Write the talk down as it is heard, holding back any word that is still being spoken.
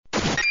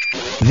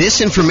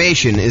This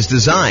information is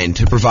designed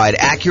to provide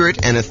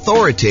accurate and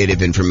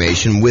authoritative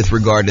information with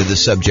regard to the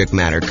subject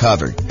matter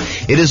covered.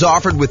 It is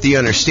offered with the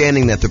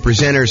understanding that the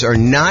presenters are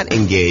not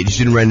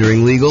engaged in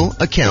rendering legal,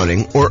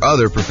 accounting, or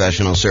other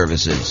professional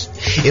services.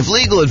 If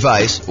legal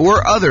advice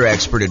or other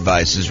expert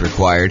advice is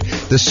required,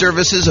 the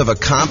services of a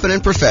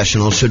competent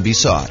professional should be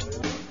sought.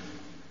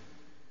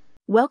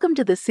 Welcome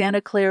to the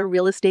Santa Clara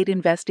Real Estate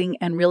Investing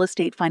and Real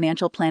Estate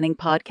Financial Planning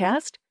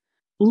Podcast.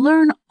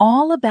 Learn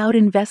all about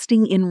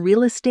investing in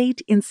real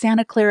estate in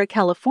Santa Clara,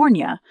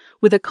 California,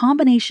 with a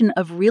combination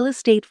of real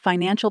estate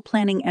financial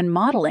planning and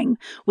modeling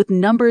with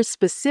numbers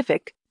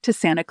specific to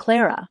Santa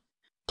Clara,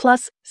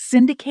 plus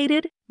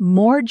syndicated,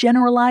 more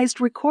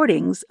generalized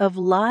recordings of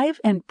live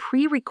and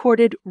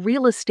pre-recorded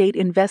real estate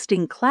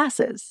investing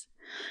classes,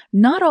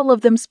 not all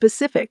of them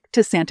specific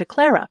to Santa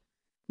Clara.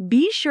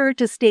 Be sure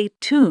to stay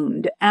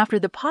tuned after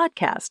the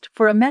podcast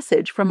for a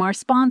message from our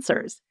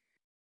sponsors.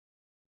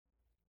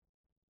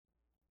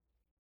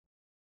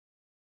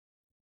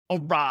 All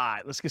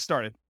right, let's get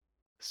started.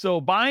 So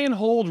buy and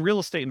hold real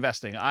estate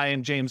investing. I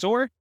am James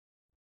Orr.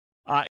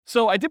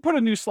 So I did put a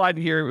new slide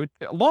here.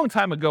 A long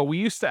time ago, we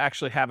used to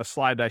actually have a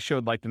slide that I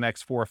showed like the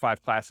next 4 or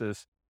 5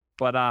 classes.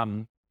 But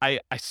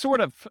I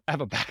sort of have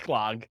a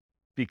backlog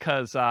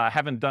because I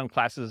haven't done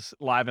classes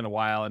live in a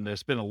while, and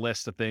there's been a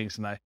list of things,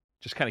 and I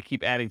just kind of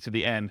keep adding to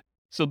the end.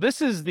 So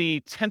this is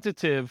the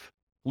tentative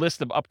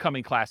list of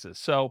upcoming classes.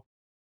 So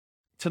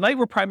tonight,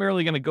 we're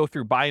primarily going to go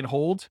through buy and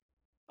hold.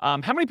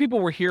 How many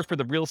people were here for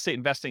the real estate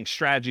investing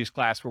strategies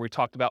class where we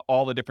talked about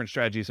all the different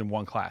strategies in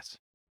one class?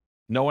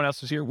 No one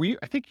else was here?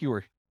 I think you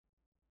were.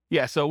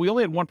 Yeah, so we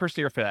only had one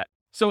person here for that.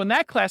 So in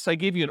that class, I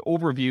gave you an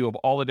overview of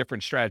all the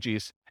different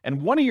strategies.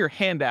 And one of your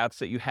handouts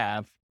that you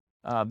have,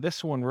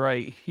 this one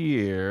right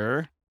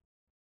here.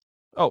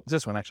 Oh,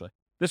 this one actually.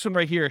 This one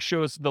right here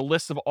shows the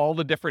list of all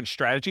the different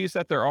strategies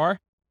that there are.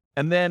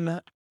 And then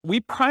we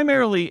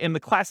primarily, in the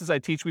classes I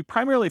teach, we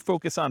primarily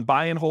focus on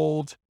buy and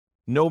hold,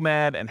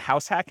 nomad, and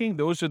house hacking.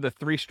 Those are the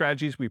 3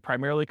 strategies we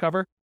primarily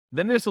cover.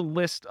 Then there's a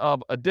list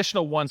of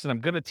additional ones that I'm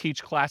going to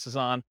teach classes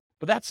on,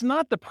 but that's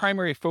not the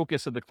primary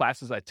focus of the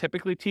classes I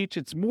typically teach.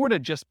 It's more to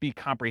just be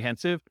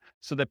comprehensive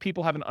so that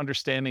people have an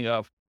understanding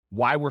of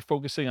why we're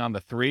focusing on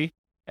the 3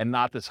 and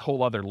not this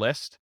whole other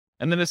list.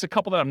 And then there's a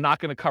couple that I'm not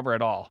going to cover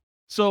at all.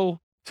 So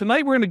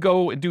tonight we're going to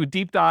go and do a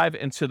deep dive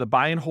into the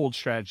buy and hold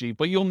strategy,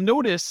 but you'll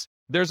notice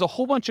there's a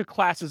whole bunch of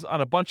classes on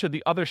a bunch of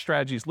the other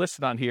strategies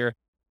listed on here.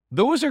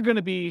 Those are going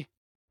to be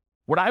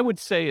what I would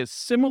say is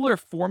similar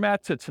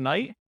format to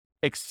tonight,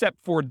 except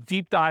for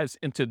deep dives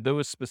into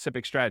those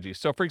specific strategies.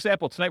 So for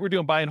example, tonight we're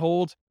doing buy and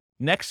hold.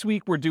 Next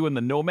week, we're doing the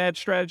nomad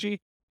strategy,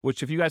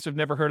 which if you guys have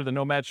never heard of the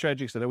nomad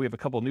strategy, because I know we have a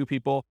couple of new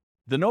people,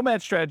 the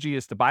nomad strategy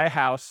is to buy a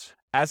house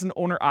as an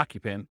owner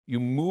occupant. You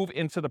move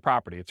into the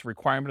property. It's a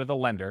requirement of the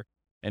lender.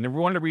 And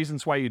one of the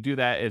reasons why you do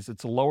that is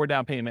it's a lower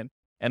down payment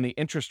and the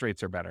interest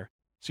rates are better.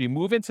 So you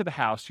move into the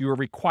house, you are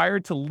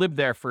required to live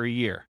there for a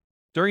year.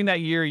 During that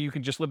year, you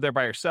can just live there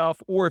by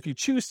yourself, or if you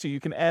choose to, you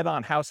can add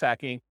on house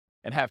hacking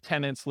and have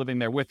tenants living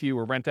there with you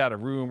or rent out a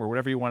room or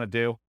whatever you want to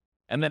do.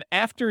 And then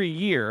after a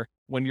year,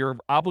 when your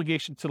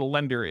obligation to the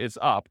lender is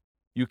up,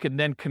 you can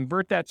then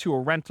convert that to a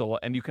rental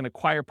and you can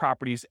acquire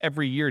properties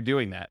every year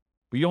doing that.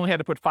 But you only had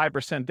to put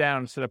 5%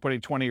 down instead of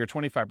putting 20 or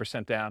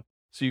 25% down.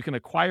 So you can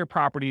acquire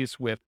properties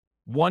with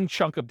one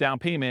chunk of down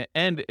payment,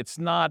 and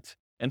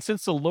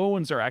since the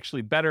loans are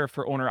actually better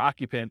for owner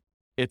occupant,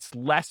 it's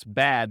less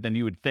bad than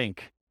you would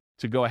think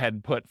to go ahead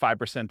and put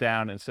 5%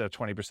 down instead of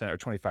 20% or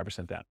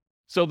 25% down.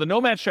 So the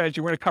nomad strategy,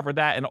 we're going to cover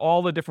that and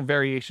all the different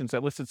variations. I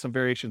listed some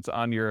variations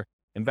on your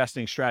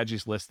investing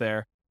strategies list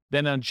there.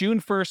 Then on June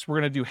 1st, we're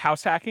going to do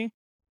house hacking.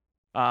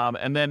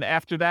 And then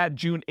after that,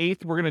 June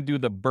 8th, we're going to do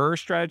the BRRRR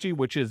strategy,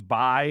 which is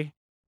buy,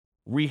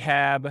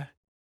 rehab,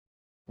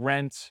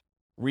 rent,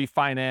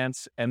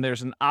 refinance. And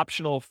there's an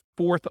optional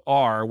 4th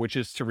R, which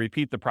is to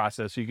repeat the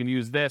process. So you can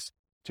use this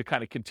to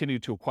kind of continue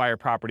to acquire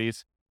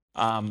properties.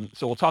 So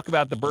we'll talk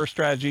about the BRRRR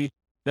strategy.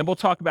 Then we'll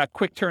talk about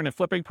quick turn and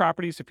flipping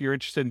properties if you're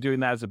interested in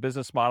doing that as a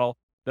business model.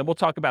 Then we'll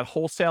talk about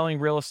wholesaling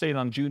real estate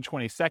on June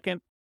 22nd.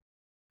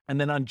 And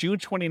then on June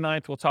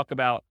 29th, we'll talk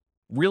about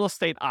real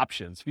estate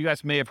options. You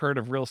guys may have heard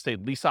of real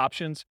estate lease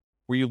options,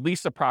 where you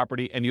lease a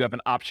property and you have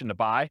an option to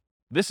buy.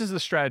 This is the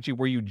strategy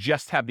where you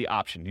just have the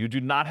option. You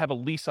do not have a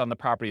lease on the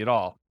property at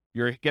all.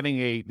 You're getting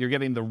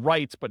the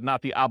rights, but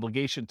not the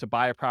obligation to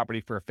buy a property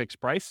for a fixed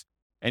price.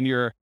 And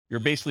you're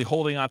basically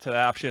holding on to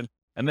that option.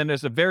 And then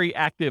there's a very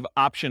active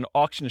option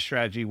auction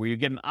strategy where you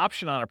get an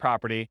option on a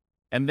property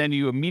and then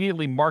you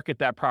immediately market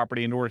that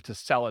property in order to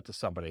sell it to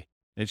somebody.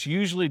 And it's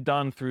usually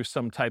done through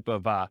some type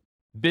of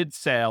bid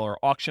sale or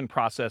auction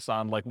process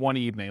on like one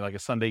evening, like a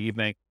Sunday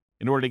evening,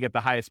 in order to get the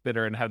highest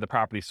bidder and have the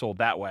property sold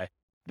that way.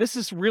 This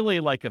is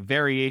really like a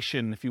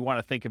variation, if you want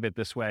to think of it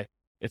this way.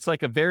 It's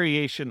like a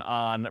variation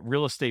on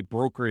real estate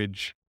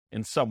brokerage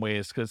in some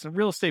ways, because a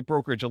real estate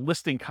brokerage, a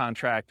listing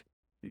contract,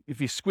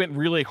 if you squint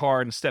really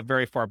hard and step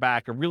very far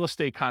back, a real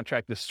estate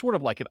contract is sort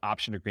of like an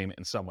option agreement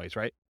in some ways,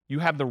 right? You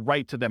have the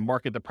right to then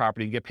market the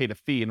property and get paid a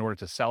fee in order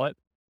to sell it.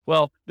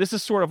 Well, this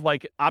is sort of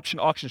like option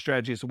auction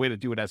strategy is a way to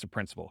do it as a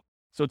principal.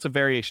 So it's a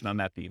variation on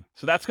that theme.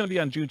 So that's going to be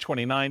on June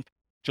 29th.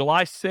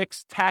 July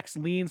 6th, tax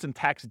liens and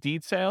tax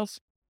deed sales.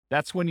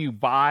 That's when you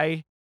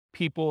buy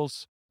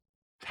people's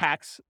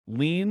tax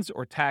liens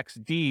or tax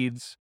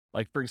deeds.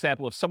 Like, for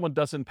example, if someone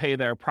doesn't pay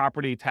their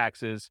property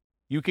taxes,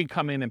 you can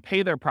come in and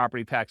pay their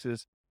property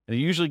taxes, and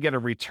you usually get a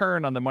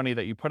return on the money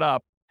that you put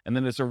up. And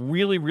then there's a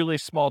really, really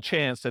small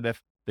chance that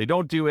if they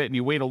don't do it and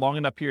you wait a long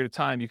enough period of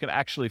time, you can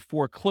actually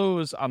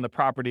foreclose on the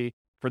property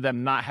for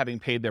them not having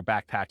paid their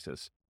back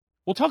taxes.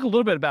 We'll talk a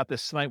little bit about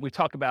this tonight. We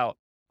talk about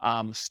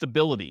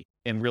stability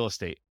in real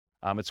estate.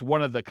 It's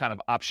one of the kind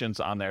of options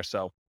on there.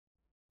 So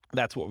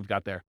that's what we've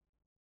got there.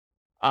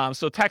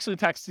 So tax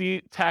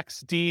lien,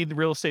 tax deed,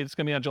 real estate is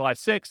going to be on July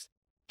 6th.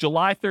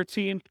 July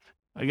 13th,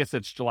 I guess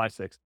it's July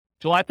 6th.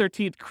 July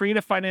 13th,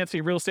 creative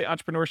financing, real estate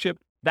entrepreneurship.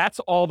 That's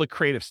all the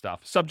creative stuff,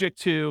 subject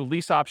to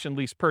lease option,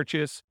 lease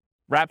purchase,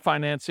 wrap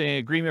financing,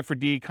 agreement for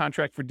deed,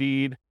 contract for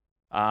deed.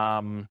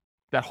 That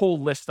whole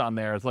list on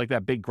there is like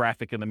that big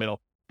graphic in the middle.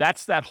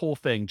 That's that whole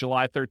thing.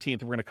 July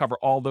 13th, we're going to cover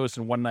all those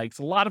in one night.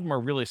 A lot of them are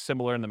really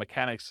similar in the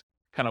mechanics.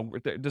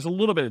 There's a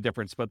little bit of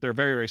difference, but they're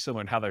very, very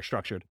similar in how they're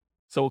structured.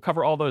 So we'll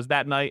cover all those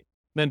that night.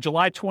 Then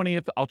July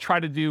 20th, I'll try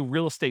to do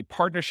real estate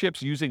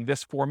partnerships using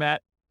this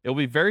format. It'll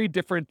be very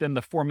different than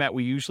the format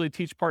we usually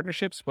teach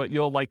partnerships, but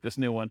you'll like this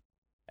new one.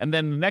 And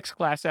then the next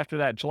class after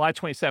that, July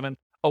 27th.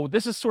 Oh,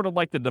 this is sort of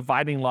like the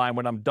dividing line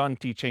when I'm done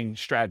teaching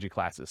strategy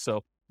classes.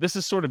 So this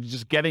is sort of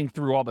just getting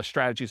through all the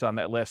strategies on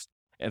that list.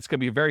 And it's going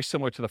to be very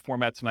similar to the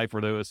format tonight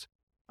for those.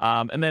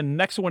 And then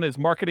next one is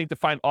marketing to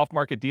find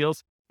off-market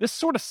deals. This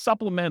sort of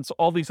supplements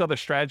all these other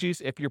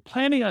strategies. If you're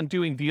planning on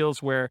doing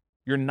deals where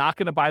you're not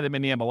going to buy them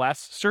in the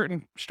MLS,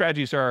 certain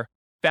strategies are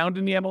found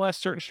in the MLS.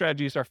 Certain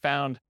strategies are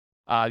found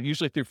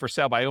usually through for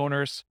sale by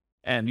owners,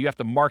 and you have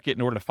to market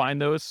in order to find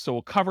those. So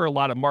we'll cover a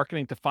lot of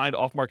marketing to find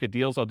off-market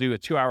deals. I'll do a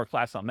 2-hour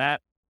class on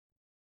that.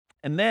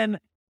 And then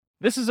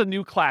this is a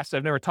new class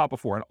I've never taught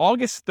before. On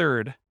August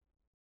 3rd,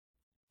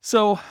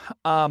 so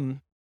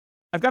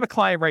I've got a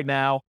client right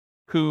now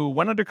who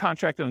went under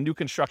contract on a new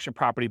construction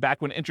property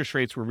back when interest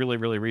rates were really,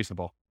 really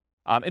reasonable.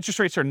 Interest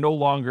rates are no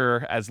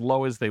longer as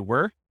low as they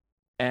were.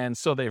 And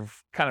so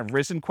they've kind of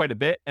risen quite a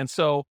bit. And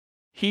so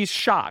he's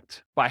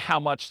shocked by how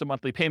much the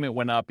monthly payment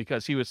went up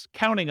because he was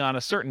counting on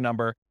a certain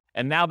number.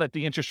 And now that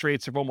the interest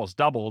rates have almost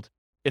doubled,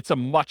 it's a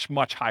much,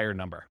 much higher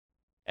number.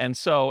 And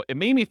so it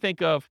made me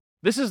think of,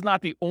 this is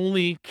not the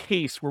only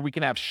case where we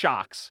can have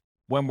shocks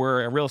when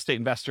we're a real estate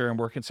investor and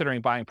we're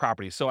considering buying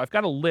properties. So I've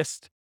got a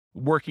list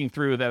working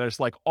through that is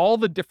like all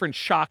the different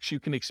shocks you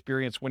can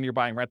experience when you're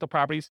buying rental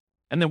properties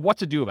and then what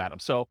to do about them.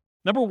 So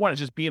number one is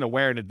just being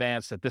aware in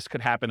advance that this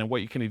could happen and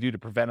what you can do to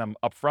prevent them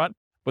up front.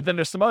 But then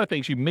there's some other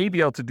things you may be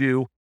able to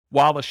do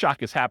while the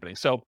shock is happening.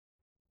 So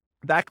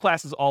that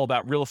class is all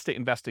about real estate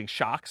investing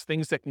shocks,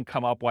 things that can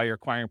come up while you're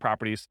acquiring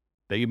properties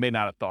that you may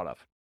not have thought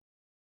of.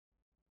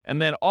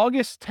 And then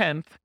August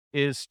 10th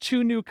is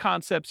 2 new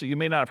concepts that you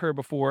may not have heard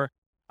before,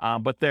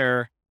 but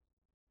there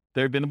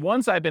have been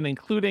ones I've been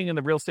including in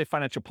the Real Estate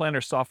Financial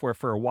Planner software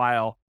for a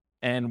while,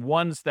 and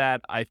ones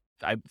that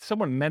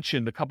someone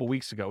mentioned a couple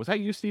weeks ago. Was that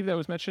you, Steve, that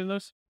was mentioning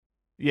those?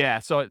 Yeah.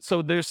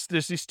 So there's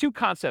these 2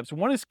 concepts.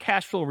 One is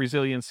cash flow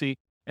resiliency,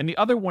 and the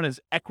other one is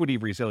equity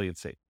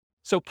resiliency.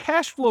 So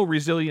cash flow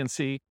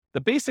resiliency,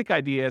 the basic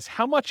idea is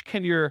how much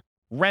can your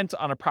rent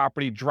on a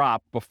property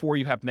drop before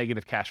you have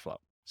negative cash flow?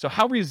 So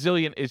how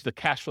resilient is the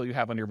cash flow you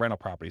have on your rental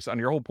properties, on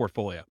your whole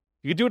portfolio?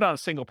 You can do it on a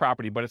single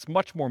property, but it's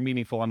much more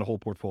meaningful on the whole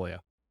portfolio.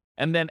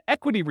 And then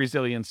equity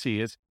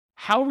resiliency is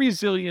how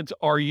resilient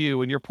are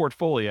you in your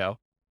portfolio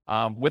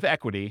with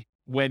equity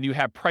when you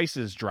have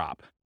prices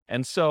drop?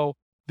 And so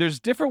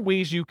there's different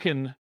ways you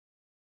can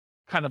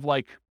kind of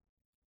like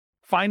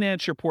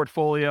finance your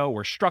portfolio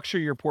or structure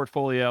your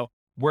portfolio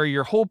where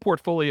your whole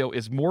portfolio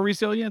is more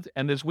resilient,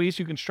 and there's ways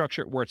you can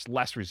structure it where it's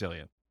less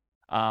resilient.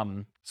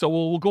 So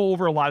we'll go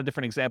over a lot of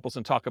different examples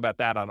and talk about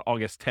that on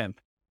August 10th.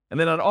 And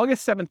then on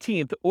August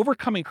 17th,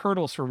 overcoming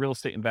hurdles for real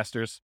estate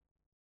investors.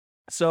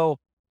 So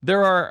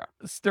there are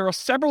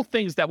several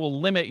things that will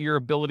limit your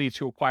ability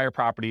to acquire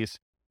properties.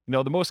 You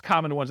know, the most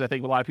common ones I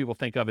think a lot of people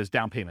think of is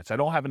down payments. I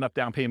don't have enough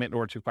down payment in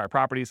order to acquire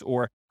properties,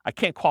 or I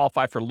can't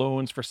qualify for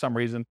loans for some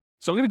reason.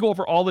 So I'm going to go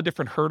over all the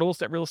different hurdles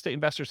that real estate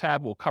investors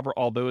have. We'll cover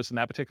all those in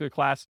that particular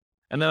class.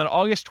 And then on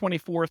August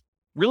 24th,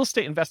 real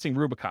estate investing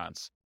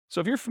Rubicons.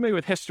 So if you're familiar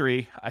with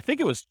history, I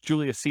think it was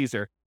Julius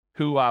Caesar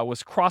who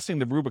was crossing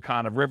the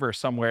Rubicon, a river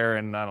somewhere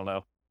in, I don't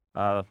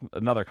know,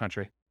 another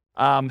country.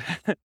 And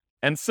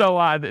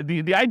so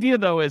the idea,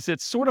 though, is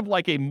it's sort of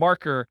like a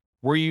marker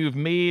where you've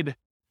made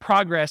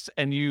progress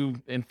and you,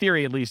 in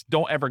theory at least,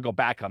 don't ever go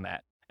back on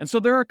that. And so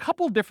there are a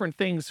couple different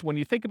things when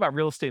you think about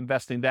real estate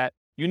investing that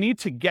you need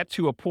to get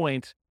to a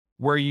point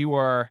where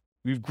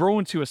you've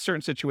grown to a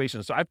certain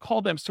situation. So I've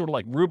called them sort of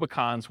like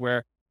Rubicons,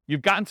 where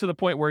you've gotten to the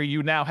point where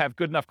you now have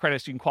good enough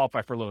credit so you can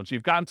qualify for loans.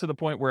 You've gotten to the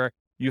point where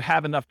you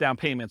have enough down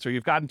payments, or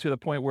you've gotten to the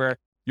point where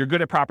you're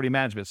good at property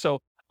management. So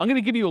I'm going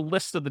to give you a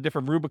list of the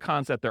different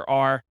Rubicons that there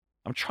are.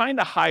 I'm trying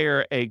to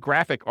hire a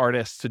graphic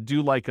artist to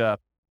do like a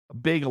a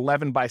big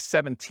 11 by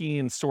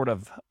 17 sort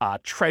of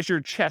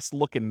treasure chest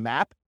looking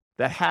map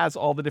that has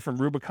all the different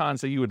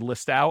Rubicons that you would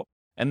list out.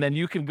 And then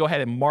you can go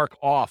ahead and mark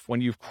off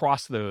when you've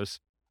crossed those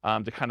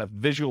to kind of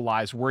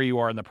visualize where you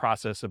are in the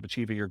process of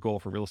achieving your goal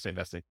for real estate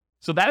investing.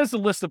 So that is the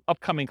list of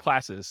upcoming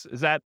classes.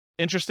 Is that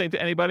interesting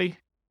to anybody?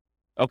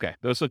 Okay,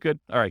 those look good.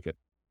 All right, good.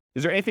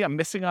 Is there anything I'm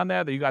missing on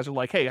there that you guys are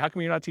like, hey, how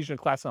come you're not teaching a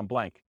class on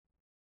blank?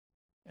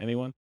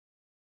 Anyone?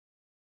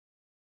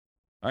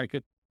 All right,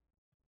 good.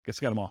 Guess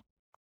I got them all.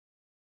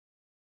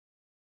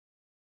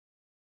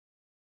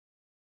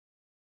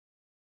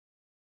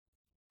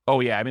 Oh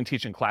yeah, I've been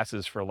teaching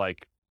classes for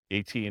like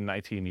 18,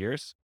 19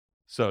 years.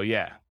 So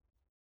yeah.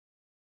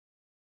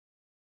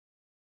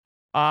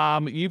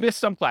 You missed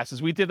some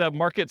classes. We did a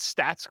market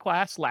stats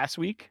class last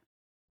week.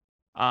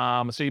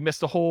 So you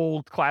missed a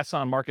whole class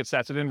on market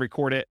stats. I didn't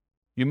record it.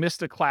 You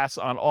missed a class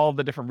on all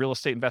the different real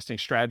estate investing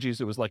strategies.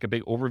 It was like a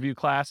big overview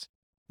class.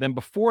 Then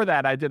before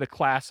that, I did a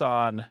class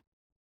on,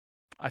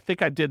 I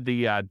think I did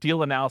the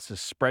deal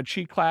analysis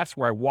spreadsheet class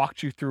where I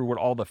walked you through what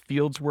all the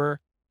fields were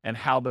and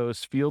how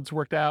those fields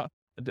worked out.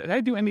 Did I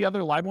do any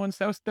other live ones?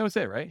 That was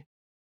it, right?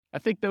 I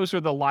think those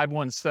are the live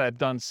ones that I've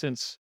done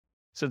since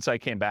I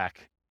came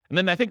back. And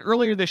then I think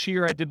earlier this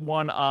year, I did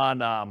one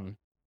on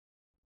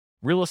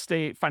real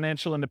estate,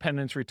 financial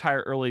independence,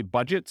 retire early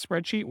budget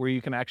spreadsheet, where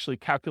you can actually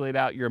calculate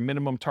out your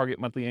minimum target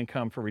monthly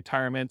income for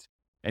retirement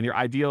and your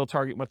ideal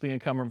target monthly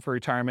income for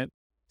retirement.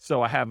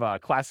 So I have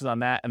classes on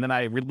that. And then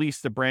I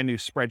released a brand new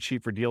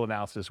spreadsheet for deal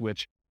analysis,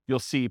 which you'll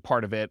see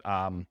part of it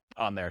on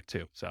there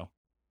too. So,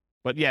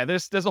 but yeah,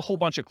 there's a whole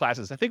bunch of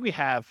classes. I think we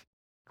have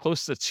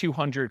close to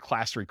 200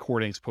 class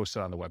recordings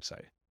posted on the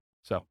website.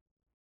 So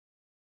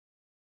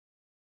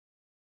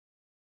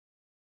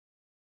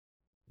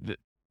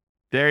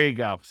there you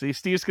go. See,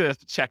 Steve's going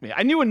to check me.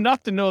 I knew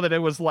enough to know that it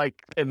was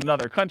like in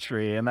another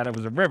country and that it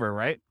was a river,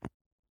 right?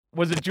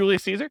 Was it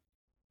Julius Caesar?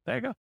 There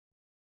you go.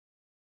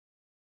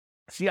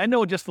 See, I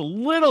know just a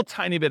little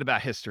tiny bit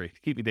about history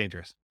to keep me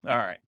dangerous. All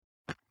right.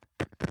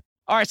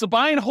 All right, so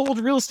buy and hold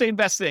real estate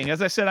investing.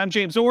 As I said, I'm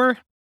James Orr.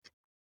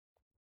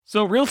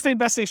 So real estate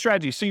investing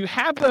strategies. So you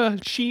have the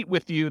sheet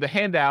with you, the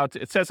handout.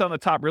 It says on the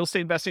top, real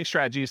estate investing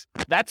strategies.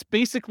 That's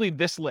basically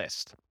this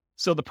list.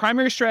 So the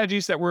primary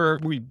strategies that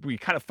we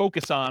kind of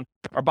focus on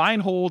are buy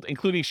and hold,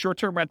 including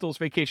short-term rentals,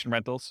 vacation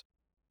rentals,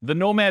 the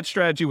nomad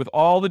strategy with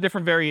all the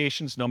different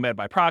variations, nomad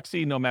by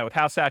proxy, nomad with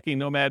house hacking,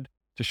 nomad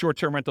to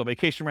short-term rental,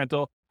 vacation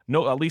rental,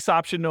 lease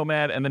option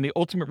nomad, and then the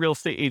ultimate real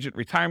estate agent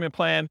retirement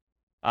plan,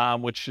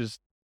 which is,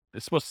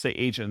 it's supposed to say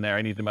agent in there.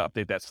 I need to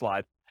update that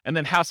slide. And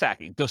then house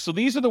hacking. So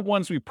these are the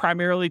ones we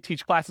primarily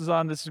teach classes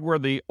on. This is where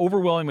the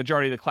overwhelming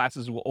majority of the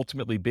classes will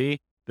ultimately be.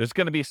 There's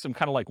going to be some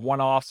kind of like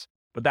one-offs,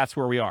 but that's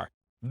where we are.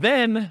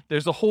 Then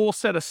there's a whole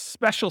set of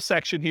special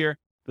section here,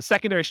 the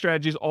secondary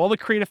strategies, all the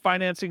creative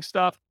financing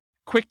stuff,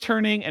 quick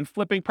turning and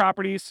flipping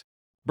properties,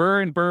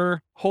 BRRRR and BRRRR,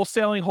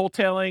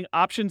 wholetailing,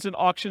 options and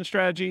auction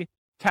strategy,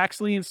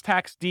 tax liens,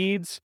 tax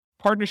deeds,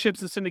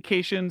 partnerships and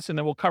syndications, and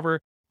then we'll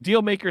cover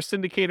deal maker,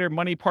 syndicator,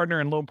 money partner,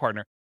 and loan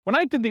partner. When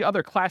I did the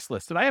other class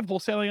list, did I have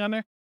wholesaling on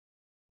there?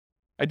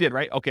 I did,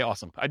 right? Okay,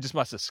 awesome. I just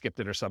must have skipped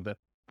it or something.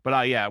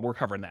 But yeah, we're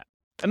covering that.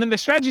 And then the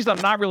strategies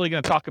I'm not really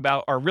going to talk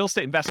about are real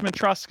estate investment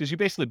trusts, because you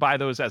basically buy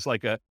those as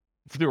like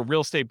through a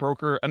real estate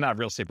broker, not a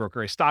real estate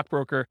broker, a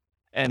stockbroker.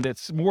 And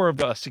it's more of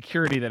a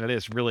security than it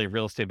is really a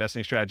real estate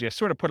investing strategy. I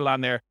sort of put it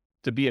on there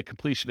to be a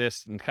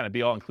completionist and kind of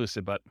be all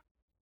inclusive, but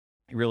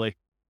really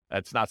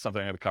that's not something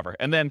I'm going to cover.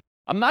 And then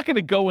I'm not going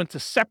to go into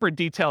separate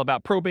detail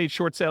about probate,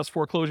 short sales,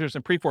 foreclosures,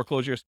 and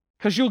pre-foreclosures,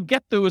 because you'll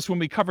get those when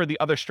we cover the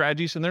other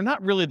strategies, and they're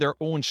not really their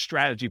own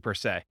strategy per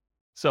se.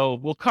 So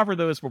we'll cover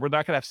those, but we're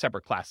not going to have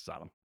separate classes on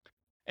them.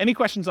 Any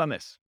questions on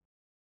this?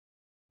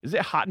 Is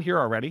it hot in here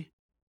already?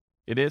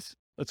 It is?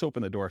 Let's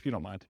open the door if you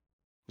don't mind.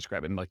 Just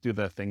grab it and like do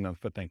the thing, the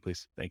foot thing,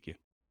 please. Thank you.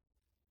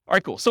 All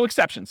right, cool. So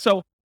exceptions.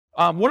 So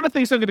one of the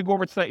things I'm going to go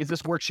over tonight is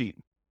this worksheet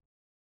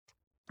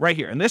right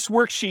here. And this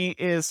worksheet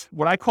is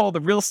what I call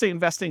the real estate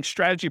investing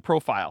strategy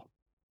profile.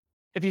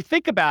 If you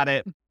think about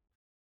it,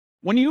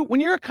 when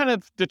you're kind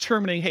of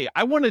determining, hey,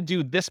 I want to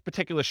do this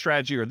particular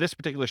strategy or this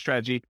particular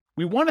strategy,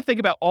 we want to think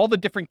about all the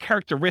different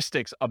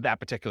characteristics of that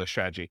particular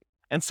strategy.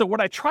 And so what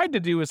I tried to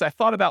do is I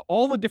thought about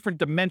all the different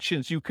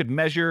dimensions you could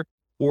measure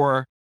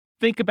or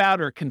think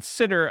about or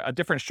consider a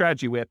different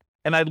strategy with.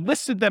 And I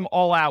listed them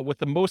all out with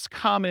the most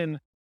common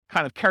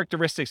kind of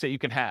characteristics that you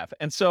can have.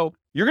 And so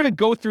you're going to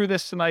go through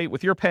this tonight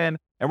with your pen,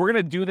 and we're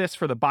going to do this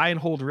for the buy and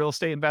hold real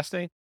estate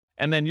investing.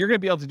 And then you're going to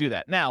be able to do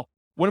that. Now,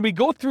 when we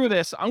go through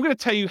this, I'm going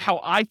to tell you how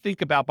I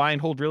think about buy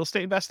and hold real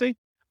estate investing,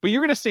 but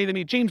you're going to say to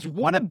me, James,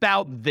 what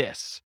about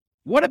this?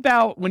 What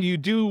about when you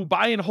do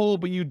buy and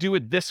hold, but you do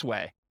it this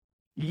way?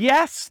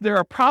 Yes, there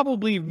are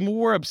probably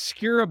more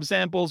obscure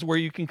examples where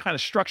you can kind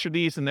of structure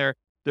these, and there's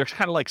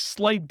kind of like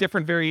slight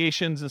different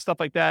variations and stuff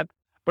like that.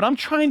 But I'm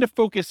trying to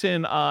focus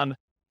in on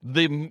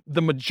the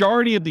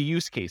majority of the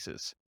use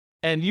cases.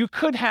 And you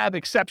could have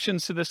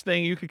exceptions to this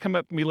thing. You could come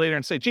up to me later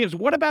and say, James,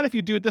 what about if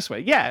you do it this way?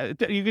 Yeah,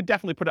 you could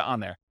definitely put it on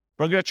there.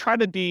 But I'm going to try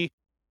to be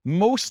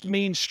most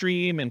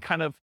mainstream and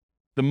kind of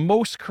the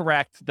most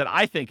correct that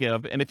I think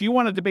of. And if you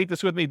want to debate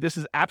this with me, this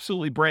is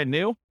absolutely brand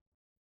new.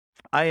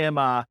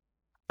 I'm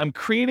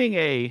creating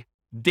a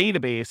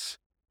database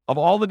of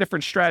all the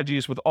different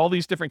strategies with all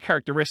these different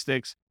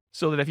characteristics,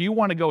 so that if you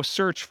want to go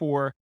search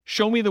for,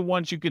 show me the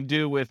ones you could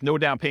do with no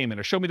down payment,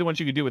 or show me the ones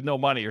you could do with no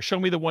money, or show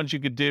me the ones you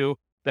could do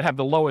that have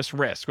the lowest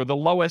risk or the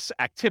lowest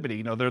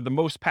activity, they're the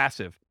most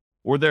passive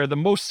or they're the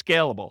most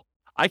scalable.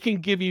 I can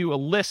give you a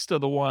list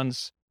of the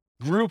ones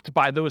grouped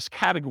by those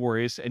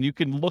categories, and you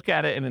can look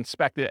at it and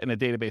inspect it in a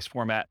database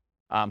format.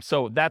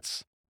 So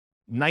that's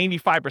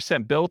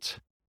 95% built,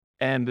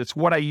 and it's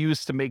what I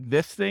use to make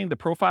this thing, the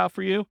profile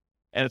for you.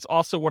 And it's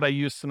also what I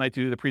use tonight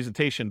to do the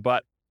presentation.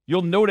 But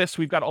you'll notice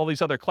we've got all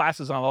these other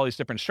classes on all these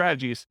different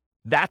strategies.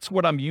 That's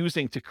what I'm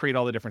using to create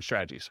all the different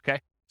strategies,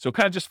 okay? So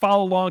kind of just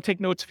follow along,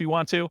 take notes if you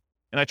want to.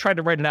 And I tried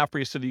to write it out for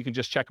you so that you can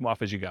just check them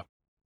off as you go.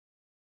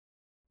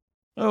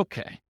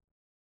 Okay.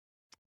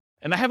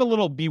 And I have a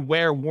little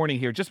beware warning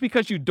here. Just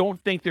because you don't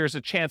think there's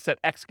a chance that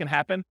X can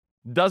happen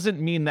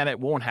doesn't mean that it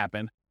won't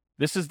happen.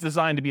 This is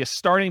designed to be a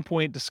starting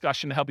point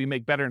discussion to help you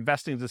make better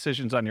investing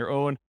decisions on your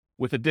own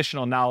with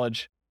additional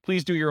knowledge.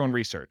 Please do your own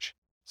research.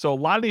 So a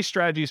lot of these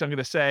strategies, I'm going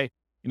to say,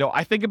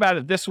 I think about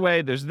it this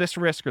way. There's this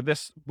risk or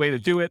this way to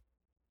do it.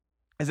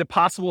 Is it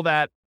possible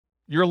that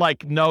you're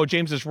like, no,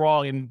 James is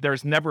wrong, and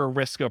there's never a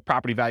risk of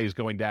property values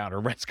going down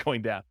or rents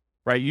going down,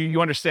 right? You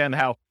understand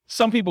how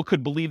some people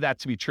could believe that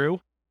to be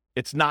true.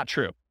 It's not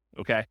true,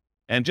 okay?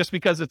 And just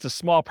because it's a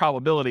small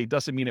probability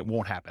doesn't mean it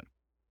won't happen.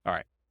 All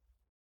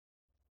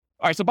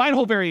right, so buy and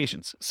hold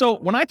variations. So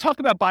when I talk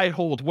about buy and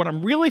hold, what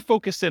I'm really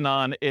focusing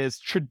on is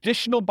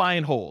traditional buy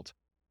and hold,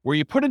 where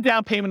you put a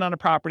down payment on a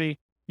property,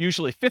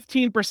 usually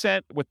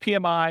 15% with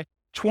PMI,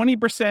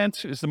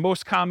 20% is the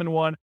most common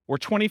one, or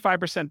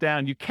 25%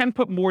 down. You can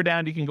put more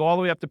down. You can go all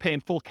the way up to paying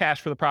full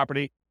cash for the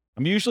property.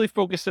 I'm usually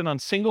focusing on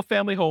single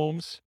family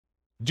homes,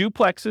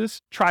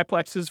 duplexes,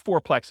 triplexes,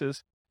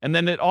 fourplexes, and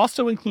then it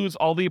also includes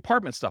all the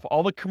apartment stuff,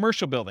 all the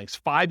commercial buildings,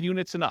 5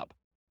 units and up.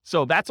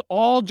 So that's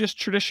all just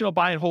traditional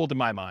buy and hold in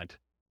my mind.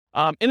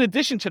 In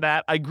addition to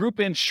that, I group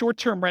in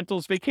short-term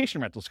rentals,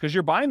 vacation rentals, because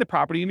you're buying the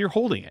property and you're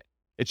holding it.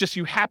 It's just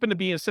you happen to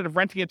be, instead of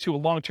renting it to a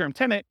long-term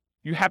tenant,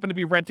 you happen to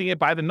be renting it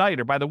by the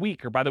night or by the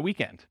week or by the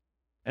weekend.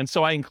 And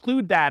so I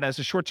include that as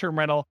a short-term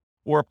rental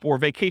or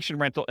vacation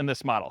rental in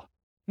this model.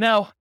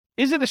 Now,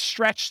 is it a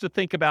stretch to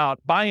think about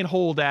buy and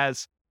hold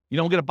as, I'm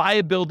going to buy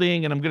a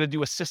building and I'm going to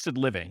do assisted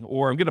living,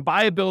 or I'm going to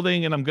buy a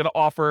building and I'm going to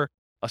offer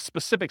a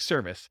specific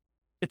service?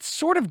 It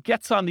sort of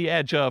gets on the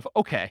edge of,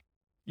 okay,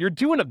 you're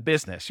doing a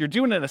business, you're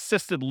doing an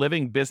assisted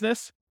living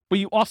business, but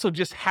you also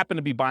just happen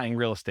to be buying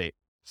real estate.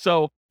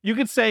 So you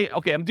could say,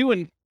 okay, I'm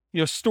doing,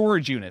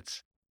 storage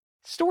units.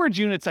 Storage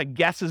units, I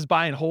guess, is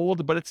buy and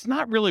hold, but it's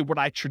not really what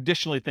I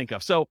traditionally think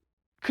of. So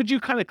could you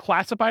kind of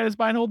classify it as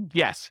buy and hold?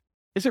 Yes.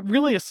 Is it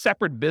really a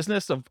separate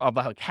business of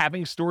like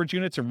having storage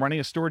units and running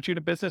a storage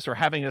unit business, or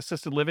having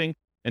assisted living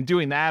and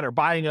doing that, or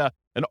buying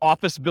an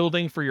office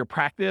building for your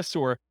practice,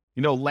 or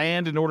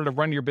land in order to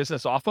run your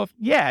business off of?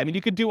 Yeah, I mean,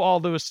 you could do all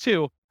those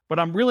too, but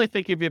I'm really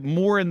thinking of it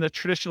more in the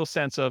traditional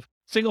sense of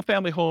single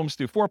family homes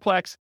through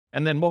fourplex,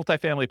 and then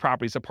multifamily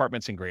properties,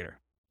 apartments, and greater.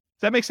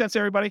 Does that make sense,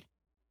 everybody?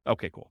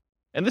 Okay, cool.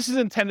 And this is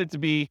intended to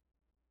be,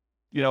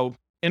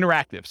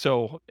 interactive.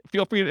 So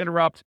feel free to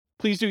interrupt.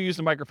 Please do use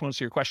the microphone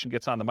so your question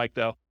gets on the mic,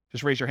 though.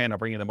 Just raise your hand. I'll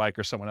bring you the mic,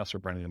 or someone else will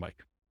bring you the mic.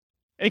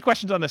 Any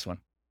questions on this one?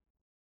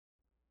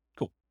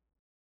 Cool.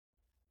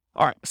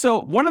 All right.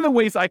 So one of the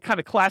ways I kind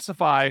of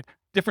classify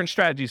different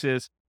strategies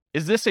is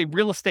this a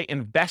real estate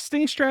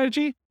investing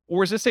strategy,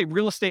 or is this a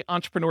real estate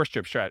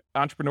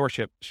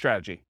entrepreneurship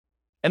strategy?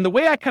 And the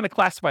way I kind of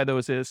classify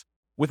those is,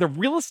 with a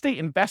real estate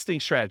investing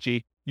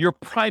strategy, you're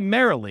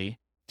primarily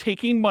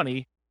taking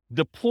money,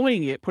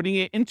 deploying it, putting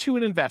it into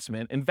an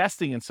investment,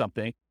 investing in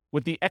something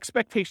with the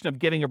expectation of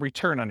getting a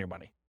return on your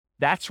money.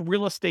 That's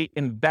real estate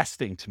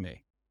investing to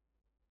me.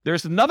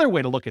 There's another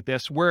way to look at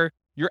this where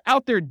you're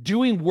out there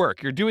doing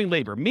work, you're doing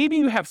labor. Maybe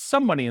you have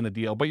some money in the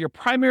deal, but you're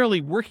primarily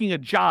working a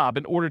job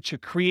in order to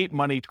create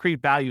money, to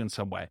create value in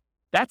some way.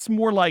 That's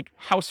more like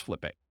house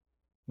flipping,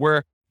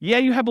 where, yeah,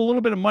 you have a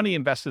little bit of money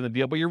invested in the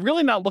deal, but you're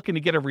really not looking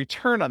to get a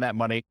return on that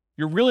money.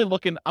 You're really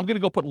looking, I'm going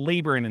to go put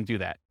labor in and do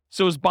that.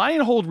 So is buy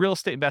and hold real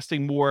estate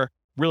investing more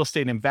real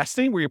estate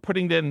investing, where you're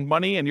putting in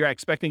money and you're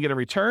expecting to get a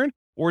return?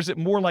 Or is it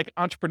more like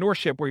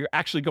entrepreneurship, where you're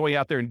actually going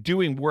out there and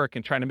doing work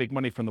and trying to make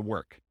money from the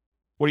work?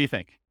 What do you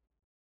think?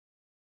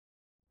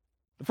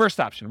 The first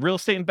option, real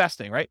estate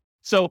investing, right?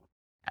 So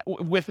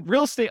with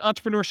real estate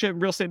entrepreneurship,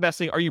 real estate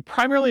investing, are you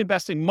primarily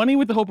investing money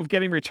with the hope of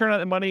getting a return on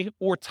that money,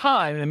 or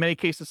time, and in many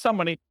cases, some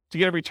money to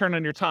get a return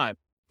on your time?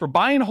 For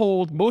buy and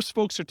hold, most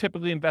folks are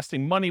typically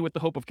investing money with the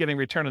hope of getting a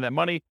return on that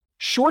money.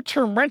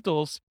 Short-term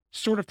rentals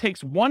sort of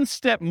takes one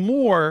step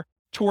more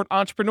toward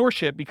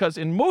entrepreneurship, because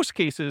in most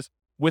cases,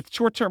 with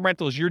short-term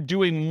rentals, you're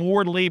doing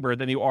more labor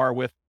than you are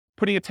with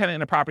putting a tenant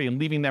in a property and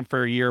leaving them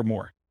for a year or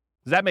more.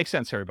 Does that make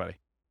sense, everybody?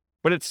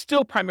 But it's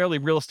still primarily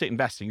real estate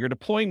investing. You're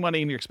deploying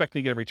money and you're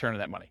expecting to get a return on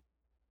that money.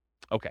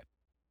 Okay.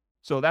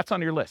 So that's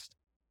on your list.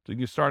 So you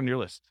can start on your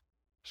list.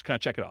 Just kind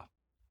of check it off.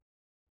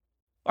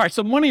 All right,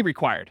 so money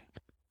required.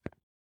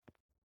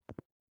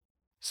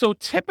 So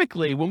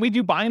typically when we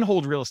do buy and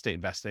hold real estate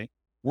investing,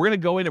 we're going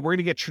to go in and we're going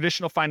to get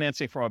traditional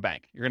financing from a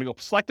bank. You're going to go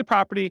select a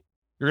property.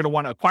 You're going to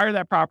want to acquire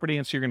that property.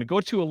 And so you're going to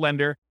go to a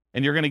lender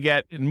and you're going to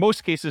get, in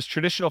most cases,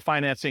 traditional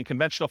financing,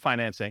 conventional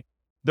financing.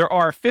 There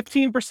are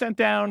 15%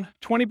 down,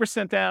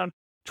 20% down,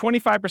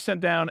 25%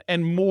 down,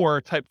 and more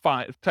type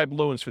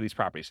loans for these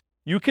properties.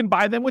 You can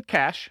buy them with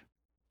cash,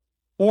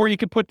 or you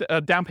can put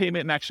a down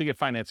payment and actually get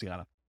financing on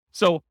them.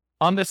 So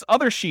on this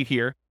other sheet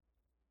here,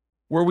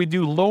 where we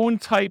do loan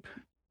type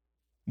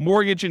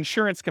mortgage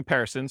insurance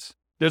comparisons,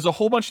 there's a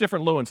whole bunch of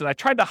different loans. And I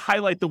tried to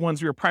highlight the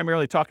ones we were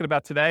primarily talking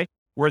about today,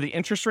 where the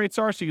interest rates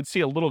are. So you can see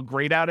a little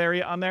grayed out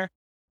area on there.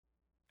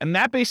 And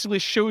that basically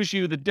shows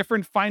you the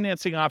different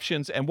financing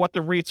options and what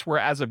the rates were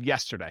as of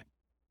yesterday.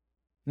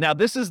 Now,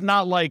 this is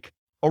not like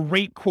a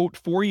rate quote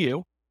for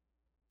you.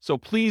 So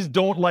please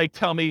don't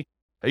tell me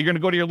that you're going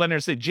to go to your lender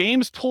and say,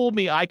 James told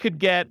me I could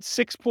get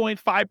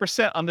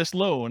 6.5% on this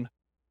loan,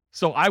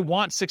 so I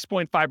want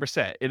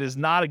 6.5%. It is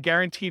not a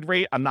guaranteed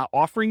rate. I'm not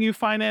offering you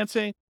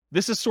financing.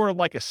 This is sort of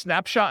like a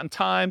snapshot in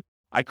time.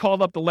 I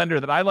called up the lender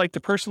that I like to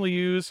personally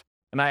use,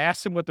 and I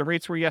asked him what the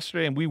rates were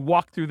yesterday, and we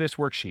walked through this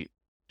worksheet.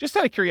 Just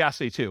out of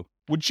curiosity too,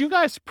 would you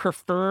guys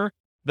prefer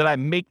that I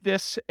make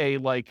this a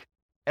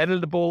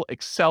editable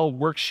Excel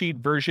worksheet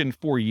version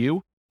for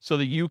you so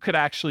that you could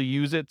actually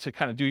use it to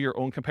kind of do your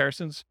own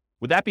comparisons?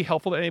 Would that be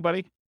helpful to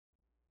anybody?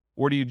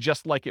 Or do you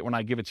just like it when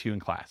I give it to you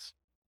in class?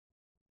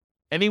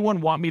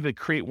 Anyone want me to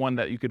create one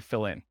that you could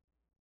fill in?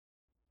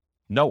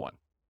 No one.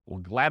 Well,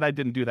 glad I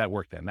didn't do that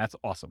work then. That's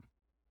awesome.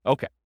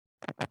 Okay.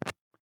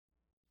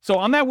 So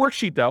on that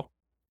worksheet though,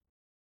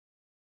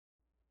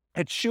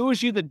 it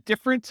shows you the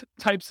different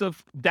types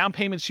of down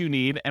payments you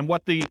need and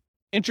what the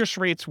interest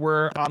rates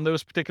were on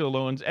those particular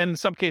loans, and in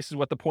some cases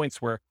what the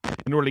points were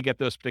in order to get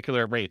those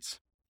particular rates.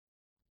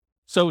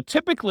 So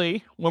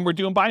typically when we're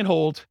doing buy and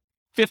hold,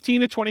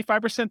 15 to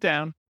 25%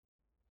 down,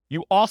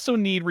 you also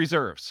need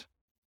reserves.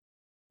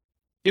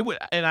 It would,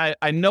 and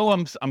I know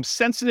I'm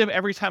sensitive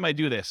every time I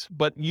do this,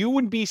 but you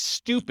would be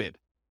stupid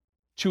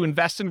to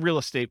invest in real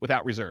estate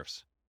without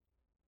reserves.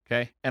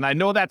 Okay? And I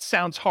know that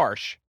sounds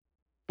harsh,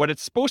 but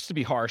it's supposed to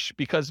be harsh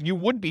because you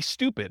would be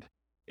stupid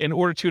in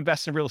order to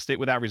invest in real estate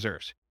without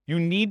reserves. You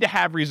need to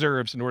have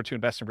reserves in order to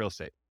invest in real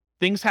estate.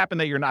 Things happen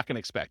that you're not going to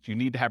expect. You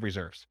need to have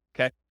reserves.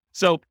 Okay?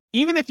 So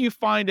even if you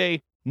find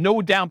a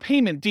no down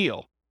payment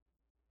deal,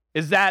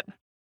 is that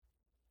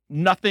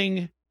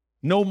nothing,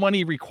 no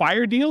money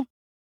required deal?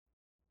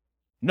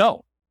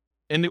 No.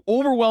 In the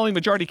overwhelming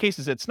majority of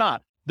cases, it's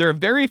not. There are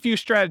very few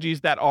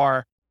strategies that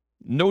are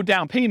no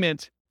down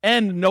payment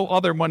and no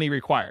other money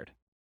required.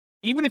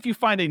 Even if you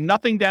find a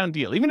nothing down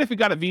deal, even if you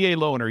got a VA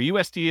loan or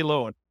USDA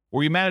loan,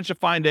 or you manage to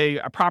find a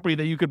property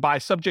that you could buy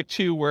subject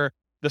to where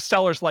the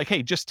seller's like,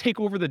 hey, just take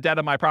over the debt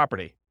of my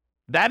property.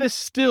 That is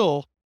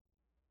still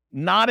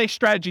not a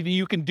strategy that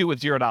you can do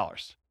with $0.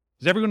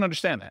 Does everyone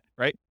understand that,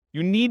 right?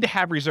 You need to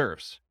have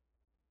reserves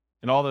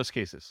in all those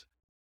cases.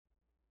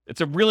 It's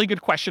a really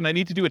good question. I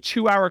need to do a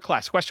 2-hour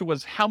class. Question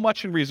was, how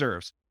much in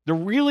reserves? The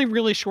really,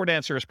 really short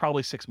answer is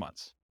probably 6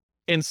 months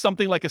in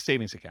something like a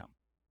savings account.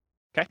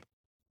 Okay?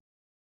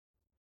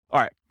 All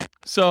right.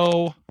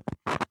 So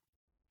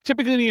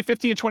typically you need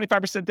 15 to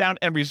 25% down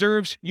and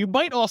reserves. You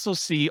might also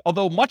see,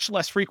 although much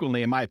less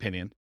frequently, in my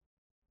opinion,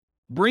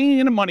 bringing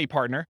in a money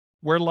partner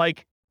where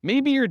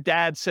maybe your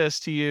dad says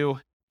to you,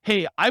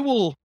 hey, I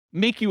will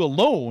make you a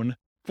loan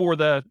for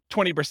the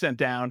 20%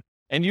 down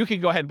and you can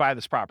go ahead and buy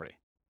this property.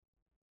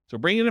 So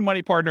bring in a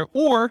money partner,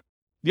 or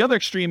the other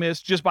extreme is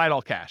just buy it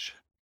all cash.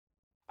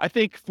 I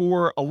think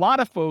for a lot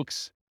of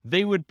folks,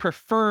 they would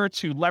prefer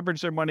to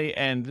leverage their money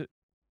and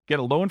get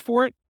a loan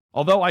for it.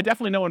 Although I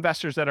definitely know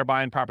investors that are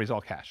buying properties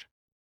all cash.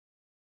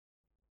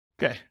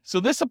 Okay,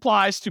 so this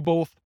applies to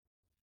both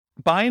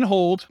buy and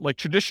hold, like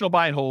traditional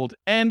buy and hold,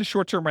 and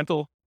short-term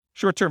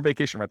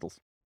vacation rentals.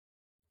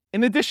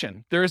 In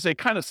addition, there is a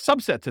kind of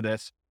subset to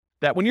this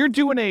that when you're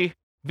doing a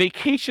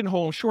vacation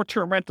home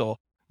short-term rental,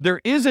 there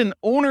is an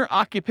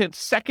owner-occupant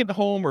second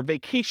home or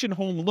vacation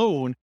home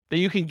loan that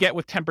you can get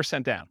with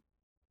 10% down.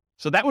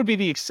 So that would be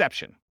the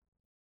exception.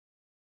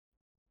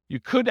 You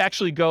could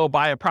actually go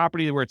buy a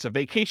property where it's a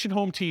vacation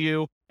home to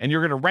you and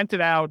you're going to rent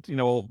it out,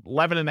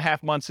 11 and a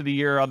half months of the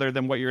year other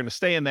than what you're going to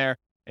stay in there,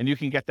 and you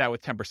can get that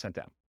with 10%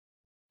 down.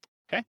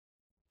 Okay?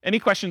 Any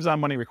questions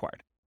on money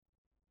required?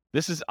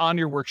 This is on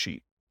your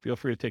worksheet. Feel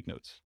free to take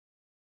notes.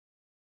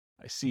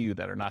 I see you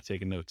that are not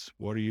taking notes.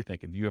 What are you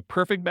thinking? Do you have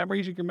perfect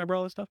memories? You can remember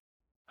all this stuff?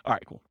 All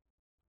right, cool.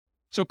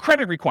 So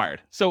credit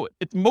required. So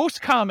it's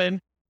most common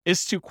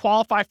is to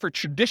qualify for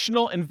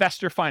traditional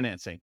investor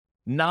financing,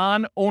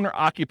 non-owner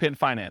occupant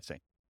financing.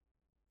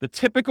 The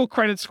typical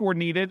credit score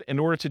needed in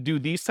order to do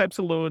these types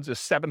of loans is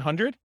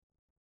 700.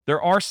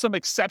 There are some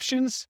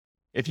exceptions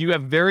if you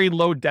have very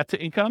low debt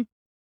to income.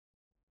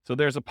 So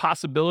there's a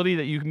possibility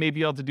that you may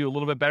be able to do a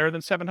little bit better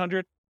than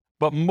 700,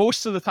 but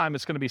most of the time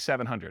it's going to be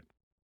 700.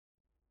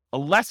 A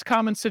less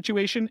common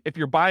situation, if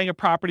you're buying a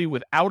property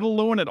without a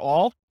loan at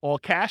all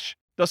cash,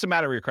 doesn't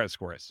matter what your credit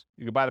score is.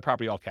 You can buy the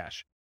property all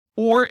cash.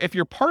 Or if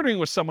you're partnering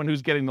with someone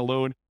who's getting the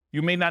loan,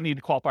 you may not need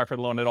to qualify for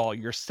the loan at all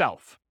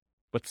yourself,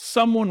 but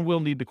someone will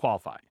need to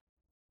qualify.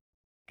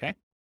 Okay?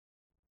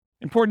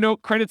 Important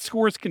note, credit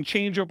scores can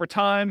change over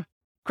time.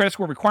 Credit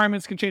score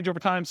requirements can change over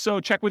time.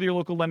 So check with your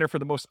local lender for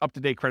the most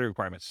up-to-date credit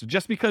requirements. So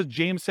just because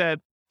James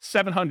said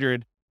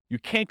 700, you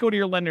can't go to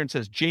your lender and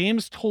says,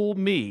 James told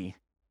me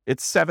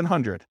it's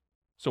 700.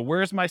 So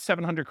where's my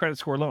 700 credit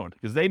score loan?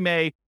 Because they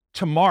may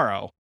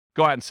tomorrow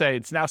go out and say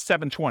it's now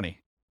 720.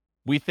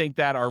 We think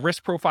that our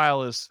risk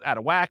profile is out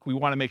of whack. We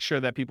want to make sure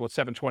that people at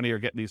 720 are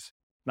getting these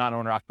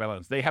non-owner occupied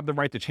loans. They have the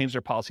right to change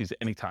their policies at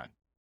any time.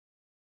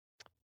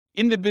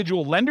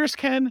 Individual lenders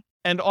can,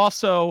 and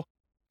also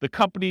the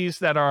companies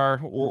that are,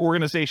 or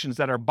organizations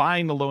that are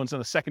buying the loans in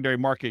the secondary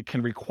market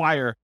can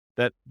require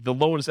that the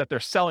loans that they're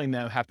selling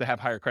them have to have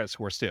higher credit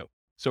scores too.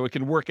 So it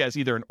can work as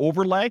either an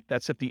overlay,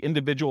 that's if the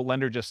individual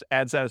lender just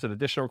adds that as an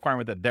additional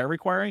requirement that they're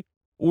requiring,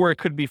 or it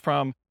could be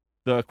from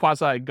the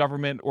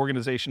quasi-government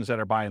organizations that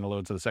are buying the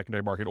loans in the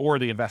secondary market or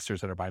the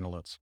investors that are buying the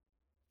loans.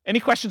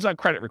 Any questions on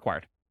credit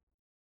required?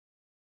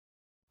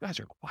 You guys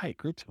are a quiet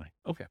group tonight.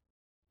 Okay.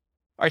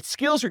 All right,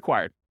 skills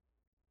required.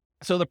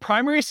 So the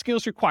primary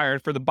skills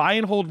required for the buy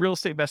and hold real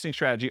estate investing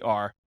strategy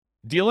are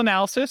deal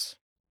analysis.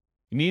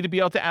 You need to be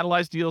able to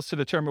analyze deals to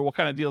determine what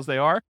kind of deals they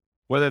are,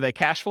 whether they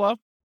cash flow,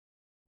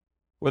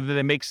 whether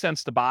they make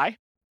sense to buy,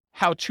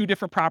 how 2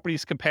 different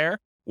properties compare,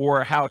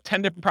 or how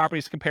 10 different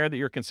properties compare that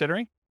you're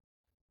considering.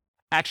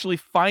 Actually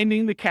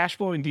finding the cash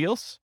flowing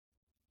deals,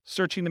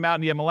 searching them out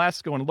in the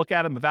MLS, going to look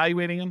at them,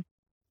 evaluating them.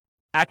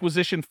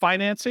 Acquisition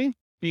financing,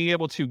 being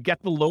able to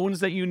get the loans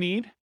that you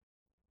need,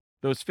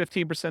 those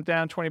 15%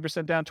 down,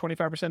 20% down,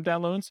 25%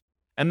 down loans,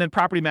 and then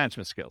property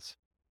management skills.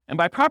 And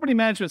by property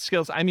management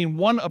skills, I mean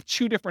one of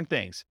 2 different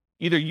things.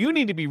 Either you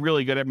need to be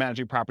really good at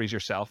managing properties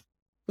yourself,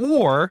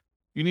 or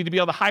you need to be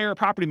able to hire a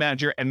property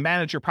manager and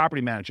manage your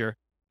property manager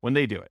when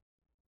they do it.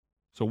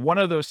 So one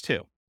of those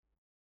 2.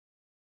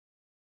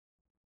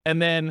 And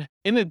then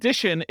in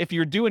addition, if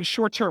you're doing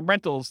short-term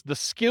rentals, the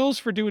skills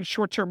for doing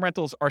short-term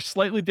rentals are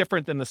slightly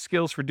different than the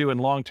skills for doing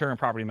long-term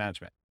property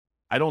management.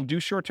 I don't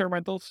do short-term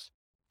rentals,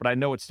 but I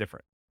know it's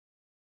different.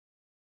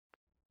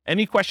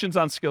 Any questions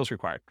on skills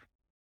required?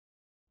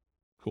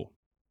 Cool.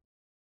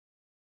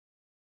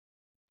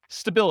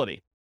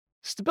 Stability.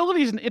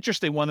 Stability is an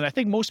interesting one that I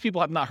think most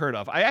people have not heard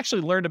of. I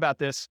actually learned about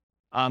this.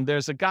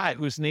 There's a guy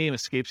whose name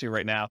escapes me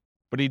right now,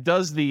 but he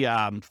does the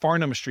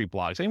Farnam Street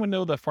blogs. Anyone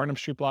know the Farnam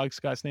Street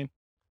blogs guy's name?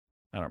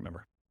 I don't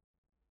remember.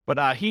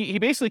 But he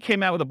basically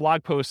came out with a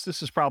blog post.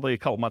 This is probably a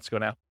couple months ago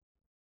now.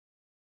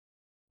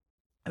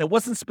 And it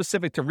wasn't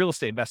specific to real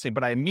estate investing,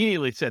 but I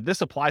immediately said,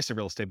 this applies to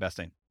real estate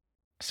investing.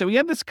 So we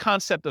have this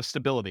concept of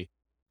stability.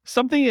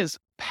 Something is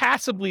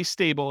passively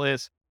stable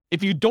is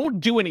if you don't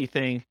do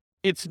anything,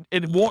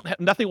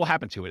 nothing will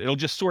happen to it. It'll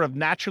just sort of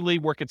naturally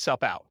work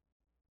itself out.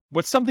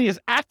 But something is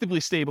actively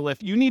stable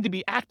if you need to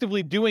be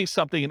actively doing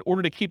something in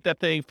order to keep that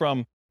thing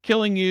from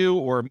killing you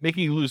or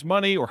making you lose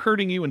money or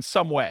hurting you in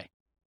some way.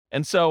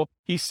 And so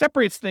he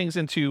separates things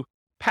into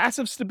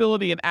passive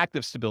stability and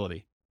active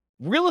stability.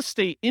 Real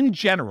estate in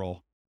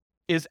general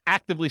is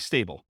actively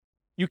stable.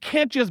 You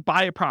can't just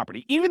buy a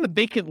property, even the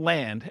vacant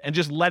land, and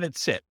just let it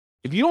sit.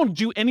 If you don't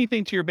do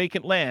anything to your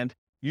vacant land,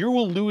 you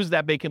will lose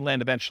that vacant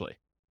land eventually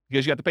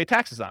because you have to pay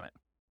taxes on it.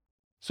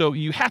 So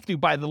you have to,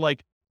 by the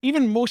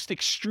even most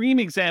extreme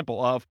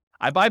example of,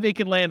 I buy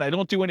vacant land, I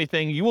don't do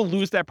anything, you will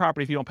lose that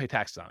property if you don't pay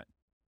taxes on it.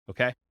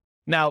 Okay?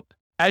 Now,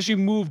 as you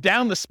move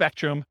down the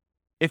spectrum,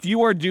 if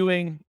you are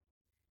doing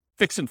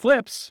fix and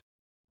flips,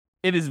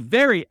 it is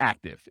very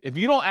active. If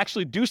you don't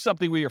actually do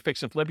something with your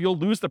fix and flip, you'll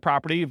lose the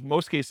property. In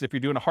most cases, if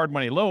you're doing a hard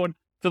money loan,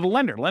 to the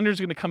lender. Lender's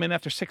going to come in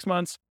after 6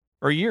 months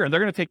or a year, and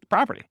they're going to take the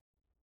property.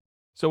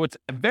 So it's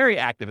very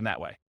active in that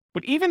way.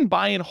 But even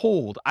buy and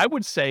hold, I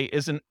would say,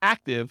 is an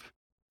active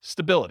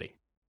stability.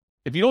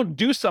 If you don't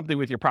do something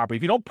with your property,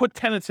 if you don't put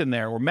tenants in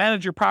there or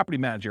manage your property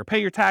manager,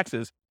 pay your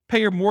taxes, pay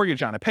your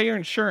mortgage on it, pay your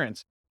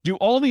insurance, do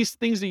all these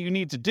things that you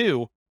need to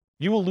do,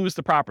 you will lose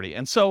the property.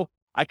 And so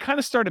I kind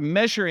of started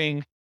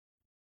measuring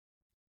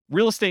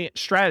real estate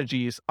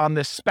strategies on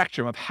this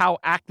spectrum of how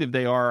active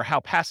they are or how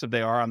passive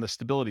they are on the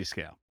stability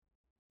scale.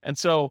 And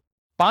so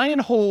buy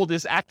and hold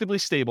is actively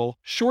stable.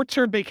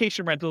 Short-term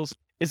vacation rentals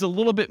is a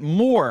little bit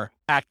more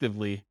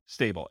actively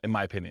stable, in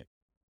my opinion.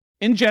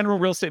 In general,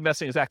 real estate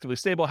investing is actively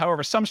stable.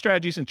 However, some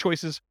strategies and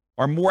choices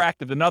are more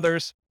active than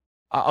others.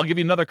 I'll give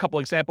you another couple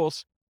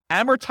examples.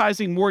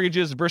 Amortizing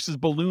mortgages versus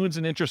balloons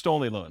and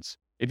interest-only loans.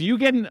 If you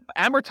get an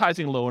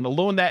amortizing loan, a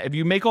loan that if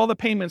you make all the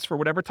payments for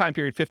whatever time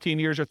period, 15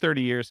 years or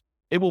 30 years,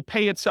 it will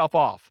pay itself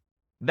off.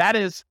 That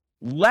is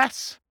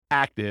less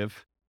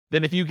active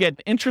than if you get an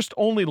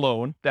interest-only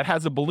loan that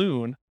has a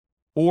balloon,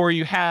 or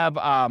you have,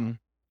 well,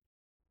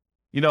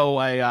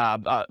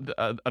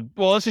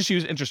 let's just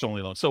use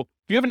interest-only loan. So if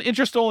you have an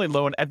interest-only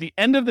loan, at the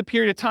end of the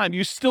period of time,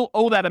 you still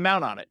owe that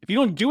amount on it. If you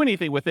don't do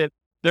anything with it,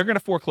 they're going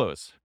to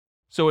foreclose.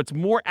 So it's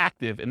more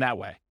active in that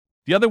way.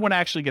 The other one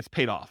actually gets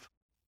paid off.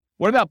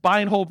 What about buy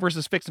and hold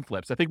versus fix and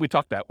flips? I think we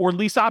talked about. Or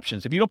lease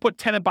options. If you don't put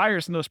tenant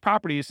buyers in those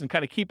properties and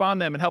kind of keep on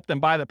them and help them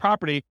buy the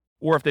property,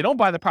 Or if they don't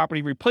buy the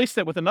property, replace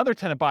it with another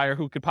tenant buyer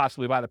who could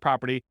possibly buy the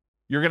property.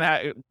 You're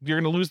gonna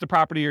lose the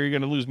property, or you're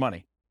gonna lose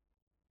money.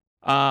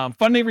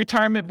 Funding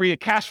retirement via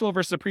cash flow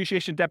versus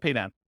appreciation, debt pay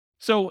down.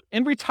 So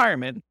in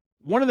retirement,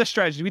 one of the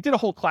strategies, we did a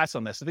whole class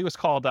on this. I think it was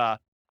called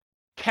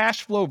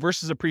cash flow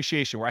versus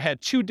appreciation, where I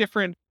had two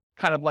different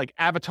kind of like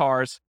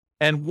avatars,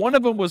 and one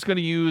of them was going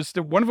to use,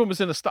 one of them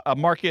was in a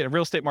market, a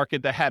real estate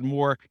market that had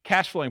more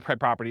cash flowing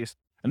properties.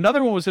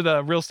 Another one was in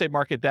a real estate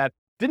market that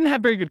didn't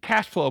have very good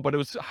cash flow, but it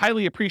was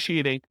highly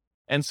appreciating.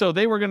 And so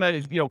they were going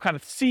to, kind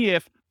of see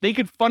if they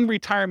could fund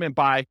retirement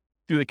by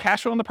through the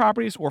cash flow on the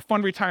properties, or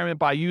fund retirement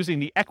by using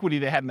the equity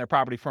they had in their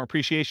property from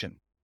appreciation.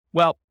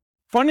 Well,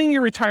 funding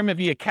your retirement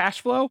via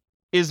cash flow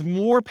is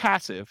more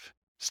passive,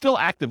 still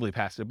actively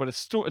passive, but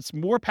it's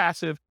more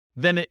passive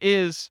than it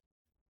is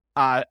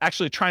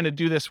actually trying to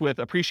do this with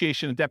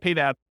appreciation and debt pay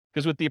down.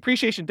 Because with the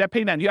appreciation debt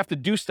pay down, you have to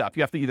do stuff.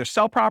 You have to either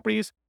sell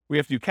properties, we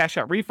have to do cash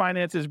out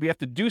refinances, we have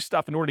to do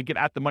stuff in order to get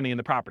at the money in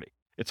the property.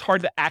 It's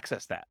hard to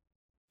access that.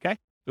 Okay,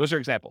 those are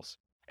examples.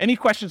 Any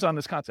questions on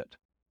this concept?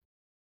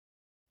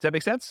 Does that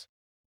make sense?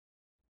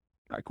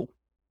 All right, cool.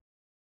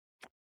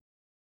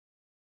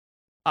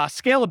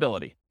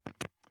 Scalability.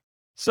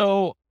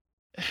 So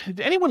did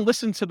anyone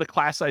listen to the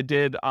class I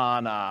did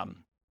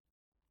on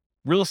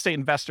Real Estate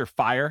Investor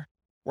Fire,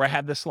 where I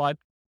had this slide?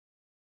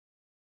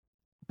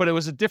 But it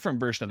was a different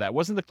version of that. It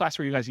wasn't the class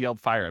where you guys yelled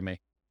fire at me.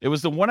 It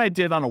was the one I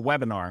did on a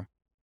webinar.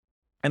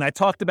 And I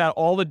talked about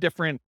all the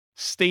different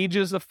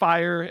stages of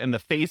fire and the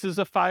phases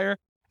of fire,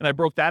 and I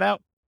broke that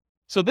out.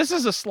 So this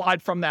is a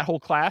slide from that whole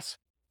class.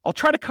 I'll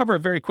try to cover it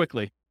very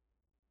quickly.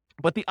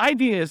 But the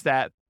idea is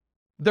that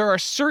there are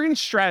certain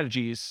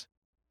strategies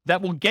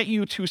that will get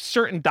you to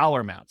certain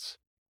dollar amounts.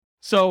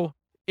 So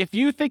if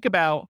you think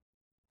about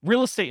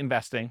real estate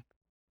investing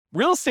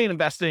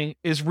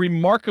is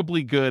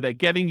remarkably good at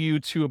getting you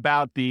to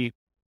about this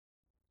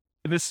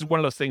is one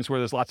of those things where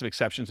there's lots of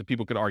exceptions and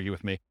people could argue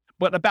with me,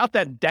 but about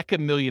that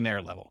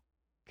deca-millionaire level.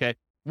 Okay.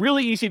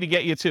 Really easy to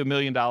get you to $1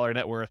 million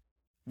net worth,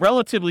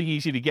 relatively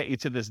easy to get you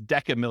to this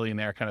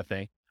deca-millionaire kind of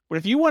thing. But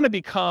if you want to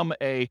become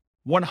a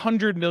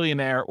 100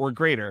 millionaire or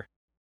greater,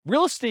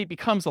 real estate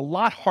becomes a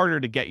lot harder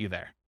to get you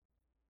there.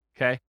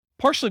 Okay.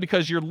 Partially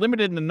because you're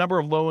limited in the number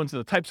of loans and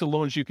the types of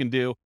loans you can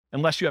do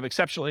unless you have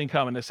exceptional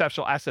income and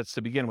exceptional assets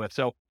to begin with.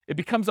 So it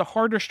becomes a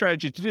harder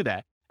strategy to do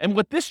that. And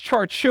what this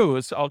chart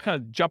shows, I'll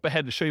kind of jump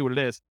ahead to show you what it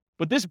is,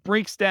 but this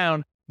breaks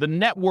down the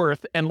net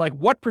worth and like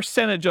what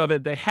percentage of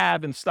it they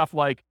have in stuff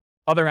like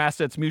other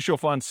assets, mutual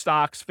funds,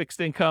 stocks, fixed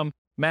income,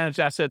 managed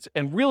assets,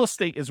 and real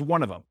estate is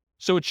one of them.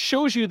 So it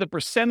shows you the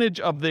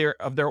percentage of their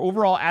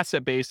overall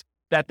asset base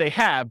that they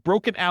have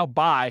broken out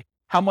by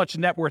how much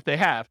net worth they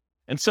have.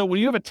 And so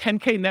when you have a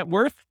 10K net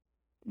worth,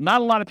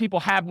 not a lot of people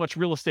have much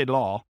real estate at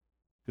all,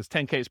 because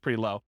 10K is pretty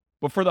low.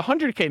 But for the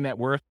 100K net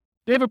worth,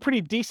 they have a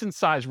pretty decent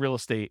sized real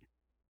estate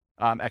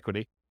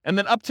equity. And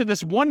then up to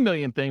this 1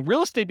 million thing,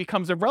 real estate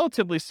becomes a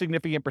relatively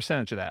significant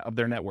percentage of that, of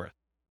their net worth.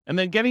 And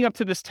then getting up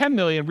to this 10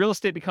 million, real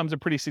estate becomes a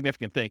pretty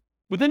significant thing.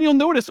 But then you'll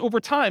notice over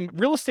time,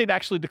 real estate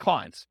actually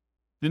declines.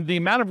 The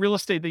amount of real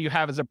estate that you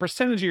have as a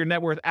percentage of your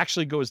net worth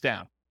actually goes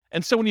down.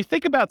 And so when you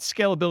think about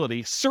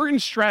scalability, certain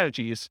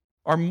strategies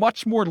are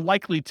much more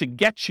likely to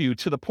get you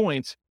to the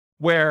point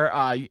where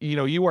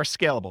you are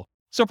scalable.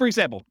 So for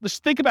example, let's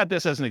think about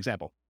this as an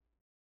example.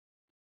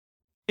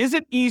 Is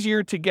it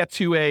easier to get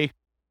to a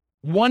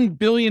 $1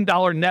 billion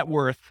net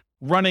worth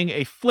running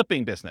a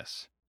flipping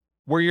business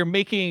where you're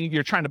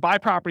trying to buy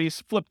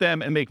properties, flip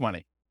them, and make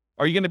money?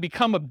 Are you going to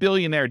become a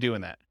billionaire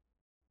doing that?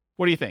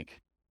 What do you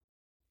think?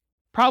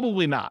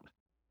 Probably not.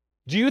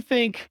 Do you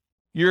think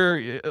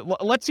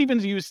let's even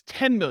use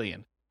 10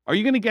 million. Are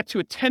you going to get to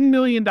a $10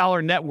 million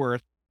net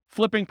worth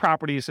flipping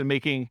properties and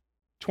making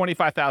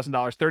 $25,000,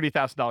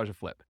 $30,000 a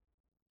flip?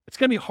 It's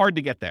going to be hard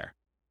to get there.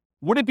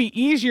 Would it be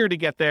easier to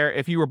get there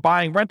if you were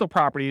buying rental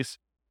properties,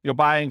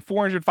 buying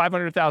 $400,000,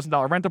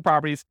 $500,000 rental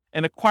properties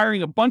and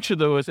acquiring a bunch of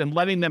those and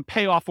letting them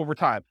pay off over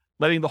time,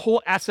 letting the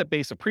whole asset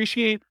base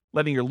appreciate,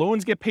 letting your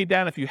loans get paid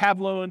down if you have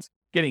loans,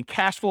 getting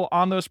cash flow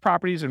on those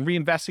properties and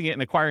reinvesting it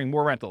and acquiring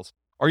more rentals?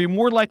 Are you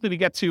more likely to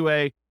get to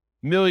a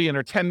 $1 million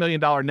or $10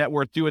 million net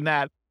worth doing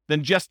that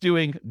than just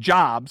doing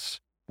jobs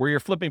where you're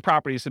flipping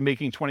properties and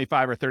making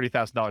 $25,000 or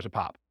 $30,000 a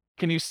pop?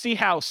 Can you see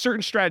how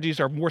certain strategies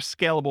are more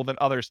scalable than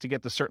others to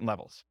get to certain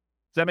levels?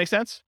 Does that make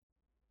sense?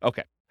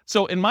 Okay.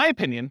 So in my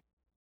opinion,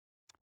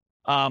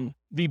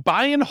 the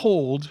buy and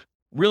hold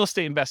real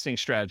estate investing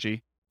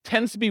strategy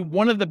tends to be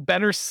one of the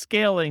better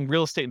scaling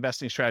real estate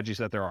investing strategies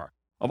that there are.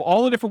 Of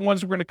all the different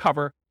ones we're going to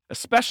cover,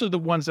 especially the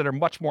ones that are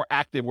much more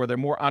active, where they're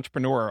more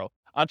entrepreneurial,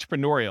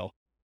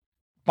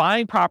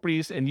 buying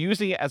properties and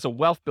using it as a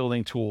wealth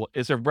building tool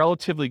is a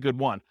relatively good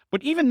one.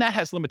 But even that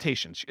has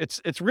limitations.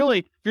 It's really,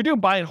 if you're doing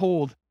buy and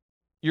hold,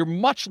 you're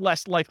much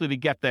less likely to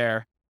get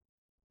there,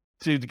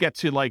 to get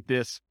to like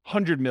this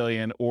 100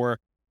 million or,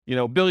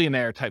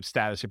 billionaire type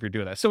status if you're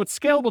doing that. So it's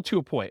scalable to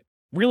a point.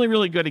 Really,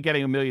 really good at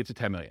getting 1 million to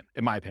 10 million,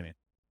 in my opinion.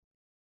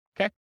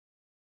 Okay.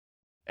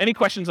 Any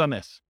questions on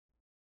this?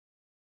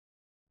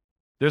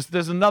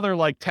 There's another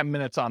like 10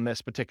 minutes on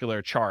this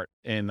particular chart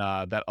in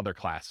that other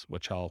class,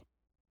 which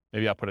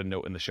maybe I'll put a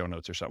note in the show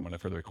notes or something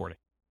for the recording.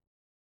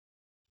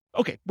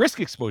 Okay, risk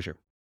exposure.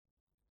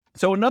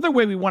 So another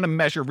way we want to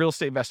measure real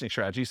estate investing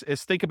strategies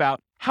is think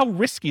about how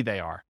risky they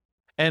are.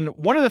 And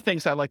one of the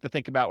things I like to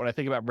think about when I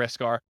think about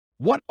risk are,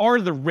 what are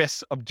the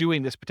risks of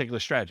doing this particular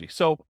strategy?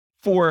 So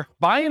for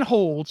buy and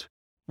hold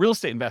real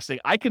estate investing,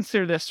 I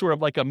consider this sort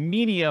of like a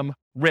medium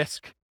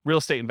risk real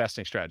estate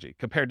investing strategy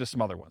compared to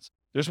some other ones.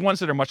 There's ones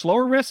that are much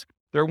lower risk.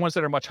 There are ones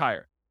that are much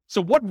higher.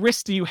 So what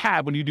risk do you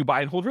have when you do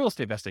buy and hold real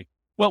estate investing?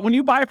 Well, when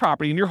you buy a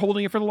property and you're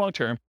holding it for the long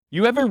term,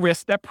 you have a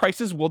risk that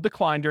prices will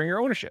decline during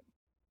your ownership,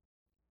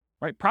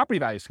 right? Property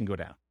values can go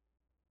down.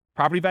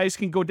 Property values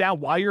can go down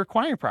while you're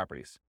acquiring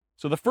properties.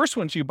 So the first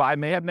ones you buy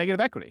may have negative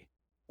equity,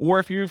 or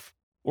if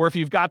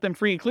you've got them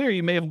free and clear,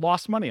 you may have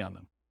lost money on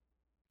them.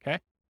 Okay.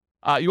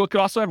 You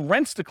could also have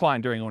rents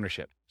decline during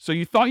ownership. So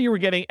you thought you were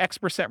getting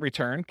X%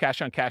 return,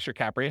 cash on cash or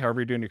cap rate, however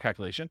you're doing your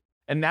calculation.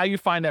 And now you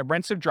find that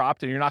rents have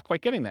dropped and you're not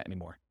quite getting that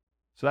anymore.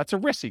 So that's a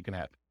risk you can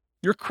have.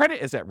 Your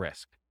credit is at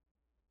risk.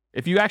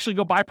 If you actually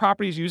go buy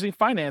properties using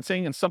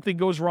financing and something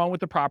goes wrong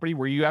with the property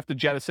where you have to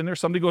jettison, or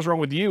something goes wrong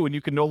with you and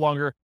you can no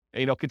longer,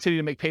 continue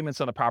to make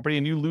payments on the property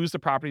and you lose the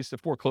properties to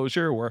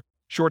foreclosure or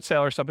short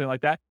sale or something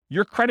like that,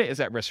 your credit is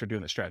at risk for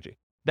doing this strategy.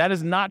 That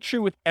is not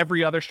true with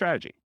every other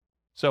strategy.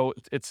 So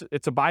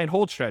it's a buy and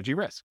hold strategy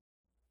risk.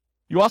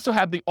 You also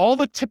have all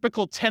the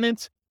typical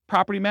tenant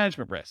property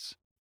management risks.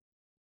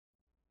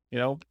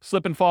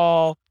 Slip and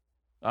fall,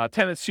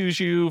 tenant sues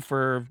you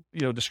for,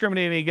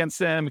 discriminating against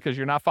them because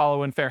you're not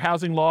following fair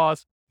housing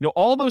laws.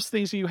 All those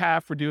things that you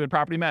have for doing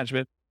property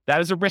management,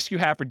 that is a risk you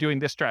have for doing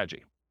this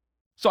strategy.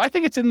 So I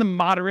think it's in the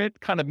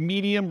moderate kind of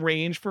medium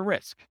range for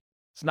risk.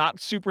 It's not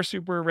super,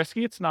 super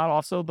risky. It's not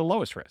also the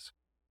lowest risk.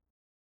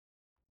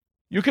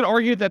 You could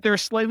argue that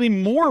there's slightly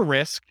more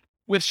risk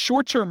with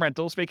short-term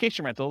rentals,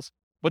 vacation rentals,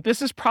 but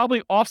this is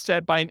probably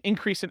offset by an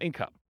increase in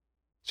income.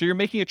 So you're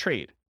making a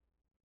trade.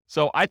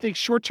 So I think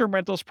short-term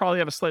rentals probably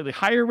have a slightly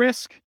higher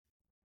risk.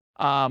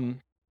 But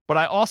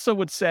I also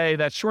would say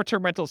that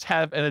short-term rentals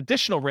have an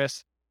additional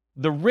risk,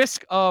 the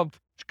risk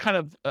of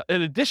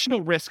an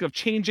additional risk of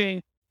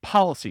changing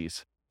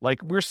policies.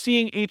 Like we're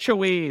seeing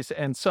HOAs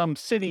and some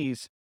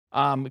cities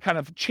kind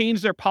of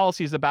change their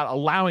policies about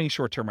allowing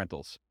short-term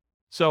rentals.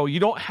 So you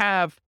don't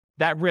have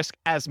that risk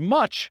as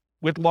much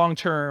with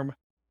long-term,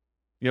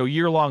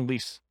 year-long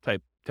lease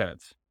type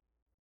tenants.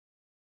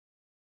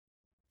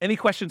 Any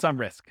questions on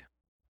risk?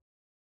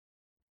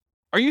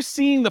 Are you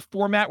seeing the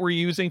format we're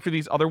using for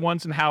these other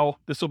ones and how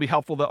this will be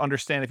helpful to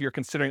understand if you're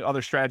considering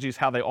other strategies,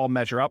 how they all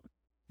measure up?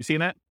 You seeing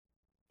that?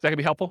 Is that going to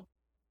be helpful?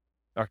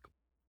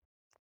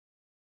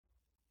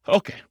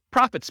 Okay,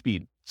 profit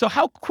speed. So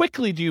how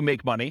quickly do you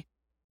make money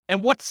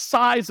and what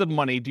size of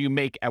money do you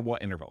make at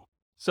what interval?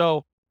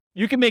 So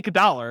you can make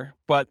 $1,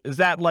 but is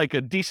that like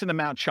a decent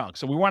amount chunk?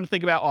 So we want to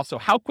think about also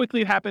how quickly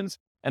it happens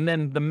and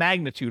then the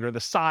magnitude or the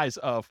size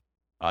of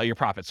your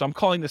profit. So I'm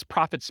calling this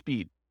profit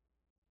speed.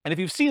 And if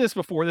you've seen this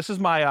before, this is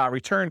my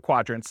return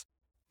quadrants.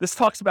 This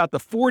talks about the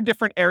 4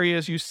 different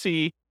areas you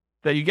see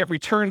that you get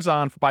returns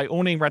on by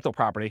owning rental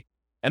property.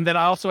 And then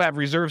I also have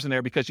reserves in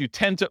there because you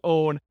tend to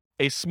own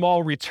a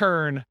small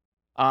return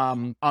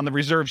on the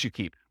reserves you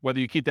keep.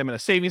 Whether you keep them in a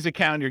savings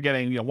account, you're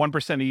getting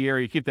 1% a year.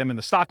 You keep them in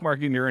the stock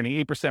market, and you're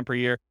earning 8% per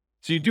year.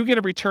 So you do get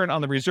a return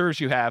on the reserves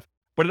you have,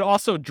 but it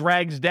also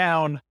drags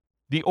down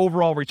the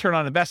overall return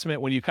on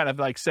investment when you kind of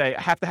like say,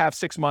 I have to have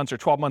 6 months or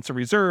 12 months of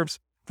reserves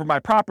for my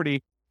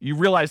property. You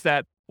realize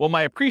that, well,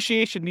 my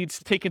appreciation needs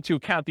to take into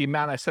account the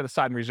amount I set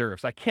aside in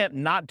reserves. I can't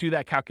not do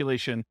that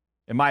calculation,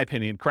 in my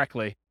opinion,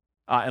 correctly,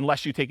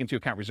 unless you take into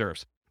account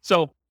reserves.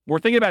 So we're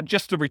thinking about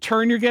just the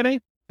return you're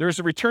getting. There's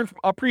a return from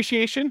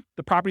appreciation,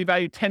 the property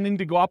value tending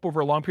to go up over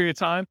a long period of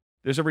time.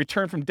 There's a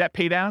return from debt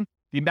pay down,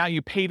 the amount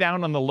you pay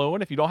down on the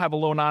loan. If you don't have a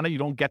loan on it, you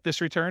don't get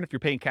this return. If you're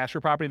paying cash for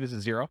property, this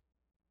is 0.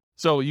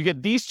 So you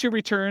get these 2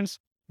 returns.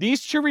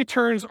 These 2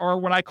 returns are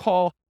what I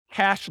call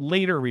cash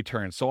later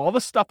returns. So all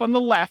the stuff on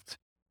the left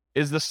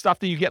is the stuff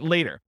that you get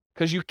later,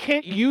 because you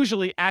can't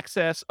usually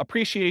access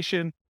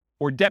appreciation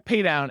or debt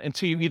pay down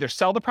until you either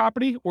sell the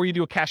property or you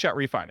do a cash out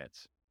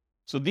refinance.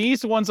 So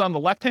these ones on the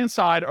left-hand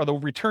side are the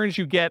returns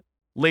you get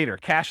later,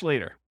 cash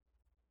later.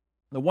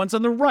 The ones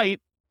on the right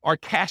are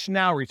cash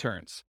now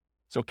returns.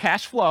 So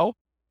cash flow,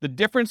 the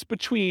difference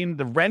between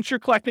the rent you're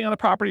collecting on the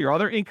property or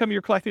other income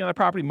you're collecting on the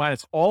property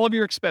minus all of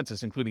your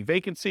expenses, including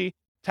vacancy,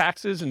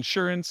 taxes,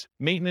 insurance,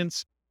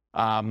 maintenance,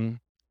 your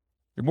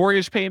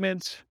mortgage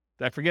payments.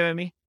 Did I forget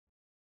any?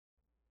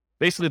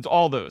 Basically, it's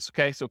all those,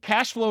 okay? So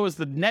cash flow is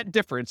the net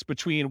difference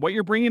between what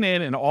you're bringing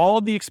in and all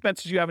of the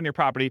expenses you have in your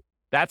property.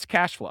 That's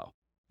cash flow.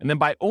 And then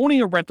by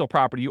owning a rental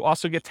property, you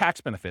also get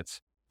tax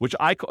benefits, which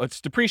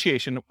it's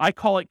depreciation. I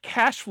call it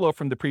cash flow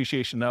from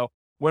depreciation, though,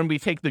 when we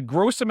take the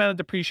gross amount of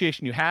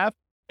depreciation you have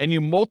and you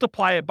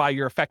multiply it by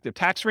your effective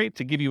tax rate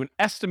to give you an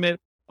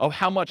estimate of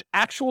how much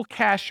actual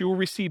cash you will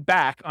receive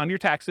back on your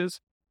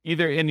taxes,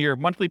 either in your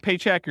monthly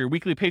paycheck or your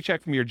weekly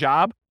paycheck from your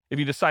job, if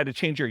you decide to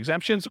change your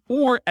exemptions,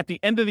 or at the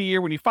end of the year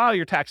when you file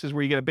your taxes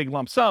where you get a big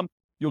lump sum,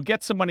 you'll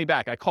get some money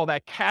back. I call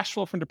that cash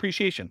flow from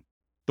depreciation.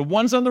 The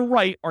ones on the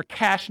right are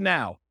cash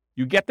now.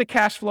 You get the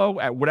cash flow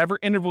at whatever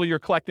interval you're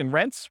collecting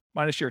rents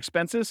minus your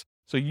expenses.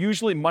 So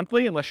usually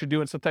monthly, unless you're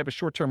doing some type of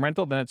short-term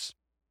rental, then it's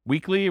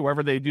weekly,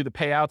 wherever they do the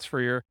payouts for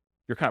your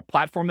kind of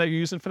platform that you're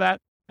using for that.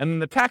 And then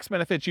the tax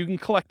benefits, you can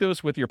collect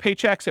those with your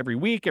paychecks every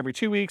week, every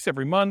 2 weeks,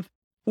 every month,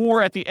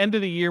 or at the end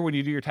of the year when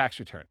you do your tax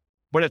return.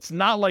 But it's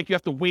not like you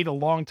have to wait a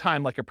long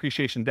time like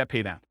appreciation debt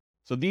pay down.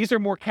 So these are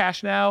more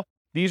cash now.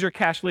 These are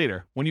cash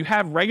later. When you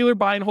have regular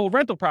buy and hold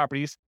rental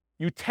properties,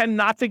 you tend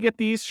not to get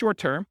these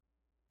short-term,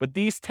 but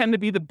these tend to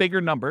be the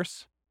bigger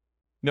numbers.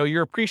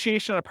 Your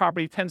appreciation on a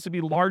property tends to be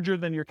larger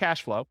than your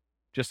cash flow,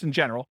 just in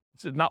general.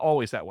 It's not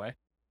always that way.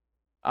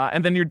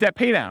 And then your debt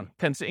pay down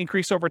tends to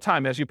increase over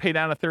time. As you pay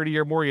down a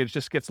 30-year mortgage, it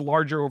just gets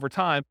larger over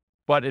time,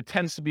 but it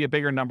tends to be a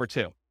bigger number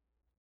too.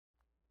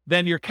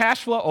 Then your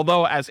cash flow,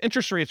 although as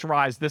interest rates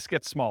rise, this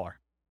gets smaller.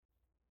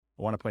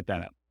 I want to point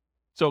that out.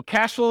 So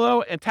cash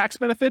flow and tax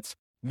benefits,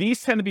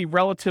 these tend to be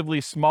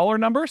relatively smaller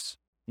numbers,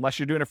 unless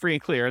you're doing a free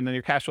and clear, and then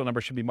your cash flow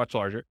number should be much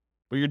larger.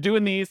 But you're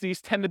doing these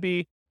tend to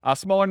be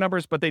smaller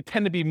numbers, but they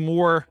tend to be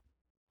more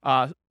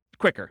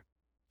quicker.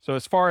 So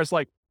as far as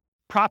like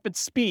profit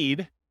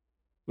speed,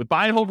 with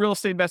buy and hold real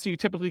estate investing, you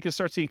typically can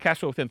start seeing cash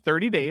flow within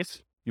 30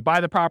 days. You buy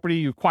the property,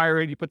 you acquire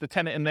it, you put the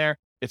tenant in there.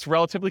 It's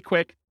relatively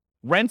quick.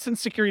 Rents and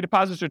security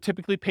deposits are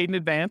typically paid in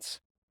advance.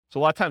 So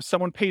a lot of times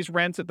someone pays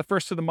rents at the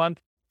first of the month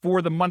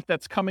for the month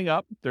that's coming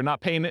up. They're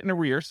not paying it in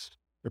arrears.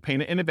 They're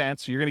paying it in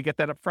advance. So you're going to get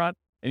that up front.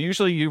 And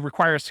usually you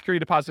require a security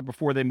deposit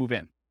before they move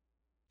in.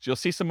 So you'll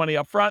see some money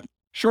up front.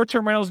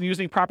 Short-term rentals and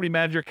using property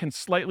manager can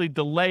slightly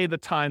delay the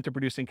time to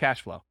producing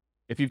cash flow.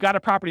 If you've got a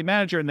property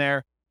manager in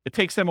there, it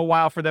takes them a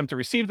while for them to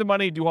receive the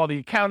money, do all the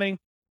accounting,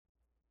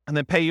 and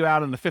then pay you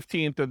out on the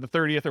 15th or the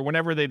 30th or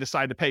whenever they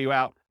decide to pay you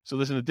out. So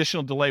there's an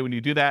additional delay when you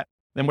do that.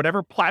 Then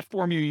whatever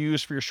platform you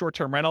use for your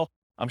short-term rental,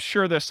 I'm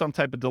sure there's some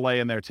type of delay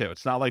in there too.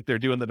 It's not like they're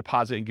doing the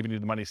deposit and giving you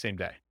the money same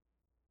day.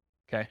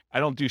 Okay. I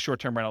don't do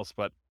short-term rentals,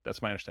 but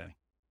that's my understanding.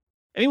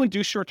 Anyone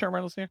do short-term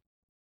rentals here?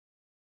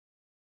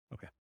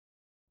 Okay.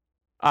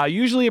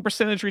 Usually a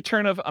percentage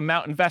return of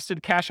amount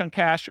invested, cash on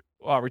cash,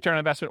 return on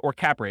investment, or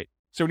cap rate.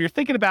 So when you're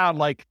thinking about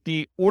like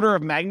the order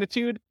of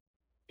magnitude,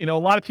 a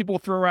lot of people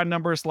throw around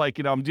numbers like,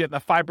 I'm getting a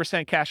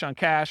 5% cash on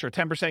cash or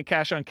 10%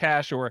 cash on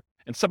cash, or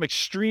in some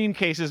extreme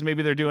cases,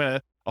 maybe they're doing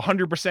a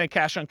 100%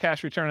 cash on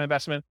cash return on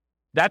investment.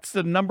 That's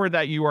the number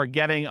that you are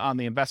getting on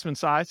the investment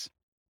size,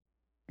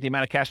 the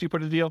amount of cash you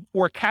put in the deal.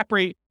 Or cap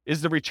rate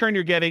is the return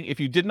you're getting if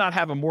you did not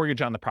have a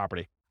mortgage on the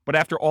property, but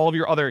after all of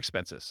your other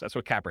expenses. That's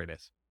what cap rate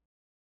is.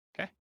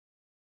 Okay.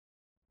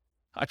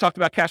 I talked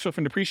about cash flow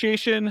from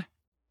depreciation.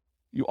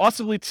 You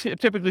also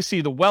typically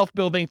see the wealth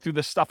building through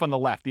the stuff on the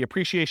left. The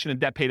appreciation and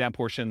debt pay down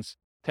portions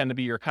tend to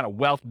be your kind of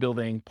wealth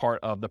building part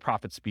of the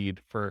profit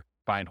speed for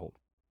buy and hold.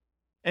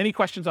 Any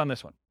questions on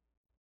this one?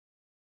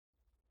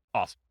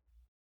 Awesome.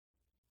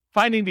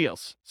 Finding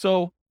deals.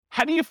 So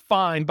how do you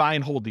find buy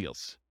and hold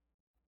deals?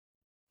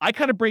 I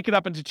kind of break it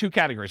up into two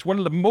categories. One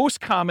of the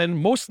most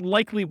common, most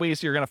likely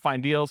ways you're going to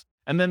find deals,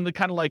 and then the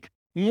kind of like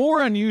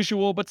more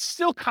unusual, but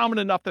still common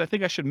enough that I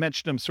think I should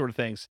mention them sort of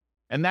things.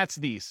 And that's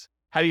these.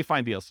 How do you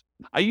find deals?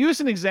 I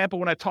used an example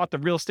when I taught the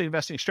real estate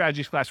investing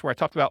strategies class where I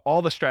talked about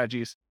all the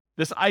strategies,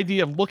 this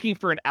idea of looking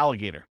for an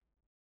alligator.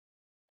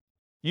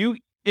 It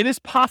is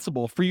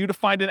possible for you to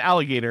find an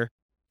alligator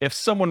if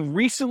someone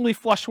recently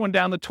flushed one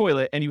down the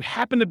toilet and you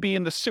happen to be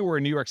in the sewer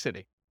in New York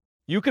City.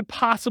 You could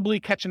possibly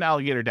catch an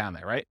alligator down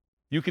there, right?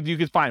 You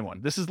could find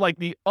one. This is like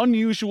the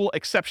unusual,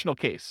 exceptional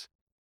case.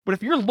 But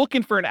if you're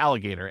looking for an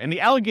alligator, and the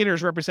alligator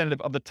is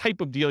representative of the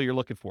type of deal you're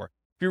looking for,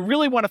 if you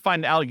really want to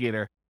find an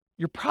alligator,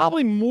 you're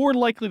probably more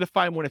likely to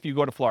find one if you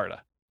go to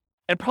Florida.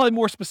 And probably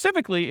more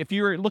specifically, if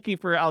you're looking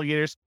for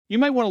alligators, you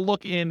might want to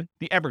look in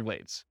the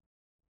Everglades.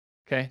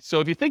 Okay, so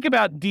if you think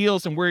about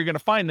deals and where you're going to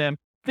find them,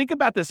 think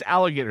about this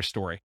alligator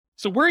story.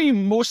 So where are you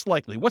most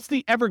likely? What's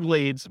the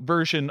Everglades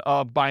version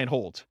of buy and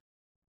hold?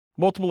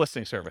 Multiple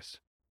listing service.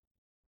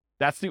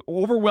 That's the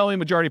overwhelming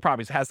majority of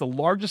properties. It has the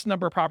largest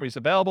number of properties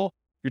available.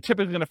 You're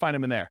typically going to find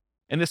them in there.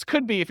 And this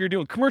could be, if you're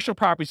doing commercial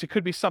properties, it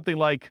could be something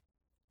like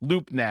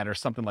LoopNet or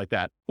something like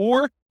that.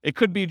 Or it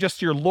could be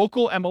just your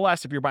local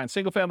MLS if you're buying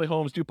single family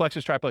homes,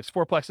 duplexes, triplexes,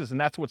 fourplexes, and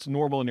that's what's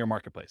normal in your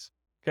marketplace.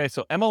 Okay,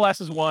 so MLS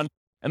is one.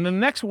 And the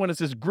next one is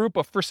this group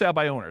of for sale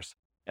by owners.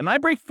 And I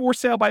break for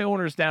sale by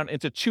owners down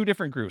into two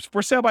different groups.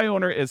 For sale by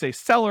owner is a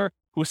seller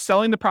who's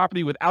selling the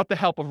property without the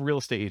help of a real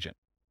estate agent.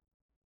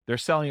 They're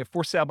selling it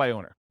for sale by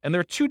owner. And there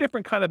are two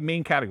different kind of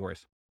main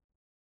categories.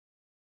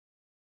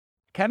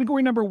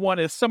 Category number one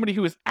is somebody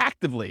who is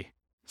actively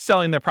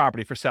selling their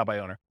property for sale by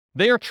owner.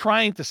 They are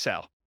trying to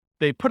sell.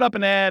 They put up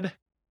an ad.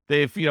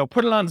 They've,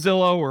 put it on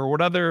Zillow or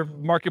what other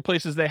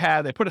marketplaces they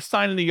have. They put a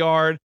sign in the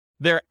yard.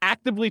 They're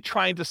actively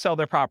trying to sell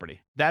their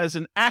property. That is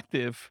an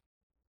actively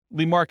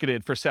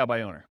marketed for sale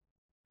by owner.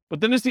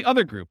 But then there's the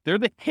other group. They're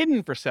the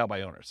hidden for sale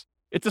by owners.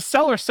 It's a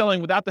seller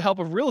selling without the help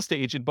of a real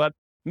estate agent, but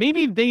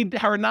maybe they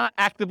are not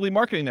actively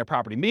marketing their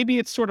property. Maybe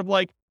it's sort of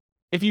like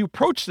if you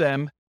approach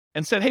them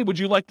and said, hey, would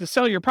you like to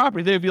sell your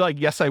property? They'd be like,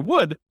 yes, I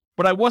would,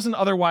 but I wasn't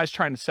otherwise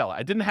trying to sell it.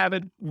 I didn't have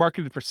it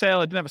marketed for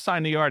sale. I didn't have a sign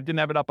in the yard. Didn't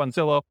have it up on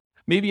Zillow.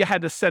 Maybe you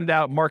had to send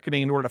out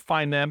marketing in order to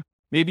find them.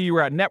 Maybe you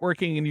were at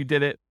networking and you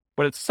did it,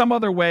 but it's some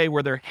other way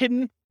where they're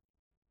hidden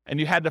and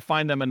you had to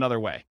find them another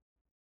way.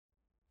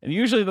 And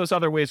usually those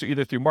other ways are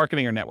either through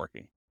marketing or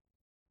networking.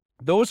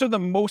 Those are the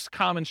most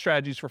common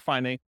strategies for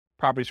finding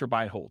properties for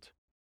buy and hold.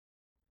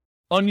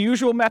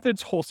 Unusual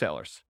methods,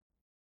 wholesalers.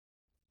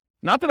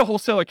 Not that a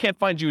wholesaler can't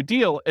find you a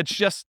deal. It's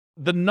just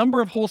the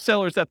number of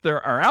wholesalers that there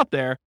are out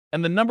there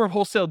and the number of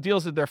wholesale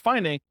deals that they're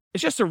finding is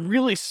just a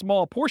really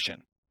small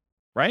portion,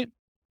 right?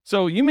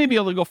 So you may be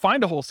able to go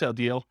find a wholesale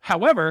deal.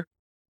 However,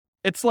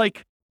 it's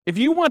like, if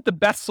you want the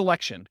best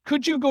selection,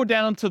 could you go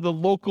down to the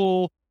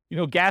local,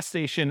 gas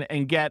station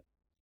and get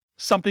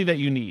something that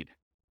you need?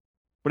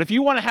 But if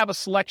you want to have a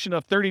selection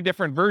of 30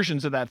 different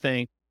versions of that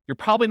thing, you're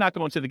probably not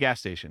going to the gas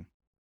station.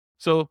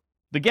 So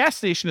the gas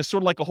station is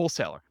sort of like a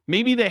wholesaler.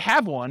 Maybe they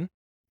have one,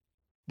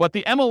 but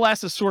the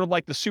MLS is sort of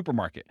like the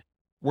supermarket,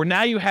 where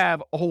now you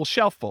have a whole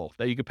shelf full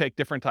that you can pick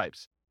different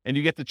types, and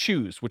you get to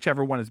choose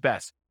whichever one is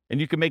best, and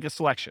you can make a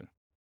selection.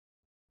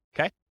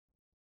 Okay?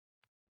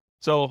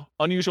 So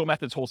unusual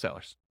methods,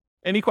 wholesalers.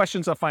 Any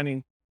questions on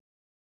finding?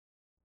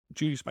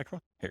 Did you use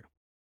microphone? Here.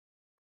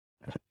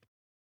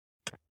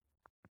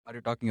 Are you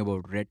talking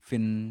about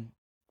Redfin,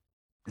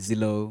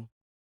 Zillow?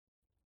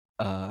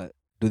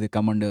 Do they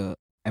come under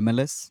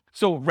MLS?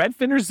 So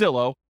Redfin or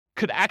Zillow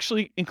could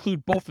actually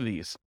include both of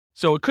these.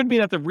 So it could be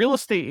that the real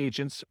estate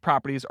agents'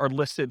 properties are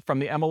listed from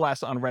the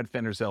MLS on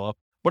Redfin or Zillow,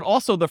 but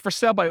also the for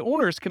sale by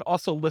owners can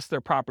also list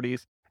their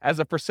properties as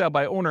a for sale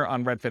by owner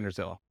on Redfin or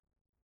Zillow.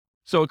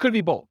 So it could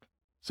be both.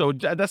 So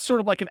that's sort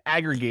of like an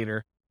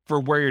aggregator for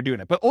where you're doing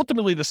it. But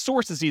ultimately, the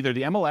source is either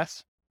the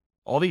MLS,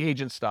 all the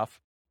agent stuff,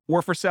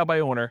 or for sale by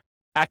owner,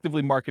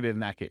 actively marketed in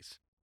that case.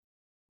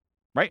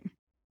 Right?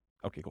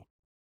 Okay, cool.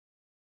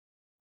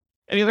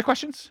 Any other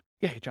questions?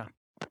 Yeah, hey, John.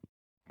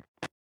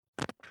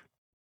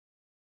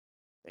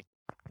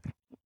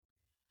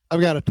 I've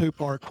got a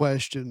two-part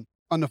question.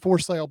 On the for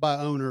sale by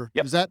owner,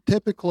 Yep. Is that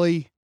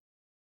typically,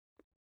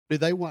 do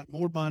they want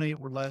more money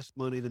or less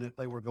money than if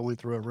they were going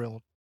through a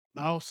realtor?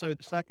 And also,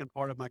 the second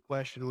part of my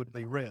question would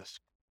be risk.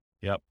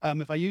 Yep.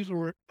 If I use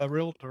a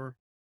realtor,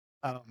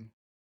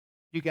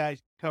 you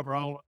guys cover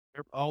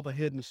all the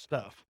hidden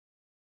stuff.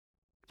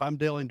 If I'm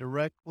dealing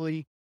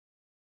directly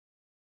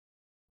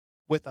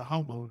with a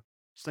homeowner,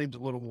 seems a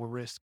little more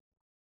risky.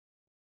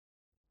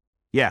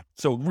 Yeah.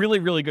 So really,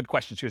 really good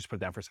questions. Here's put it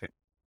down for a second.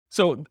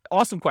 So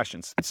awesome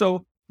questions.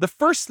 So the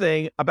first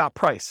thing about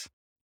price,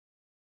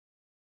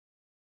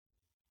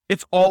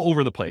 it's all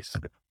over the place.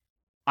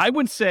 I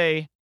would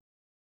say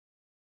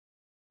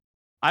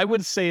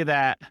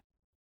that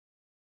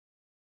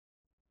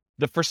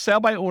the for sale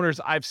by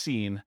owners I've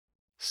seen,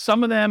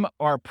 some of them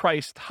are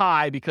priced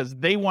high because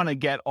they want to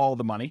get all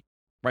the money,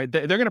 right?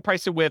 They're going to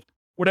price it with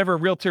whatever a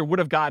realtor would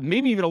have gotten,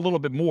 maybe even a little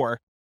bit more,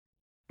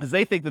 because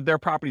they think that their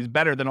property is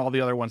better than all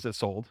the other ones that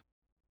sold.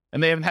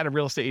 And they haven't had a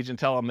real estate agent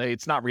tell them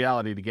it's not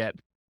reality to get,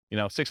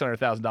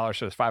 $600,000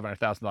 for this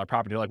 $500,000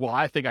 property. They're like, well,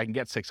 I think I can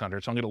get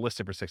 600, so I'm going to list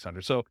it for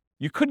 600. So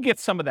you could get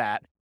some of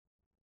that.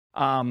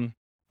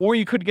 Or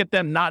you could get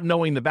them not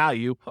knowing the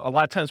value. A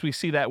lot of times we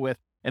see that with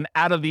an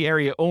out of the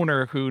area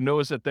owner who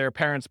knows that their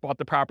parents bought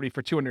the property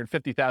for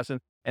 $250,000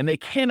 and they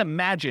can't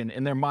imagine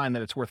in their mind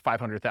that it's worth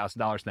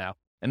 $500,000 now.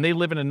 And they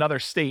live in another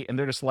state and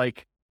they're just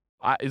like,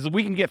 if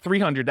we can get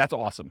 300, that's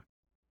awesome.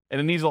 And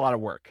it needs a lot of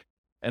work.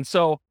 And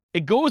so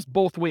it goes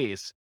both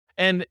ways.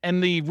 And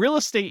the real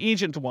estate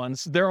agent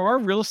ones, there are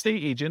real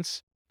estate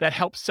agents that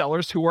help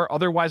sellers who are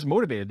otherwise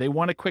motivated. They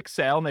want a quick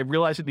sale and they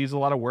realize it needs a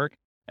lot of work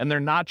and they're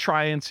not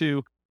trying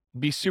to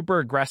be super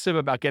aggressive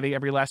about getting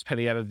every last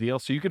penny out of the deal.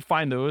 So you could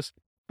find those.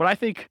 But I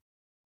think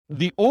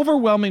the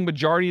overwhelming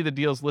majority of the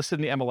deals listed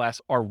in the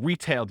MLS are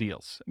retail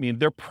deals. I mean,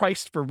 they're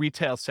priced for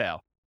retail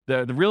sale.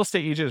 The real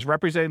estate agent is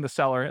representing the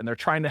seller and they're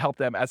trying to help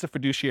them as a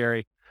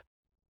fiduciary,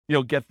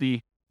 get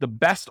the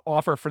best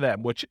offer for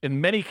them, which in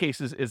many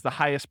cases is the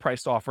highest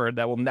priced offer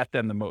that will net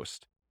them the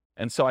most.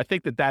 And so I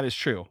think that is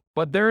true.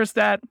 But there is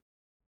that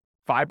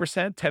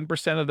 5%,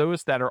 10% of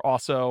those that are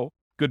also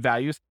good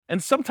values.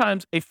 And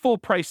sometimes a full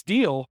price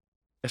deal,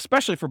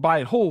 especially for buy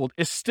and hold,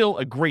 is still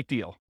a great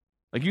deal.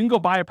 Like you can go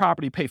buy a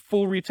property, pay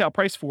full retail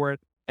price for it,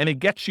 and it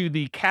gets you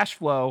the cash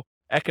flow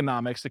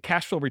economics, the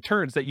cash flow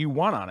returns that you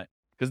want on it.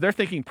 Because they're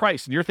thinking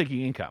price and you're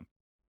thinking income,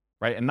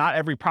 right? And not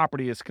every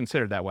property is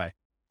considered that way.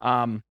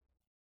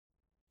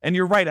 And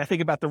you're right, I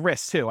think about the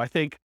risk too. I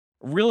think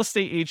a real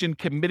estate agent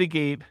can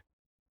mitigate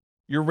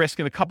your risk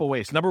in a couple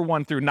ways. Number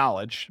one, through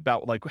knowledge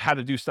about like how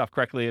to do stuff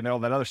correctly and all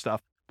that other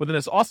stuff. But then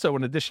there's also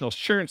an additional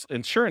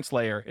insurance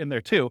layer in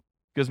there too,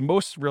 because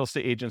most real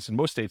estate agents in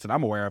most states that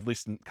I'm aware of, at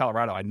least in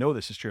Colorado, I know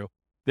this is true,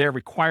 they're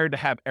required to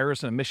have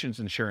errors and omissions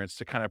insurance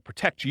to kind of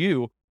protect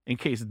you in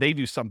case they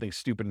do something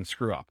stupid and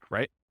screw up,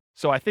 right?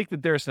 So I think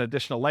that there's an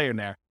additional layer in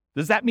there.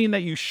 Does that mean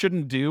that you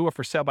shouldn't do a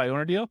for sale by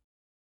owner deal?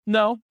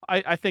 No,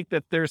 I think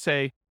that there's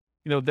a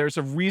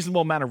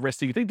reasonable amount of risk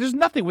that you think. There's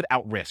nothing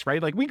without risk,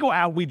 right? Like we go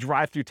out, we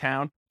drive through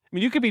town, I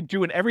mean, you could be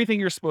doing everything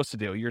you're supposed to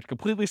do. You're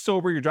completely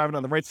sober. You're driving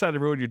on the right side of the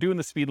road. You're doing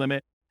the speed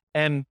limit,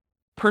 and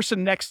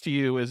person next to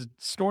you is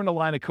snorting a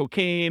line of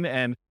cocaine,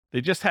 and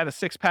they just had a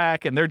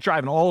 6-pack, and they're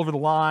driving all over the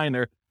line.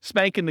 They're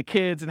spanking the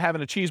kids and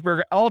having a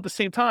cheeseburger all at the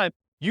same time.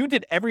 You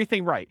did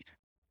everything right,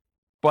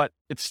 but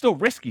it's still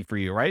risky for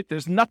you, right?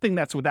 There's nothing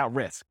that's without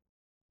risk.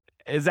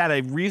 Is that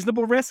a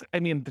reasonable risk? I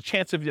mean, the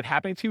chance of it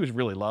happening to you is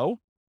really low,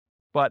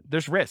 but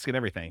there's risk in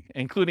everything,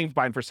 including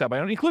buying for sale by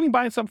owner, including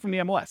buying something from the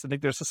MLS. I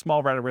think there's a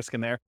small rate of risk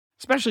in there,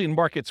 especially in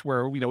markets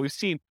where,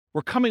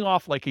 we're coming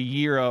off like a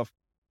year of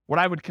what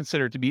I would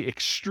consider to be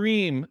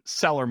extreme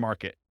seller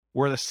market,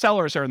 where the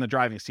sellers are in the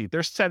driving seat.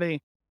 They're setting,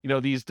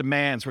 these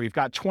demands where you've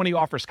got 20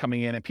 offers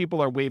coming in and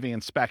people are waiving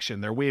inspection.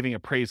 They're waiving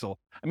appraisal.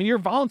 I mean, you're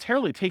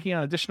voluntarily taking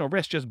on additional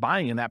risk just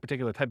buying in that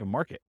particular type of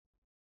market.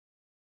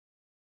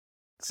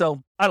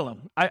 So I don't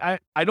know.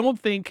 I don't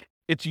think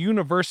it's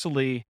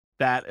universally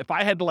that if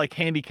I had to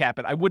handicap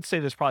it, I would say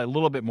there's probably a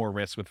little bit more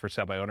risk with for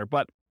sale by owner,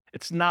 but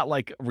it's not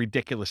like a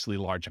ridiculously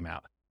large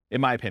amount,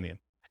 in my opinion.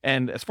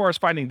 And as far as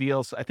finding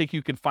deals, I think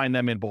you can find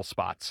them in both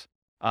spots.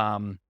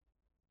 And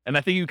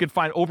I think you can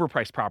find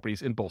overpriced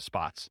properties in both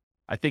spots.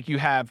 I think you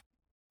have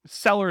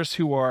sellers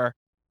who are,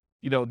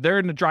 they're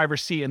in the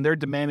driver's seat and they're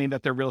demanding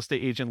that their real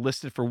estate agent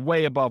listed for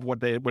way above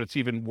what it's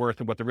even worth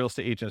and what the real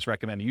estate agent is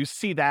recommending. You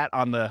see that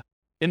on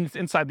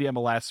inside the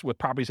MLS with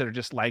properties that are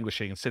just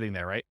languishing and sitting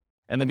there, right?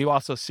 And then you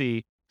also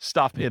see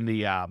stuff in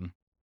the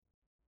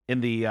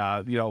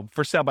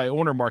for sale by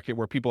owner market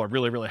where people are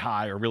really, really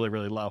high or really,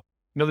 really low.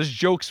 There's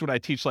jokes when I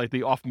teach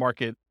the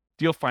off-market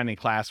deal finding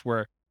class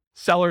where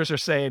sellers are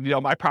saying,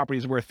 my property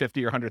is worth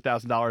 $50,000 or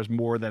 $100,000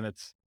 more than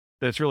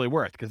it's really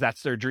worth, because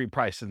that's their dream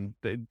price, and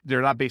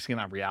they're not basing it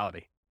on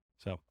reality.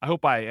 So I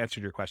hope I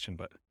answered your question,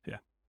 but yeah.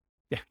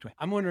 Dwayne.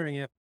 I'm wondering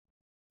if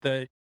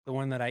the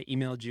one that I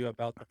emailed you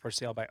about the for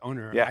sale by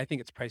owner, Yeah. I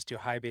think it's priced too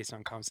high based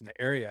on comps in the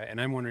area. And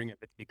I'm wondering if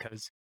it's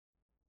because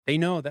they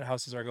know that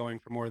houses are going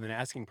for more than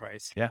asking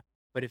price. Yeah.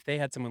 But if they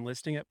had someone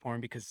listing it for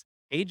them, because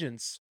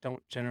agents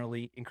don't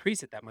generally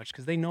increase it that much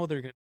because they know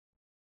they're going to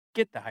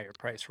get the higher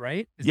price,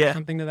 right? Is there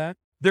something to that?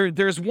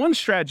 There's one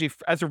strategy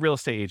as a real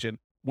estate agent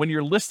when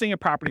you're listing a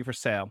property for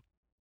sale.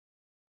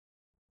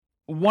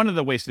 One of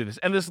the ways to do this,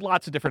 and there's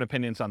lots of different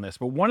opinions on this,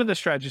 but one of the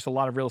strategies a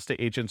lot of real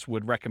estate agents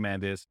would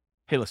recommend is,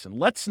 hey, listen,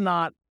 let's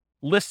not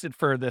list it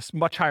for this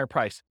much higher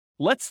price.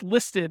 Let's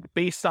list it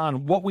based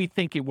on what we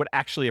think it would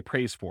actually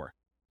appraise for.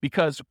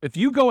 Because if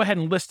you go ahead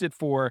and list it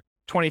for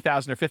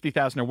 $20,000 or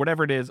 $50,000 or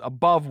whatever it is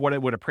above what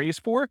it would appraise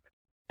for,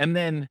 and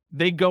then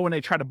they go and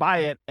they try to buy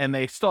it and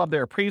they still have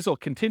their appraisal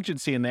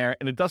contingency in there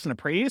and it doesn't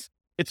appraise,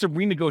 it's a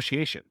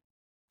renegotiation.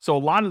 So a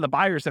lot of the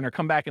buyers then are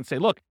come back and say,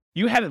 look,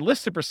 you had it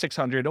listed for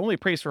 $600, only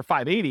appraised for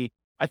 $580.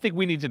 I think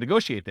we need to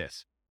negotiate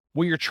this.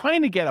 What you're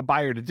trying to get a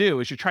buyer to do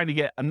is you're trying to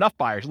get enough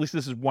buyers, at least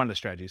this is one of the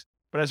strategies,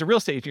 but as a real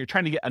estate agent, you're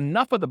trying to get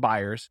enough of the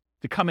buyers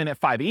to come in at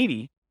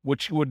 $580,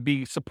 which would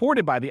be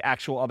supported by the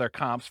actual other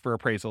comps for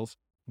appraisals,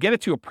 get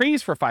it to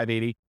appraise for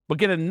 $580, but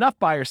get enough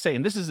buyers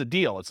saying this is a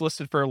deal. It's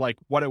listed for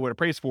what it would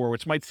appraise for,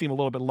 which might seem a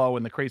little bit low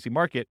in the crazy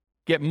market.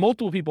 Get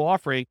multiple people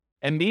offering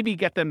and maybe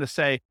get them to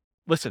say,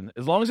 listen,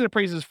 as long as it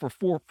appraises for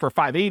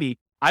 $580,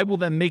 I will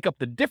then make up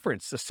the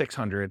difference to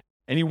 $600.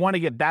 And you want to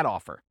get that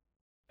offer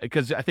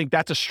because I think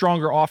that's a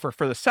stronger offer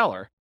for the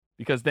seller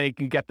because they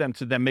can get them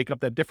to then make up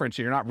that difference.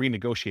 So you're not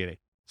renegotiating.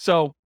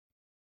 So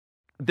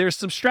there's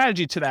some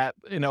strategy to that.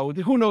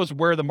 Who knows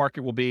where the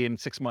market will be in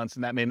 6 months,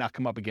 and that may not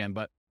come up again,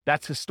 but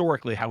that's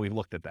historically how we've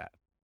looked at that.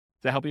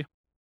 Does that help you?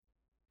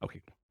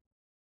 Okay.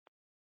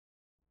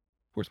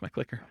 Where's my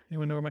clicker?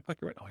 Anyone know where my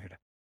clicker went? Oh, here it is.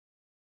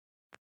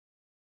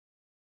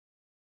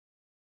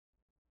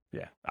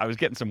 Yeah, I was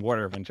getting some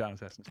water when John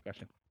was asking this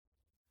question.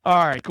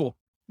 All right, cool.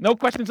 No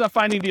questions on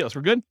finding deals.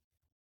 We're good?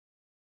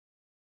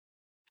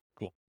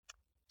 Cool.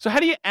 So how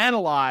do you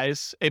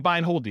analyze a buy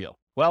and hold deal?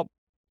 Well,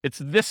 it's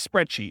this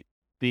spreadsheet,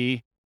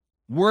 the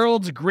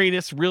world's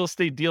greatest real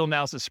estate deal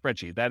analysis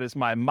spreadsheet. That is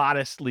my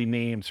modestly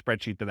named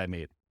spreadsheet that I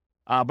made.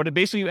 But it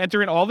basically, you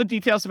enter in all the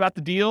details about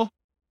the deal,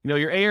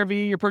 your ARV,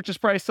 your purchase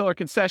price, seller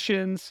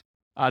concessions,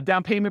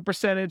 down payment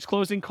percentage,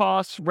 closing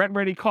costs, rent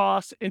ready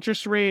costs,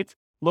 interest rate,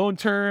 loan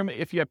term,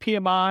 if you have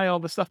PMI, all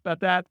the stuff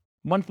about that,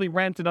 monthly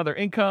rent and other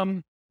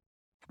income,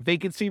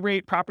 vacancy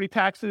rate, property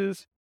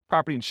taxes,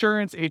 property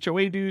insurance,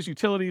 HOA dues,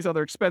 utilities,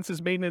 other expenses,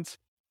 maintenance,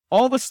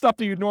 all the stuff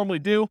that you normally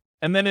do.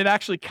 And then it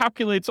actually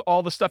calculates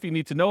all the stuff you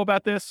need to know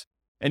about this.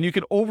 And you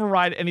can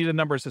override any of the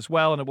numbers as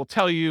well. And it will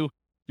tell you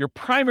you're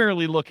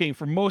primarily looking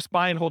for most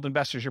buy and hold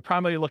investors. You're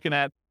primarily looking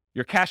at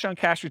your cash on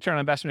cash return on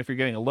investment if you're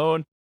getting a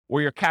loan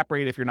or your cap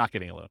rate if you're not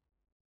getting a loan.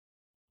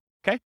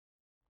 Okay.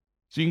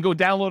 So you can go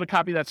download a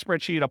copy of that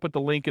spreadsheet. I'll put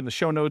the link in the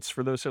show notes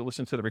for those that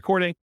listen to the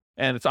recording,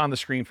 and it's on the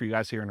screen for you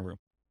guys here in the room.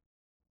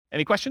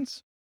 Any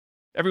questions?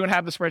 Everyone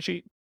have the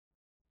spreadsheet?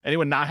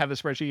 Anyone not have the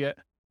spreadsheet yet?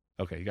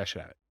 Okay, you guys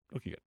should have it.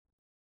 Okay, good.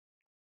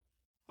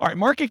 All right,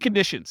 market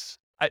conditions.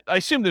 I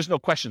assume there's no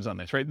questions on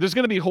this, right? There's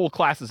going to be whole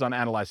classes on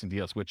analyzing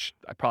deals, which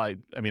I've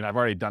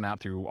already done out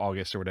through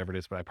August or whatever it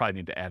is, but I probably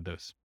need to add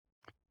those.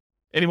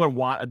 Anyone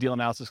want a deal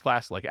analysis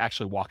class, like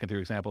actually walking through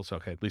examples?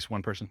 Okay, at least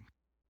one person.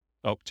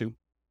 Oh, two.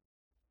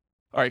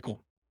 All right, cool.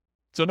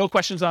 So no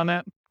questions on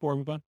that before we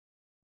move on?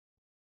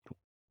 Cool.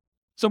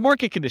 So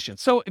market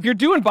conditions. So if you're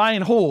doing buy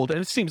and hold, and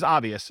it seems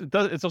obvious,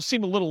 it'll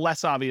seem a little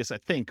less obvious, I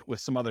think,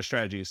 with some other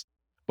strategies.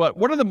 But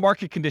what are the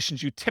market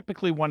conditions you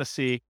typically want to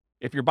see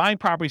if you're buying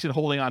properties and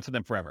holding on to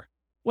them forever?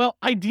 Well,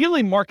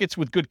 ideally markets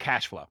with good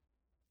cash flow.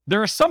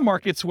 There are some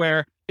markets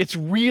where it's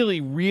really,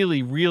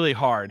 really, really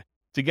hard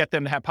to get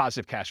them to have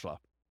positive cash flow.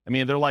 I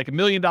mean, they're like $1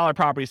 million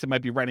properties that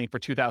might be renting for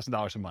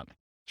 $2,000 a month.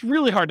 It's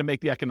really hard to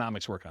make the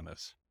economics work on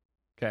this.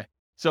 Okay.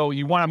 So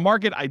you want a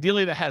market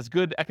ideally that has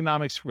good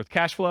economics with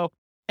cash flow,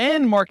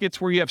 and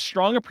markets where you have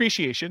strong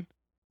appreciation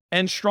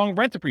and strong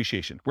rent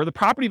appreciation, where the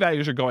property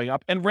values are going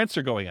up and rents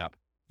are going up.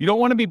 You don't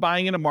want to be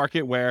buying in a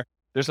market where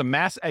there's a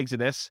mass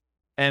exodus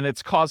and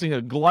it's causing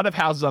a glut of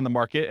houses on the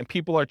market and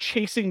people are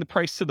chasing the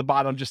price to the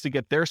bottom just to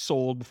get theirs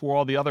sold before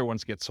all the other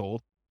ones get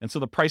sold. And so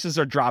the prices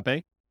are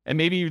dropping. And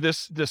maybe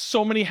there's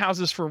so many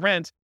houses for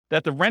rent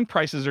that the rent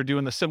prices are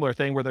doing the similar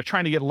thing where they're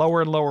trying to get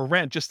lower and lower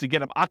rent just to get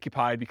them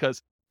occupied,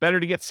 because better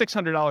to get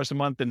 $600 a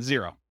month than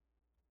zero.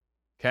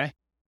 Okay.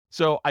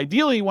 So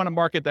ideally you want a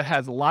market that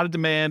has a lot of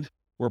demand,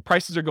 where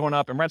prices are going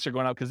up and rents are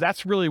going up, because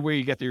that's really where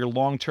you get your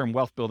long-term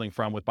wealth building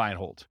from with buy and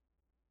hold.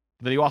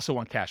 But then you also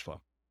want cash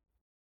flow.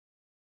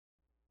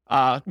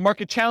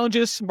 Market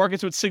challenges,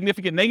 markets with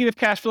significant negative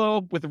cash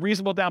flow with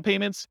reasonable down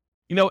payments.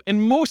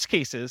 In most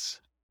cases,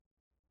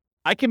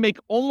 I can make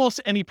almost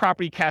any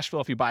property cash flow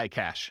if you buy it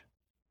cash,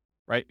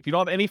 right? If you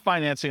don't have any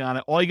financing on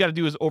it, all you got to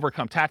do is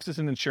overcome taxes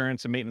and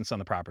insurance and maintenance on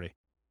the property.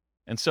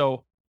 And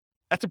so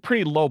that's a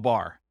pretty low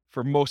bar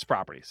for most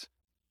properties.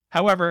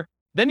 However,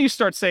 then you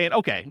start saying,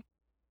 okay,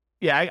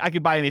 yeah, I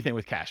could buy anything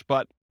with cash,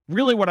 but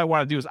really what I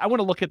want to do is I want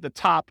to look at the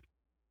top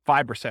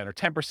 5% or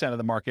 10% of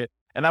the market,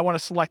 and I want to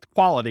select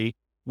quality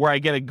where I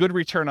get a good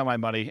return on my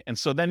money. And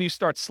so then you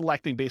start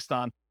selecting based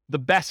on the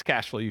best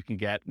cash flow you can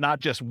get, not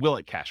just will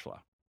it cash flow.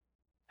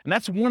 And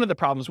that's one of the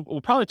problems.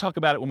 We'll probably talk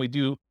about it when we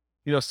do,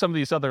 some of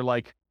these other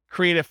like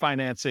creative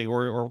financing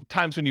or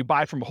times when you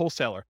buy from a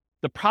wholesaler.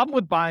 The problem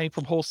with buying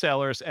from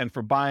wholesalers and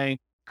for buying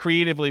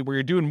creatively where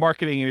you're doing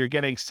marketing and you're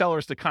getting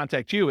sellers to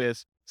contact you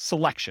is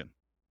selection.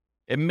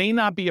 It may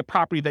not be a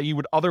property that you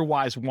would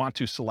otherwise want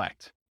to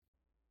select.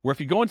 Where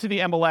if you go into the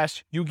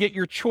MLS, you get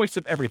your choice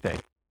of everything.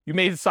 You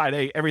may decide,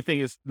 hey, everything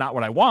is not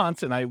what I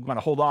want, and I want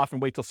to hold off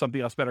and wait till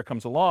something else better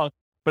comes along.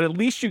 But at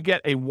least you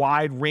get a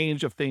wide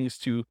range of things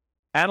to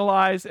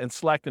analyze and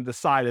select and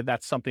decide if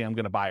that's something I'm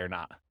going to buy or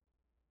not.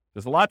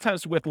 There's a lot of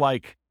times with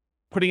like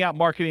putting out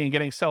marketing and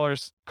getting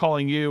sellers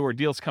calling you or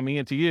deals coming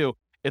into you,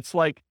 it's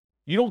like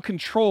you don't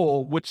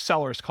control which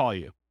sellers call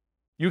you.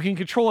 You can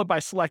control it by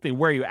selecting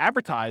where you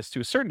advertise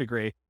to a certain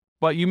degree,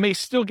 but you may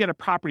still get a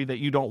property that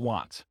you don't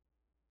want.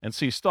 And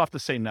so you still have to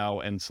say no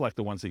and select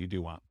the ones that you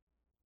do want.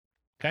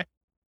 Okay.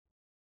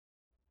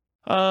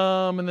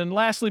 And then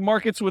lastly,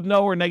 markets with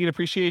no or negative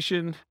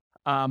appreciation.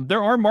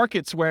 There are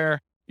markets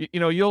where,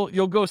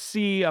 you'll go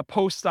see a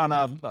post on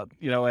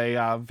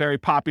a very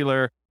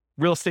popular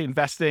real estate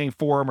investing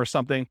forum or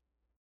something.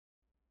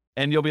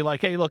 And you'll be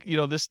like, hey, look,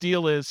 this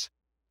deal is,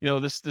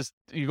 this,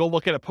 you go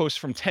look at a post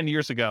from 10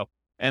 years ago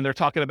and they're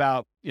talking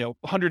about,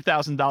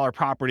 $100,000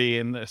 property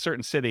in a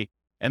certain city.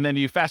 And then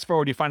you fast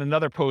forward, you find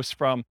another post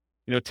from,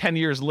 10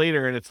 years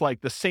later, and it's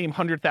like the same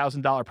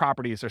 $100,000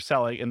 properties are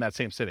selling in that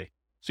same city.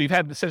 So you've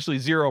had essentially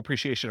zero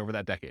appreciation over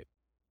that decade.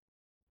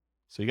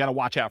 So you got to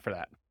watch out for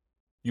that.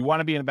 You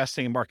want to be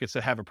investing in markets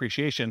that have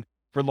appreciation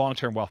for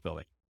long-term wealth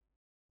building.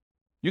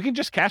 You can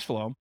just cash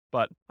flow them,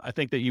 but I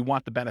think that you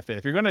want the benefit.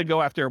 If you're going to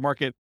go after a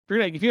market,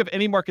 if you have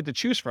any market to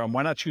choose from,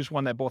 why not choose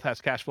one that both has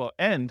cash flow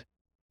and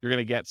you're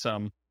going to get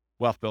some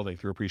wealth building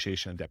through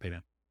appreciation and debt pay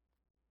down,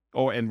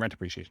 and rent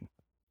appreciation.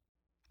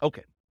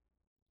 Okay.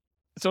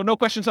 So no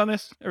questions on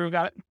this? Everyone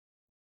got it?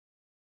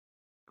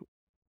 Cool.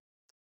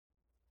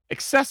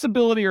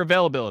 Accessibility or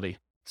availability.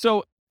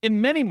 So in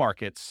many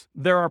markets,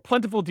 there are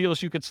plentiful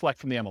deals you could select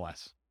from the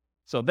MLS.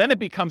 So then it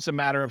becomes a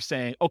matter of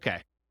saying,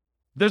 okay,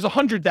 there's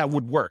 100 that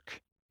would work.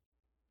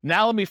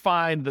 Now let me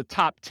find the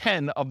top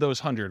 10 of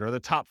those 100 or the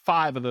top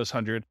 5 of those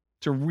 100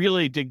 to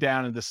really dig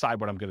down and decide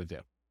what I'm going to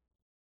do.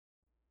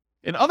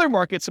 In other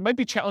markets, it might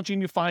be challenging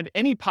to find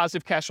any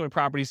positive cash flowing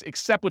properties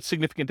except with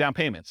significant down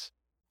payments.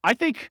 I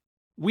think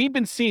we've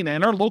been seeing,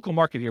 in our local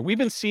market here, we've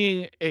been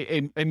seeing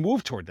a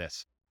move toward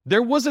this.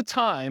 There was a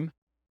time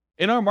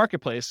in our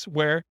marketplace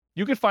where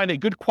you could find a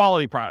good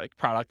quality product,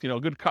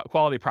 good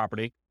quality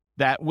property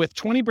that with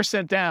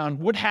 20% down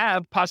would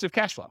have positive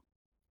cash flow.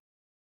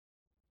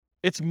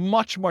 It's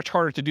much, much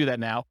harder to do that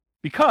now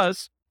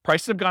because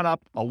prices have gone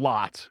up a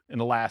lot in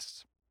the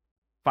last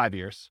 5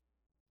 years.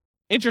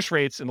 Interest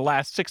rates in the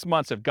last 6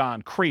 months have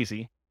gone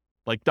crazy,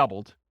 like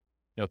doubled,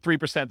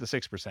 3% to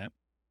 6%.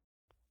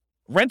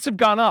 Rents have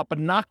gone up, but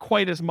not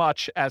quite as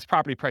much as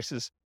property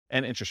prices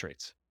and interest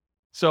rates.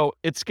 So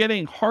it's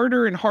getting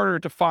harder and harder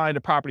to find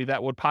a property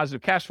that would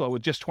positive cash flow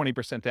with just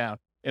 20% down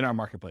in our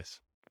marketplace.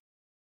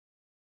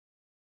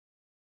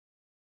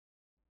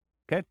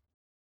 Okay.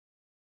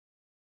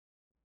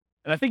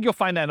 And I think you'll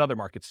find that in other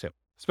markets too,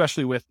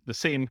 especially with the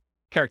same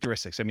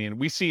characteristics. I mean,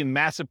 we see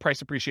massive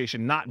price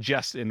appreciation, not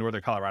just in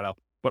Northern Colorado,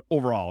 but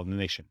overall in the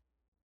nation.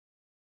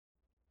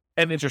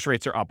 And interest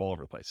rates are up all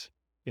over the place.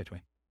 Yeah,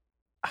 Dwayne.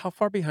 How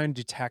far behind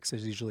do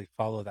taxes usually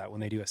follow that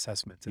when they do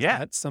assessments? Is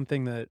that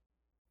something that...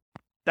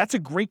 That's a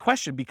great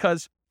question,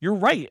 because you're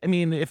right. I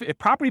mean, if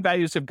property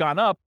values have gone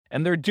up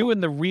and they're doing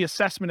the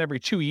reassessment every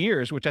 2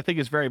 years, which I think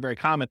is very, very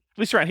common, at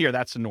least around here,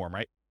 that's the norm,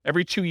 right?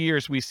 Every 2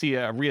 years, we see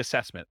a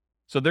reassessment.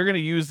 So they're going to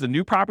use the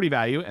new property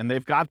value, and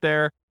they've got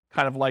their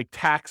kind of like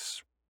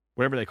tax,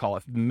 whatever they call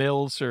it,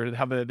 mills, or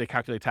how they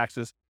calculate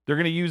taxes. They're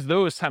going to use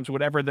those times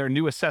whatever their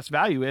new assessed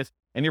value is,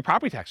 and your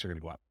property taxes are going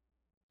to go up.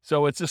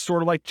 So it's just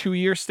sort of like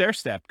 2-year stair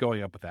step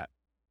going up with that.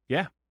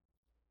 Yeah.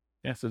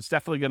 So it's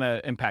definitely going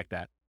to impact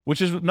that,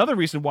 which is another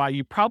reason why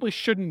you probably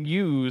shouldn't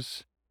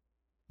use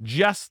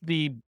just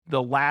the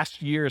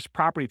last year's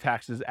property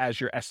taxes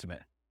as your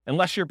estimate,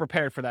 unless you're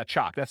prepared for that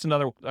shock. That's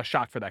another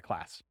shock for that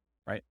class,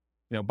 right?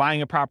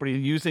 Buying a property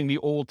using the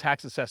old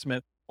tax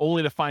assessment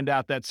only to find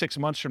out that 6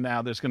 months from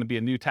now, there's going to be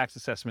a new tax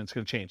assessment. It's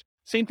going to change.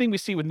 Same thing we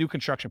see with new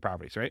construction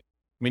properties, right?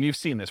 I mean, you've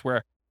seen this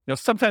where,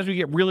 sometimes we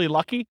get really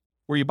lucky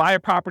where you buy a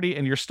property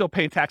and you're still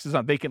paying taxes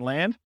on vacant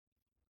land.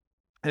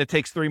 And it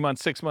takes 3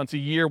 months, 6 months, a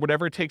year,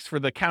 whatever it takes for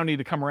the county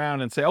to come around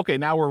and say, okay,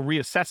 now we're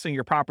reassessing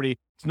your property.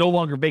 It's no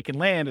longer vacant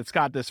land. It's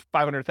got this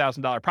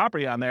 $500,000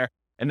 property on there.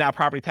 And now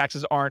property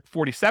taxes aren't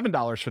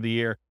 $47 for the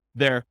year.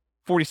 They're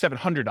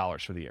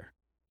 $4,700 for the year.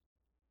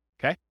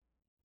 Okay.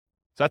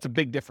 So that's a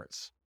big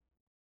difference.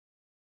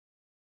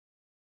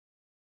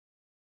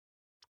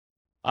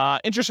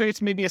 Interest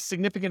rates may be a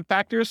significant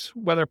factors,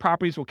 whether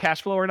properties will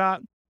cash flow or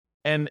not.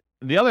 And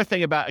the other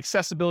thing about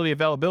accessibility,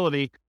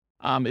 availability,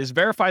 is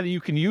verify that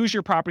you can use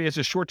your property as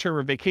a short-term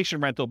or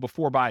vacation rental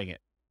before buying it.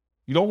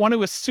 You don't want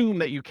to assume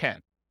that you can.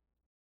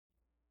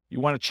 You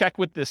want to check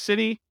with the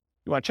city.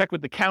 You want to check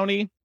with the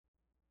county.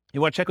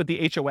 You want to check with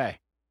the HOA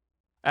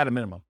at a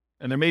minimum.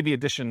 And there may be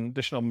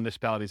additional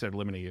municipalities that are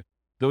limiting you.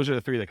 Those are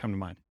the 3 that come to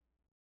mind.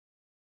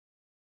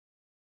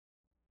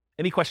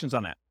 Any questions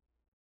on that?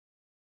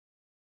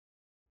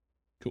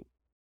 Cool.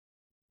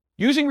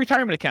 Using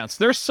retirement accounts.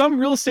 There's some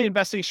real estate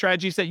investing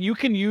strategies that you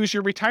can use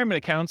your retirement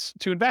accounts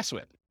to invest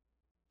with.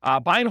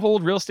 Buy and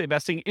hold real estate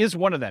investing is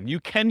one of them. You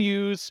can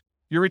use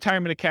your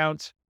retirement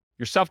account,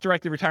 your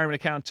self-directed retirement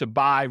account, to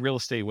buy real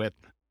estate with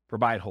for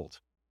buy and hold.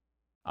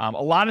 A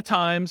lot of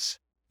times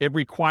it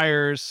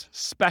requires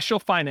special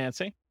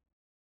financing.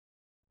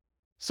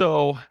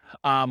 So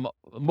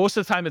most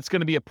of the time it's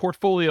going to be a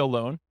portfolio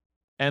loan,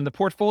 and the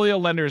portfolio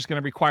lender is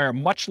going to require a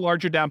much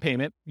larger down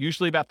payment,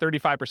 usually about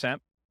 35%.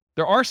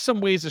 There are some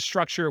ways to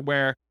structure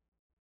where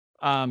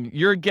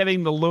you're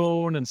getting the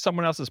loan and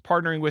someone else is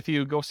partnering with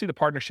you. Go see the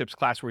partnerships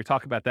class where we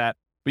talk about that.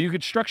 But you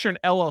could structure an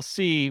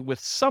LLC with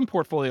some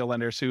portfolio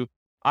lenders who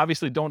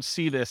obviously don't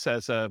see this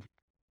as a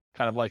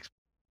kind of like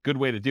good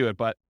way to do it.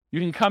 But you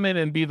can come in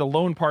and be the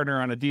loan partner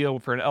on a deal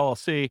for an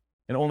LLC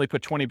and only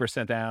put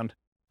 20% down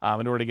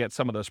in order to get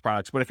some of those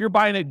products. But if you're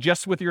buying it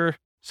just with your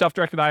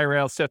self-directed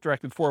IRA,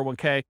 self-directed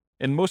 401k,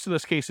 in most of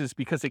those cases,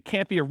 because it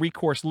can't be a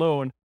recourse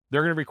loan,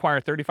 they're going to require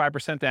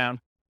 35% down.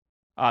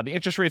 The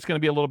interest rate is going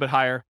to be a little bit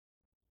higher.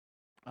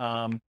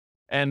 And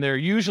they're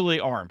usually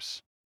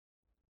ARMs.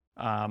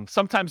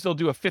 Sometimes they'll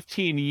do a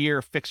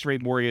 15-year fixed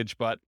rate mortgage,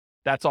 but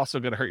that's also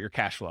going to hurt your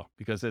cash flow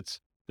because it's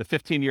the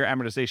 15-year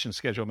amortization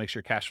schedule makes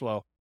your cash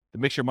flow, it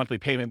makes your monthly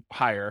payment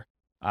higher,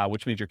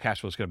 which means your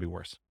cash flow is going to be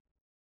worse.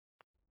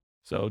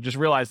 So just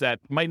realize that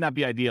might not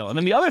be ideal. And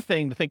then the other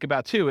thing to think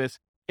about too is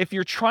if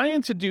you're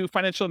trying to do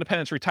financial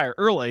independence, retire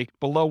early,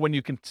 below when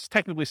you can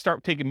technically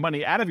start taking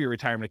money out of your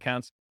retirement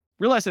accounts,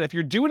 realize that if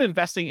you're doing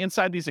investing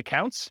inside these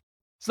accounts,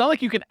 it's not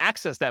like you can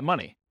access that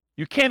money.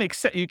 You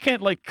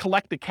can't like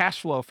collect the cash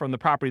flow from the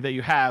property that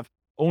you have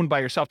owned by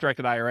your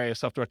self-directed IRA or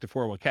self-directed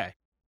 401k.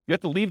 You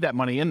have to leave that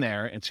money in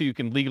there until you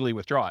can legally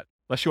withdraw it,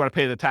 unless you want to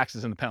pay the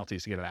taxes and the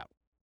penalties to get it out.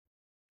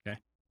 Okay.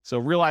 So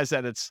realize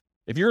that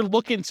if you're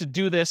looking to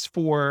do this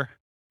for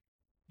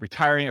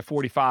retiring at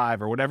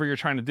 45 or whatever you're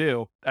trying to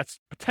do, that's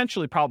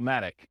potentially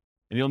problematic.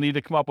 And you'll need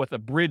to come up with a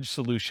bridge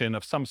solution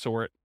of some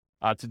sort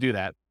to do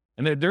that.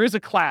 And there is a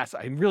class,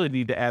 I really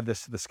need to add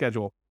this to the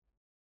schedule.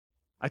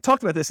 I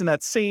talked about this in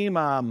that same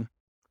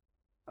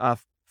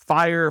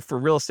Fire for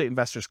Real Estate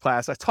Investors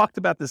class. I talked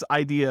about this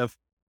idea of,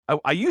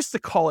 I used to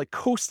call it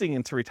coasting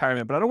into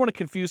retirement, but I don't want to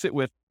confuse it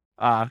with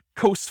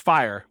Coast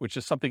Fire, which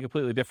is something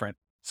completely different.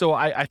 So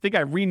I think I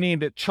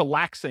renamed it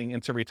chillaxing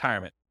into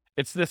retirement.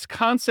 It's this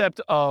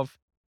concept of,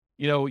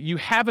 you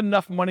have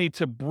enough money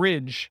to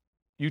bridge,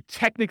 you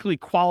technically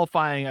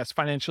qualifying as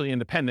financially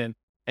independent,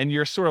 and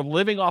you're sort of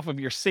living off of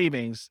your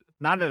savings,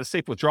 not at a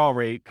safe withdrawal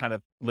rate, kind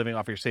of living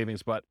off your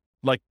savings, but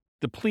like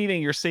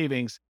depleting your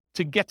savings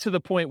to get to the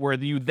point where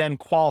you then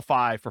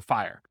qualify for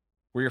FIRE,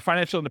 where your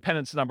financial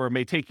independence number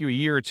may take you a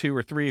year or 2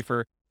 or 3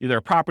 for either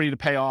a property to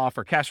pay off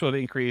or cash flow to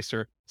increase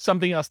or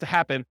something else to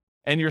happen.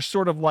 And you're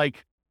sort of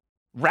like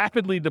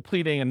rapidly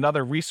depleting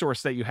another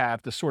resource that you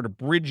have to sort of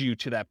bridge you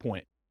to that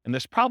point. And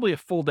there's probably a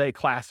full day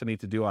class I need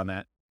to do on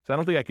that. So I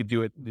don't think I could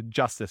do it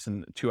justice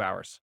in 2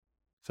 hours.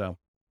 So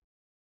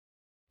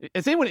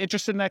is anyone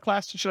interested in that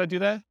class? Should I do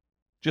that?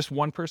 Just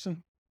one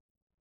person?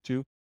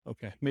 Two?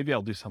 Okay. Maybe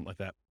I'll do something like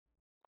that.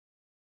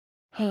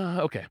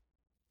 Okay.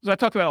 So I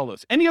talked about all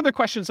those. Any other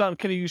questions on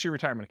can you use your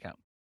retirement account?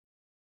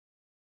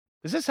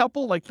 Is this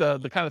helpful? Like the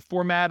kind of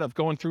format of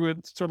going through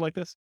it sort of like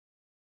this?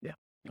 Yeah.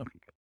 Okay,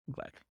 good. I'm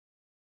glad.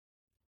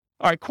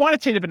 All right,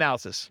 quantitative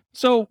analysis.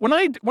 So when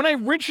I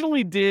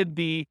originally did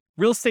the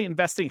real estate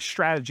investing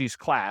strategies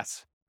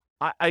class,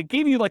 I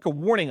gave you like a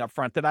warning up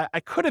front that I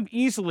could have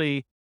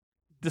easily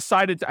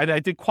decided, I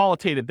did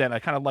qualitative then. I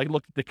kind of like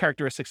looked at the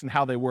characteristics and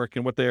how they work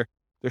and what their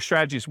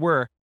strategies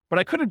were. But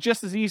I could have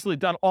just as easily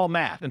done all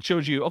math and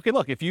showed you, okay,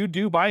 look, if you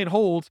do buy and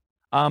hold,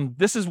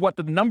 this is what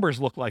the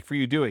numbers look like for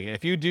you doing it.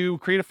 If you do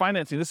creative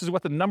financing, this is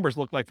what the numbers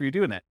look like for you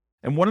doing it.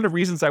 And one of the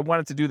reasons I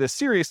wanted to do this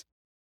series,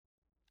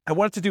 I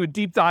wanted to do a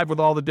deep dive with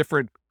all the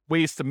different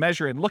ways to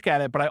measure and look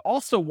at it, but I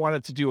also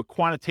wanted to do a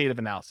quantitative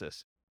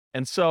analysis.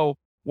 And so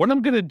what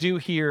I'm going to do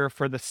here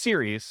for the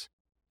series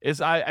is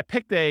I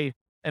picked an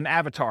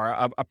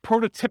avatar, a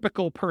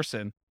prototypical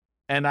person,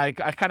 and I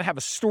kind of have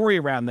a story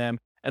around them.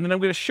 And then I'm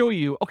going to show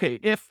you, okay,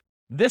 if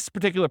this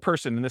particular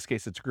person, in this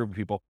case, it's a group of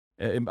people,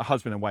 a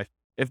husband and wife,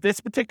 if this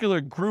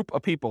particular group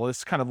of people,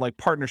 this kind of like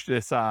partnership,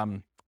 this,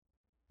 what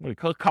do you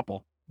call it,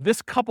 couple,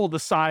 this couple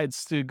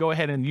decides to go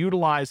ahead and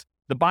utilize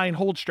the buy and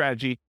hold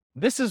strategy,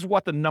 this is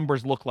what the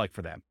numbers look like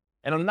for them.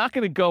 And I'm not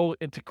going to go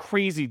into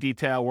crazy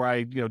detail where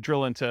I,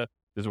 drill into,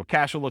 this is what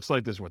cash flow looks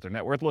like, this is what their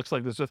net worth looks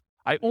like,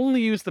 I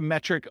only use the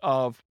metric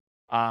of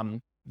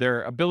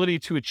their ability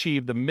to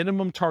achieve the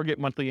minimum target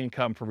monthly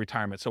income for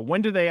retirement. So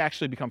when do they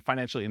actually become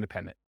financially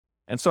independent?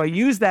 And so I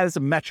use that as a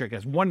metric,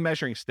 as one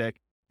measuring stick.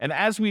 And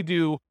as we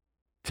do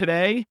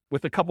today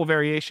with a couple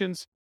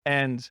variations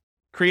and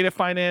creative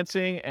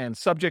financing and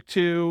subject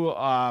to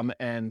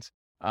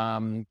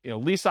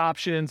lease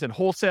options and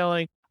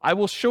wholesaling, I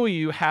will show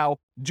you how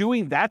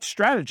doing that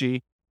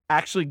strategy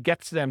actually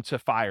gets them to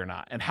FI or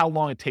not and how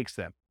long it takes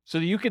them. So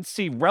that you can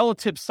see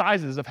relative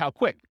sizes of how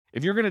quick.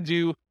 If you're going to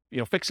do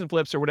fix and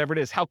flips or whatever it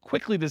is, how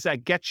quickly does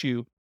that get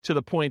you to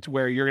the point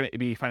where you're going to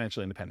be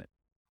financially independent?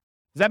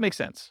 Does that make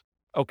sense?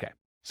 Okay.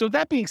 So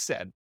that being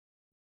said,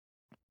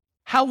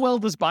 how well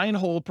does buy and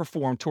hold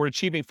perform toward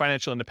achieving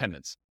financial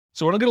independence?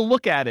 So what I'm going to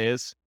look at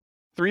is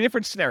 3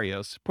 different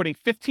scenarios, putting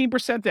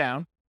 15%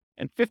 down,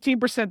 and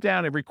 15%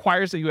 down, it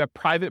requires that you have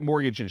private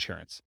mortgage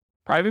insurance.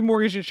 Private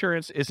mortgage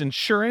insurance is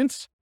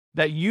insurance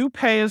that you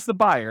pay as the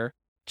buyer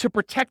to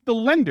protect the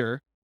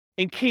lender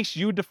in case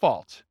you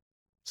default.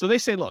 So they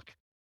say, look,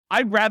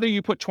 I'd rather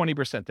you put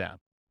 20% down.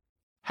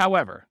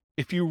 However,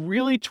 if you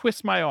really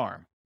twist my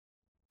arm,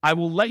 I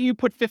will let you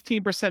put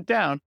 15%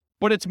 down,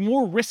 but it's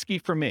more risky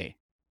for me.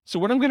 So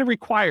what I'm going to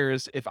require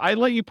is if I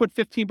let you put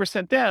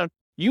 15% down,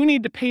 you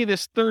need to pay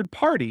this third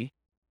party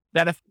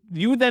that if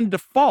you then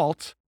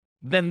default,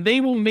 then they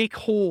will make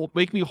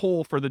me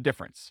whole for the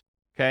difference.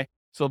 Okay.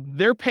 So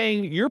you're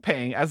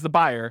paying as the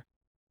buyer,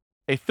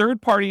 a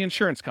third party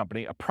insurance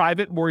company, a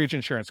private mortgage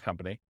insurance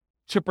company,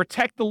 to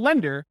protect the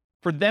lender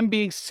for them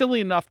being silly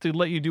enough to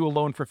let you do a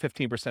loan for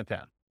 15%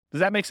 down.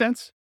 Does that make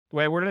sense? The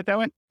way I worded it that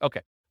way?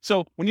 Okay.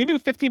 So when you do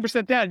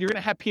 15% down, you're going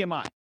to have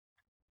PMI.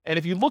 And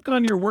if you look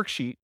on your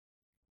worksheet,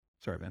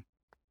 sorry, man,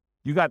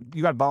 you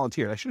got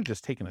volunteered. I should have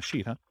just taken a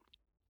sheet,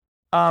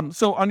 huh?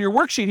 So on your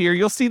worksheet here,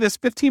 you'll see this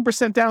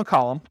 15% down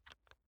column.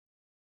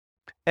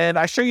 And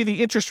I show you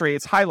the interest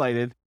rates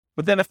highlighted,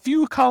 but then a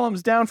few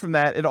columns down from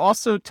that, it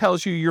also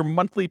tells you your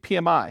monthly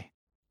PMI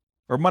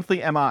or monthly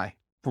MI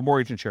for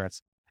mortgage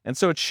insurance. And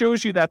so it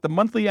shows you that the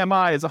monthly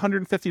MI is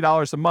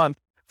 $150 a month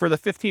for the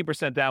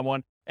 15% down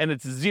one, and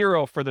it's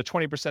 0 for the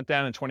 20%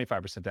 down and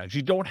 25% down.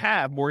 You don't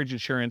have mortgage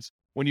insurance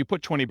when you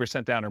put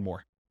 20% down or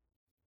more.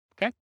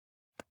 Okay?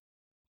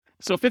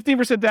 So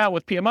 15% down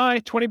with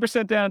PMI,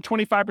 20% down,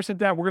 25%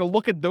 down. We're going to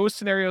look at those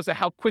scenarios of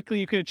how quickly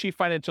you can achieve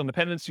financial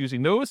independence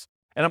using those.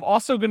 And I'm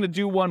also going to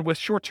do one with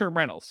short-term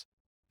rentals.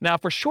 Now,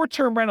 for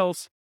short-term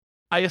rentals,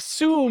 I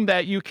assume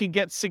that you can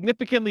get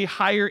significantly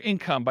higher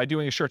income by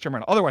doing a short-term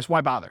rental. Otherwise, why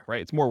bother,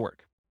 right? It's more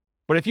work.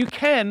 But if you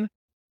can,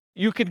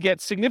 you could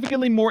get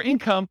significantly more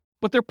income,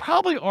 but there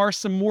probably are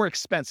some more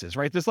expenses,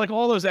 right? There's like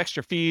all those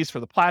extra fees for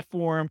the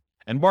platform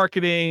and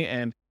marketing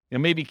and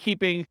maybe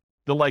keeping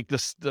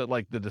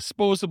the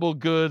disposable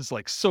goods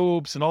like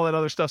soaps and all that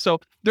other stuff. So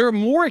there are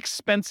more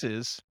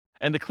expenses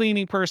and the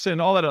cleaning person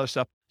and all that other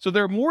stuff. So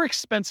there are more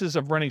expenses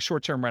of running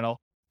short-term rental,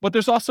 but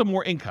there's also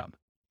more income.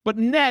 But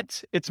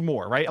net, it's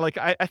more, right? Like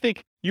I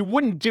think you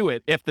wouldn't do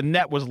it if the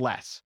net was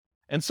less.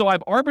 And so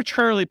I've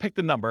arbitrarily picked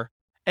a number.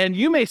 And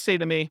you may say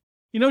to me,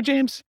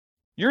 James,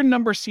 your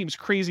number seems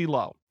crazy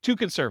low, too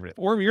conservative,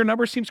 or your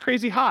number seems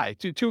crazy high,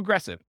 too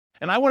aggressive.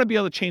 And I want to be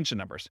able to change the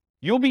numbers.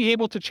 You'll be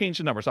able to change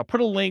the numbers. I'll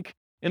put a link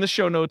in the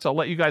show notes. I'll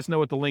let you guys know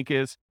what the link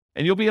is,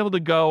 and you'll be able to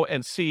go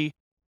and see.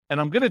 And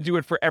I'm going to do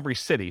it for every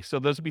city. So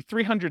there's will be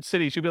 300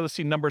 cities. You'll be able to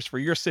see numbers for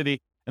your city.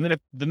 And then if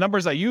the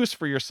numbers I use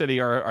for your city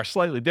are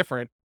slightly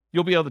different,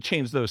 you'll be able to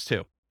change those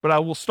too. But I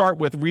will start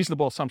with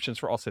reasonable assumptions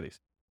for all cities.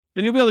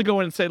 Then you'll be able to go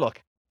in and say,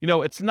 look,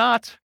 it's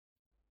not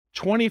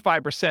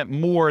 25%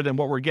 more than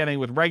what we're getting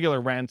with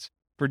regular rent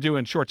for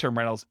doing short-term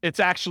rentals, it's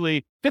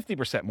actually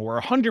 50%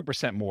 more,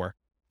 100% more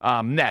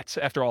net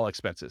after all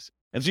expenses.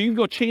 And so you can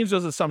go change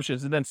those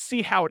assumptions and then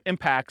see how it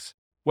impacts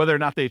whether or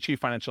not they achieve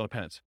financial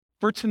independence.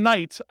 For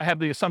tonight, I have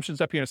the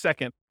assumptions up here in a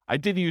second. I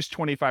did use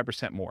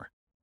 25% more.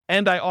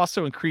 And I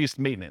also increased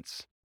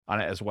maintenance on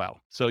it as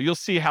well. So you'll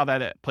see how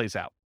that plays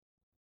out.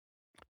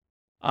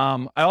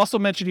 I also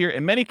mentioned here,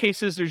 in many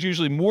cases, there's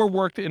usually more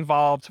work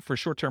involved for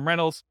short-term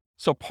rentals.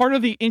 So part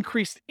of the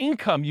increased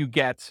income you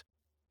get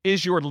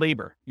is your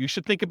labor. You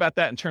should think about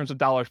that in terms of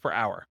dollars per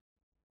hour.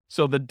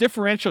 So the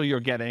differential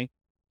you're getting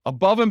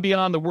above and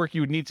beyond the work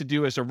you would need to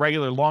do as a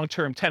regular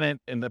long-term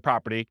tenant in the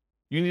property,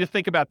 you need to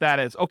think about that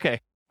as,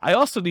 okay, I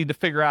also need to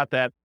figure out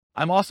that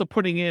I'm also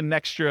putting in an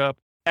extra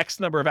X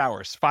number of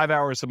hours, 5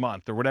 hours a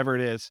month or whatever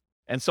it is.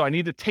 And so I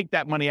need to take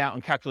that money out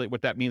and calculate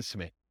what that means to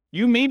me.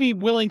 You may be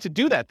willing to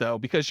do that though,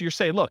 because you're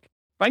saying, look,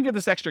 if I can get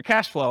this extra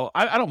cash flow,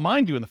 I don't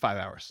mind doing the 5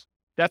 hours.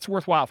 That's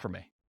worthwhile for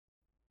me.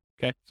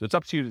 Okay. So it's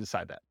up to you to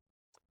decide that.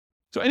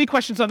 So any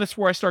questions on this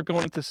before I start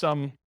going into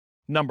some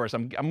numbers?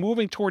 I'm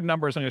moving toward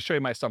numbers. I'm going to show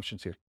you my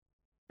assumptions here.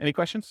 Any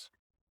questions?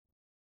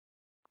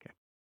 Okay.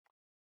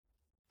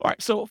 All right.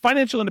 So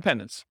financial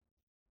independence.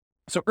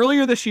 So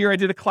earlier this year, I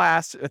did a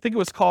class. I think it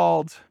was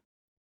called,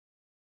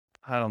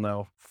 I don't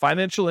know,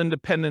 Financial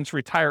Independence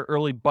Retire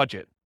Early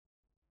Budget.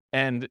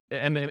 And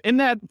in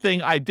that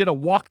thing, I did a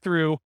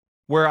walkthrough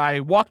where I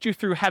walked you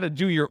through how to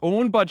do your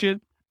own budget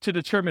to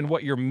determine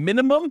what your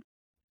minimum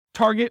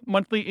target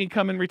monthly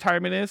income in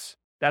retirement is.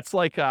 That's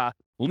like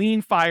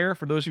lean fire,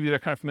 for those of you that are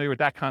kind of familiar with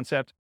that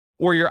concept,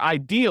 or your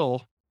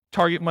ideal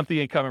target monthly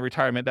income in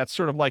retirement. That's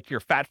sort of like your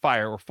fat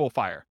fire or full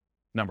fire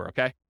number,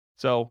 okay?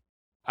 So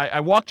I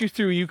walked you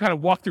through, you kind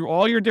of walked through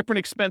all your different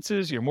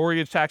expenses, your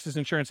mortgage, taxes,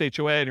 insurance,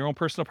 HOA, and your own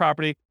personal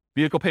property,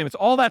 vehicle payments,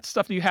 all that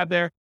stuff that you have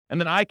there. And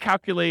then I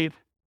calculate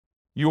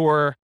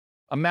your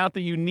amount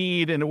that you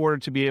need in order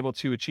to be able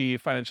to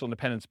achieve financial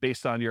independence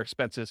based on your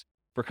expenses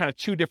for kind of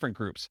two different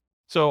groups.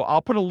 So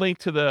I'll put a link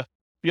to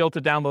be able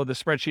to download the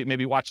spreadsheet,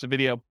 maybe watch the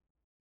video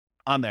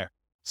on there.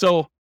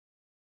 So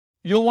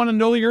you'll want to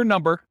know your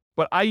number,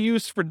 but I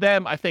used for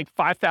them, I think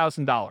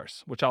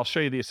 $5,000, which I'll show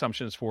you the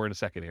assumptions for in a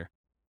second here.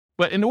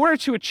 But in order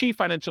to achieve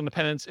financial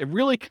independence, it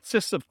really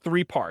consists of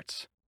three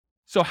parts.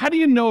 So how do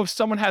you know if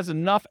someone has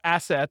enough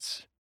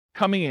assets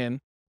coming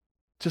in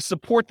to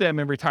support them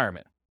in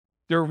retirement?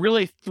 There are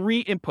really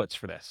three inputs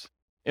for this.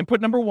 Input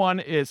number one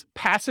is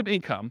passive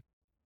income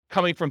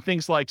coming from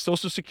things like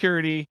Social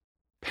Security,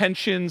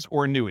 pensions,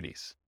 or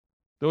annuities.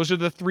 Those are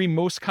the three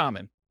most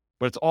common,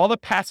 but it's all the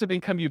passive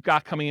income you've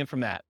got coming in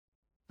from that.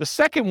 The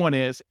second one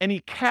is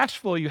any cash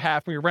flow you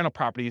have from your rental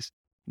properties,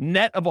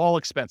 net of all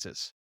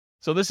expenses.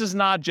 So this is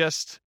not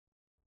just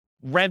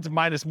rent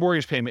minus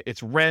mortgage payment.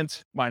 It's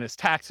rent minus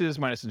taxes,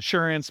 minus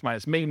insurance,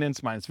 minus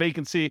maintenance, minus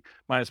vacancy,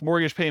 minus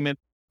mortgage payment.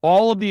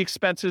 All of the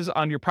expenses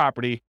on your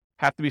property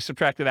have to be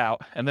subtracted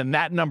out. And then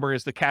that number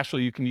is the cash flow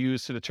you can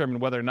use to determine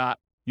whether or not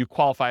you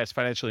qualify as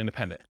financially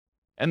independent.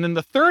 And then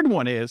the third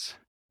one is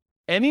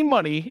any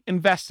money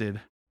invested,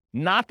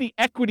 not the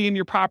equity in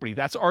your property,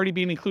 that's already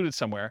being included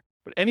somewhere,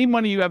 but any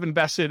money you have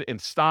invested in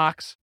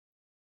stocks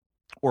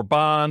or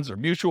bonds or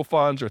mutual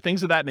funds or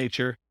things of that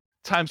nature,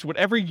 times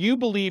whatever you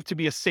believe to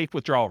be a safe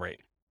withdrawal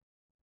rate.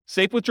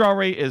 Safe withdrawal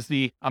rate is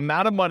the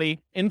amount of money,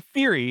 in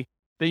theory,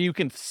 that you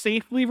can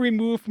safely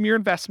remove from your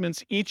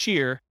investments each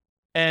year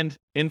and,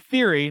 in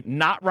theory,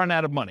 not run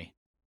out of money.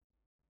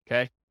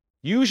 Okay?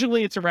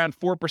 Usually it's around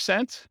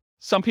 4%.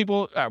 Some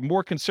people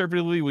more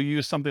conservatively will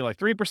use something like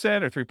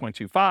 3% or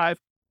 3.25.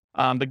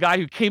 The guy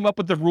who came up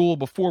with the rule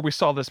before we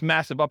saw this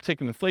massive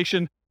uptick in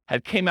inflation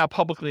had came out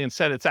publicly and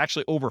said it's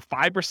actually over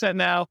 5%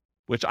 now,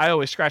 which I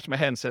always scratch my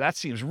head and say, that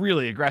seems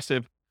really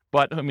aggressive.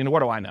 But I mean,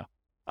 what do I know?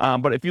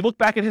 But if you look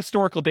back at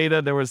historical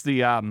data, there was the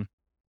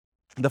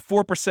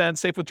 4%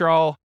 safe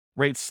withdrawal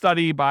rate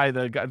study by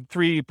the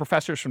three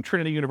professors from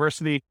Trinity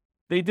University.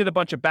 They did a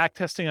bunch of back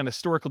testing on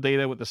historical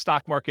data with the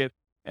stock market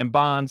and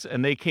bonds,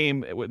 and they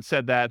came and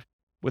said that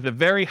with a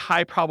very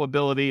high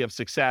probability of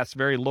success,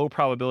 very low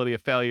probability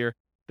of failure,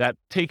 that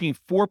taking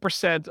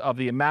 4% of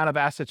the amount of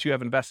assets you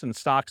have invested in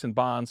stocks and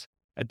bonds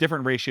at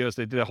different ratios,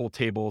 they did a whole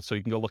table, so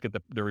you can go look at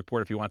the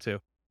report if you want to.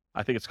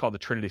 I think it's called the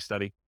Trinity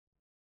study.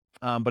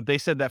 But they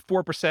said that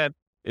 4%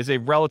 is a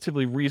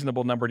relatively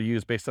reasonable number to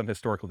use based on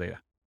historical data.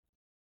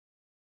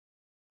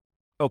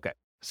 Okay,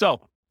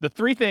 so the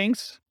three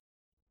things,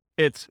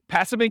 it's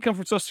passive income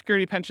from Social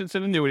Security, pensions,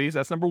 and annuities.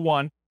 That's number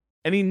one.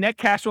 Any net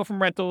cash flow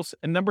from rentals.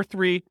 And number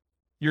three,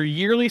 your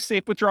yearly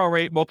safe withdrawal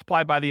rate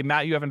multiplied by the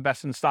amount you have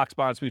invested in stocks,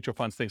 bonds, mutual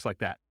funds, things like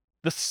that.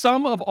 The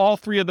sum of all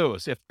three of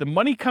those, if the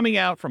money coming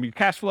out from your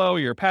cash flow,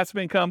 your passive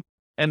income,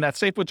 and that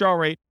safe withdrawal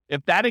rate,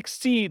 if that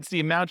exceeds the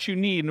amount you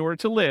need in order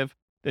to live,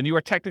 then you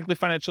are technically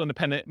financially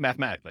independent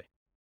mathematically.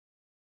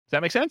 Does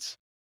that make sense?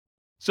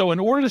 So in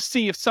order to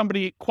see if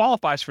somebody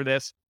qualifies for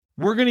this,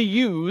 we're going to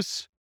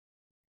use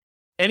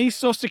any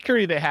Social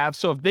Security they have.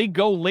 So if they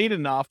go late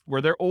enough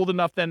where they're old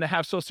enough then to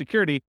have Social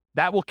Security,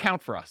 that will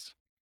count for us.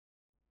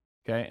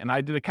 Okay. And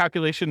I did a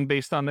calculation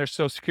based on their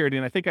Social Security,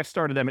 and I think I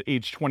started them at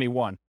age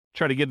 21,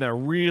 try to give them a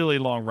really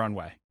long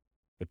runway.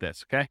 with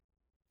this, okay?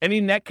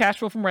 Any net cash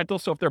flow from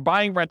rentals. So if they're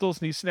buying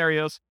rentals in these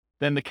scenarios,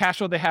 then the cash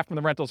flow they have from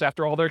the rentals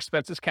after all their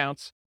expenses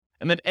counts.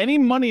 And then any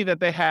money that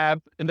they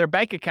have in their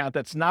bank account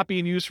that's not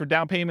being used for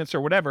down payments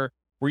or whatever,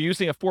 we're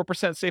using a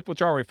 4% safe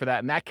withdrawal rate for that,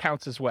 and that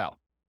counts as well.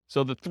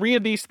 So the three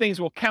of these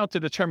things will count to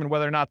determine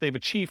whether or not they've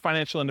achieved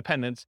financial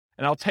independence.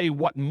 And I'll tell you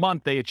what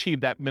month they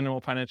achieved that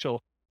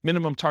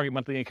minimum target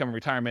monthly income in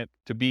retirement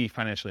to be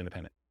financially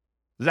independent.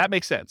 Does that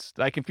make sense?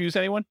 Did I confuse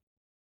anyone?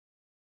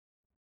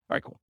 All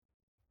right, cool.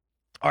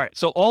 All right,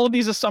 so all of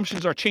these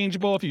assumptions are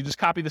changeable if you just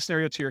copy the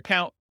scenario to your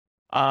account.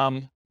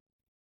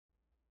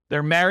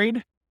 They're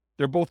married.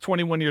 They're both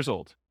 21 years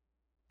old.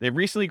 They've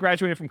recently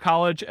graduated from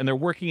college, and they're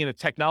working in a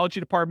technology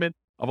department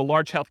of a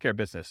large healthcare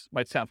business.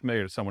 Might sound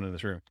familiar to someone in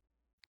this room.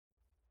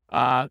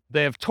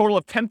 They have a total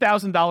of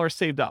 $10,000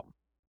 saved up.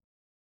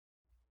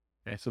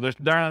 Okay, so they're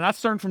not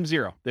starting from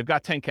zero. They've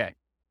got 10K.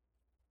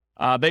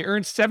 They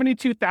earn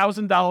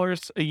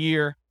 $72,000 a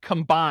year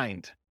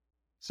combined.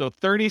 So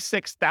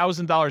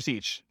 $36,000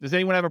 each. Does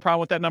anyone have a problem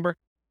with that number?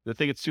 Do they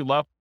think it's too low?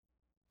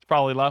 It's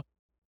probably low.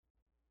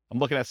 I'm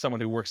looking at someone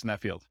who works in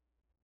that field.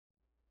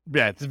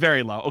 Yeah, it's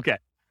very low. Okay.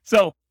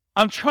 So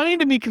I'm trying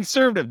to be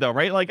conservative though,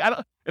 right? Like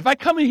if I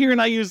come in here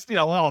and I use,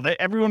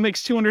 everyone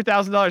makes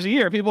 $200,000 a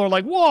year, people are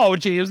like, whoa,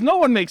 James, no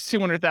one makes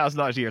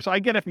 $200,000 a year. So I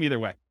get it from either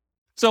way.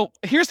 So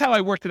here's how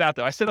I worked it out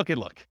though. I said, okay,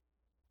 look,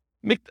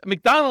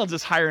 McDonald's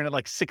is hiring at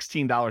like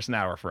 $16 an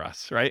hour for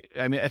us, right?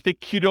 I mean, I think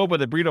Qdoba,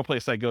 the burrito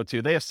place I go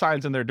to, they have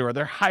signs on their door.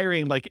 They're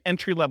hiring like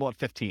entry level at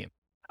 15.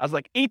 I was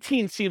like,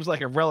 18 seems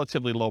like a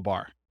relatively low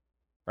bar,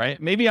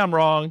 right? Maybe I'm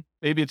wrong.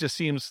 Maybe it just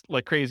seems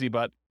like crazy,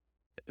 but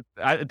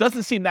it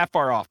doesn't seem that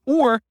far off.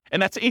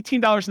 And that's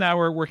 $18 an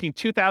hour, working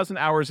 2,000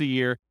 hours a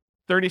year,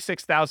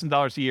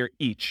 $36,000 a year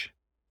each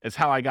is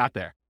how I got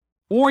there.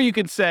 Or you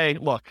could say,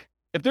 look,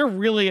 if they're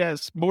really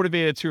as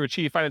motivated to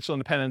achieve financial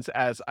independence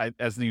as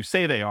you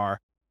say they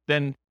are,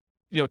 then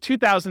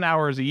 2,000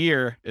 hours a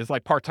year is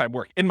like part-time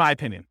work, in my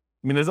opinion.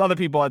 I mean, there's other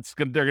people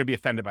they're going to be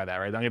offended by that,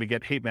 right? I'm going to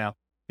get hate mail,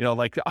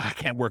 I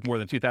can't work more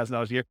than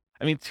 $2,000 a year.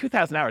 I mean,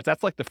 2,000 hours,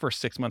 that's like the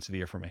first 6 months of the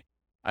year for me.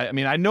 I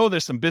mean, I know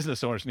there's some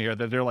business owners in here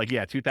that they're like,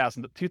 yeah,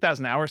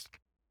 2,000 hours.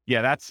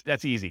 Yeah,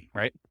 that's easy,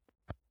 right?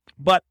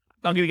 But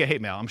I'm going to get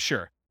hate mail, I'm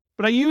sure.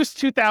 But I use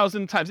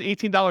 2,000 times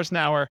 $18 an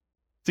hour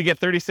to get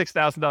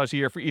 $36,000 a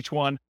year for each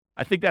one.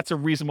 I think that's a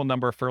reasonable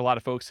number for a lot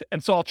of folks.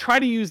 And so I'll try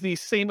to use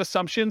these same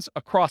assumptions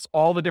across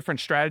all the different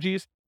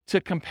strategies to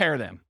compare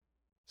them.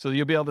 So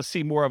you'll be able to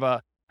see more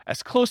of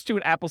as close to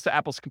an apples to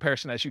apples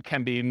comparison as you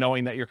can be,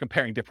 knowing that you're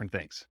comparing different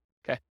things.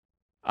 Okay.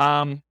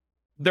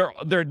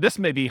 This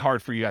may be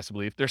hard for you guys to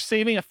believe. They're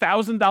saving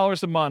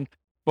 $1,000 a month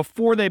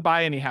before they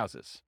buy any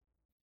houses.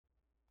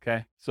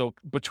 Okay. So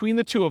between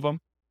the two of them,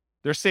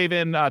 they're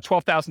saving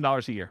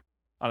 $12,000 a year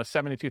on a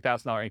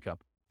 $72,000 income.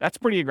 That's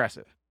pretty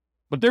aggressive,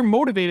 but they're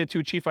motivated to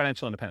achieve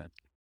financial independence.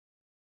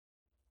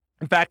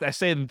 In fact, I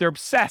say that they're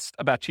obsessed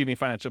about achieving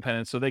financial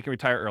independence so they can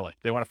retire early.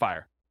 They want to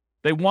fire.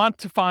 They want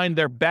to find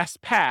their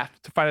best path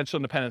to financial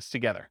independence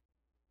together.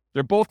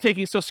 They're both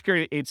taking Social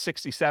Security at age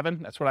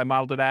 67. That's what I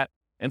modeled it at.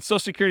 And Social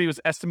Security was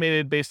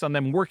estimated based on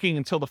them working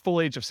until the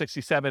full age of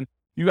 67.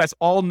 You guys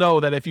all know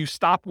that if you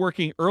stop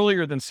working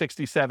earlier than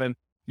 67,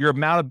 your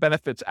amount of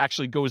benefits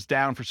actually goes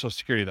down for Social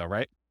Security though,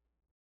 right?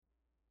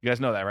 You guys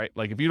know that, right?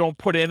 Like if you don't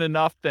put in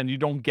enough, then you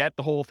don't get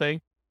the whole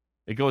thing.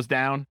 It goes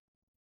down.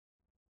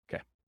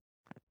 Okay.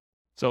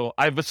 So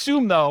I've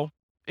assumed though,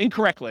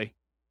 incorrectly,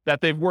 that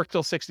they've worked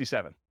till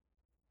 67.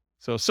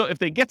 So if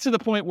they get to the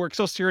point where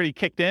Social Security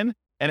kicked in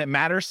and it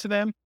matters to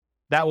them,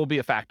 that will be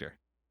a factor.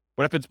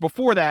 But if it's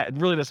before that, it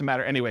really doesn't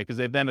matter anyway, because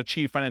they've then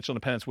achieved financial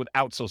independence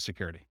without Social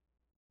Security.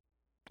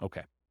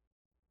 Okay.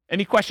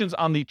 Any questions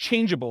on the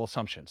changeable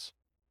assumptions?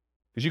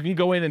 Because you can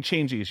go in and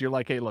change these. You're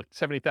like, hey, look,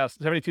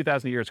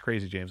 72,000 a year is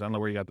crazy, James. I don't know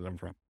where you got the number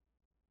from.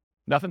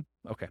 Nothing?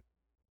 Okay.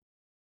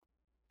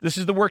 This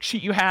is the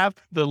worksheet you have,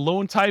 the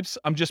loan types.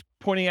 I'm just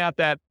pointing out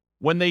that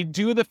when they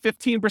do the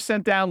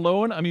 15% down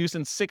loan, I'm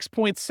using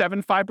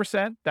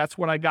 6.75%. That's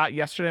what I got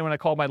yesterday when I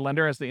called my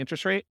lender as the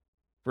interest rate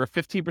for a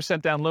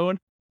 15% down loan.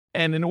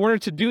 And in order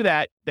to do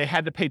that, they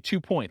had to pay 2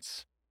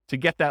 points to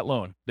get that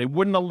loan. They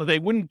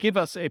wouldn't give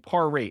us a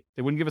par rate.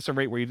 They wouldn't give us a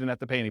rate where you didn't have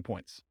to pay any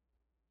points.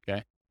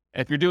 Okay.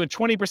 And if you're doing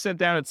 20%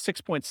 down at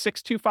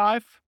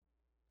 6.625,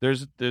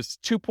 there's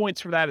 2 points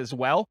for that as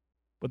well,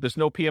 but there's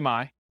no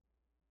PMI.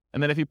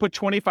 And then if you put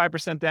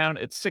 25% down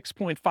at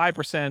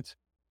 6.5%,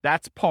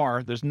 that's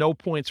par. There's no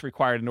points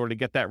required in order to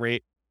get that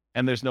rate,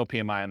 and there's no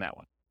PMI on that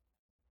one.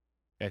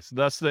 Okay, so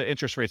that's the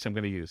interest rates I'm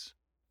going to use.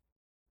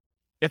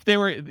 If they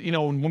were,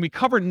 when we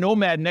cover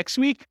Nomad next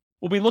week,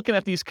 we'll be looking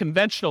at these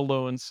conventional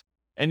loans,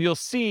 and you'll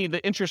see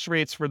the interest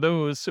rates for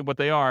those, what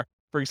they are.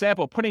 For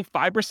example, putting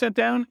 5%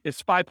 down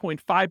is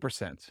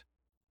 5.5%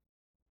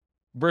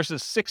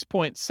 versus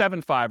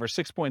 6.75 or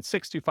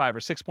 6.625 or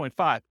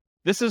 6.5.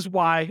 This is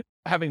why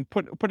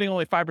putting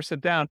only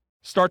 5% down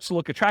starts to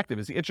look attractive,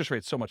 is the interest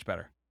rate's so much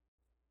better.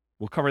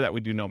 We'll cover that. We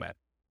do Nomad.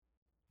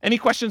 Any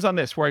questions on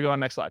this before I go on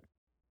next slide?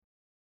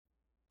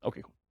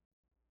 Okay, cool.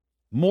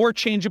 More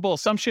changeable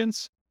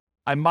assumptions.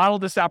 I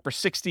modeled this out for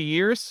 60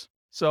 years.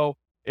 So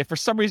if for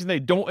some reason they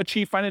don't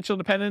achieve financial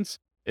independence,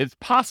 it's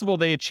possible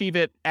they achieve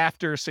it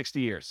after 60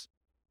 years.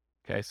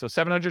 Okay, so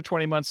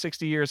 720 months,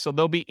 60 years. So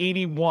they'll be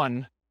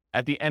 81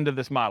 at the end of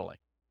this modeling.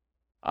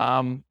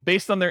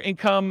 Based on their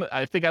income,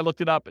 I think I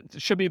looked it up.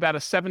 It should be about a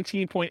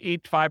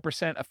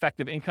 17.85%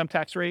 effective income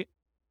tax rate.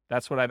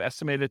 That's what I've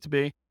estimated it to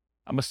be.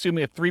 I'm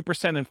assuming a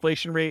 3%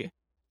 inflation rate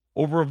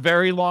over a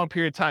very long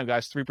period of time,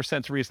 guys. 3%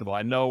 is reasonable.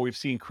 I know we've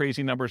seen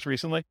crazy numbers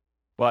recently,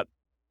 but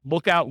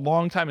look out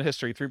long time in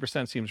history.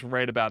 3% seems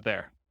right about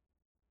there.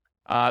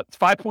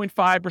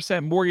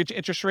 5.5% mortgage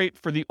interest rate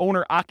for the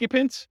owner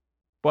occupant,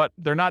 but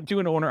they're not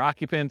doing owner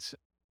occupants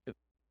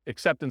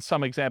except in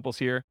some examples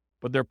here,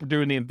 but they're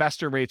doing the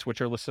investor rates,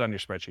 which are listed on your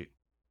spreadsheet.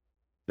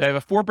 They have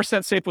a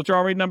 4% safe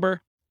withdrawal rate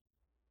number.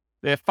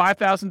 They have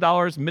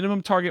 $5,000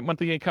 minimum target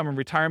monthly income in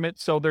retirement.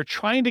 So they're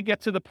trying to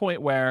get to the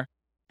point where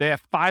they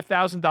have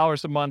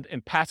 $5,000 a month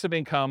in passive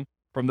income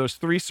from those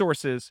three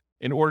sources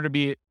in order to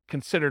be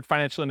considered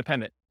financially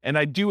independent. And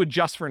I do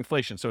adjust for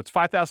inflation. So it's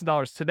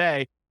 $5,000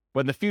 today,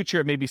 but in the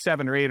future, it may be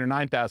 $7,000 or $8,000 or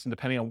 $9,000,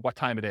 depending on what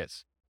time it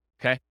is.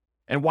 Okay.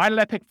 And why did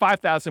I pick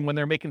 $5,000 when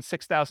they're making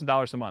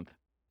 $6,000 a month?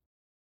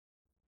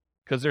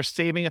 Because they're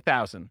saving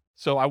 $1,000.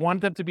 So I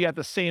want them to be at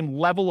the same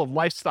level of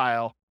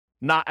lifestyle,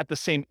 not at the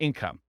same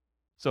income.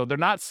 So they're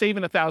not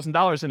saving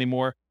 $1,000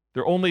 anymore.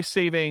 They're only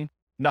saving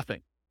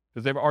nothing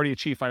because they've already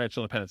achieved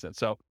financial independence. And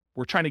so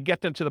we're trying to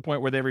get them to the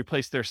point where they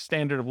replace their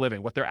standard of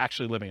living, what they're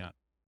actually living on.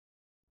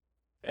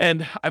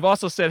 And I've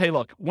also said, hey,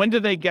 look, when do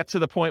they get to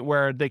the point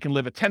where they can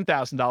live a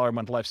 $10,000 a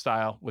month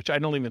lifestyle, which I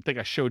don't even think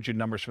I showed you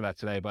numbers for that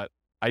today, but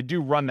I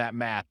do run that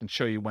math and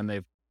show you when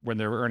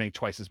they're earning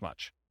twice as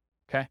much.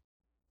 Okay.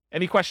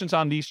 Any questions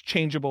on these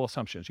changeable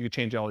assumptions? You can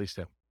change all these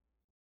too.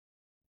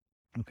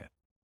 Okay.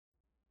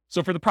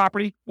 So for the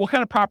property, what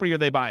kind of property are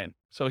they buying?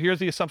 So here's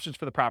the assumptions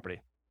for the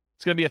property.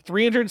 It's going to be a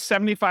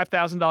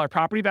 $375,000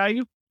 property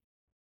value,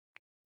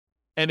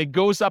 and it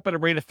goes up at a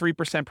rate of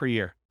 3% per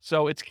year.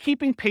 So it's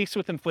keeping pace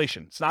with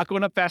inflation. It's not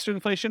going up faster than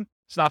inflation.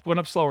 It's not going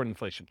up slower than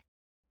inflation.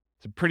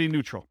 It's pretty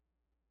neutral.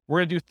 We're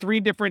going to do 3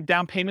 different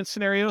down payment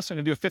scenarios. So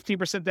I'm going to do a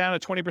 15% down, a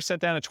 20%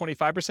 down, a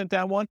 25%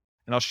 down one,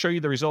 and I'll show you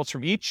the results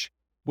from each.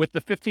 With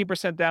the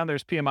 15% down,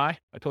 there's PMI.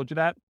 I told you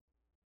that.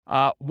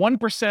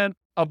 1%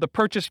 of the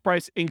purchase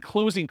price in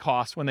closing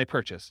costs when they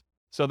purchase.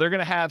 So they're going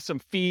to have some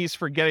fees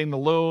for getting the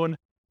loan.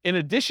 In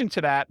addition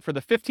to that, for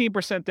the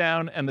 15%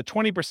 down and the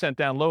 20%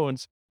 down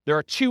loans, there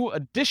are 2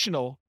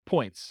 additional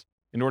points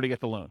in order to get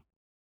the loan.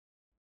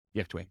 You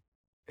have to wait.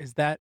 Is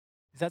that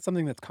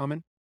something that's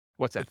common?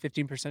 What's that?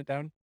 15%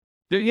 down?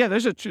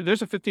 There's a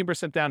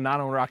 15% down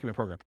non-owner occupant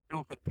program.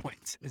 No, but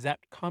points. Is that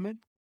common?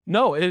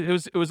 No,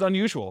 it was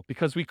unusual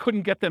because we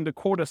couldn't get them to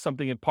quote us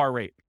something at par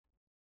rate.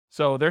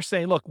 So they're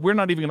saying, look, we're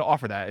not even going to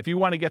offer that. If you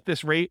want to get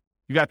this rate,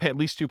 you got to pay at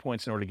least 2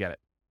 points in order to get it.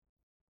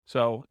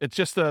 So it's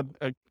just a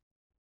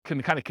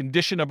kind of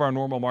condition of our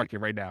normal market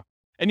right now.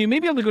 And you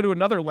may be able to go to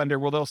another lender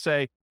where they'll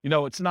say,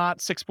 it's not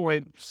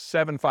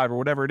 6.75 or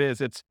whatever it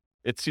is. It's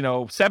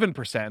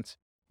 7%,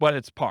 but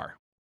it's par.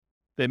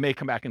 They may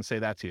come back and say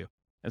that to you.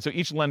 And so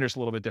each lender is a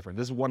little bit different.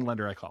 This is one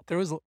lender I called. There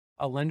was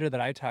a lender that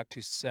I talked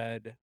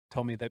to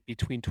told me that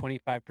between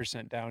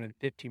 25% down and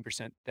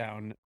 15%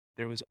 down,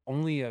 there was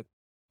only a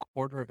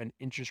quarter of an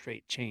interest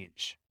rate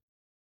change.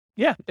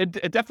 Yeah, it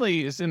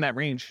definitely is in that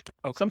range.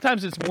 Okay.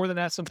 Sometimes it's more than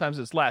that. Sometimes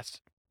it's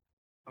less.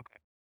 Okay.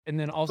 And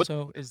then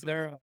also, is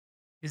there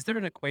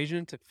an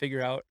equation to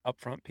figure out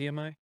upfront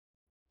PMI?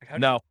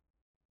 No.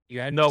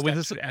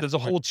 There's a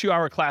whole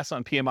 2-hour class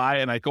on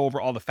PMI, and I go over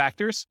all the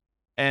factors,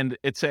 and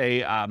it's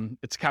a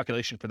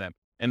calculation for them.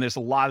 And there's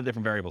a lot of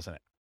different variables in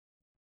it,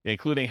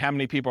 including how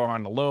many people are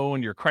on the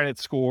loan, your credit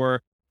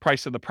score,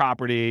 price of the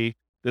property.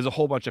 There's a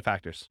whole bunch of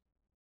factors.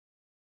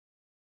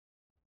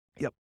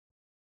 Yep.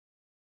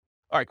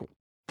 All right, cool.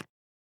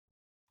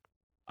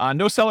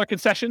 No seller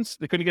concessions.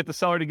 They couldn't get the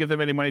seller to give them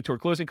any money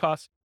toward closing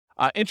costs.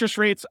 Interest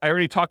rates, I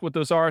already talked what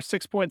those are.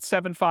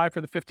 6.75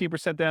 for the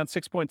 15% down,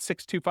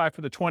 6.625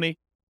 for the 20,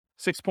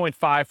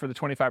 6.5 for the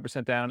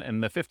 25% down,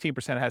 and the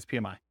 15% has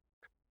PMI.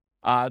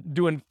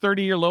 Doing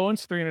 30-year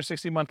loans,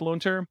 360-month loan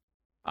term.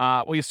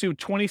 We assume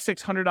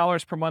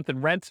 $2,600 per month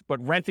in rent,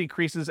 but rent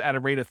increases at a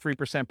rate of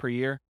 3% per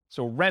year.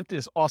 So rent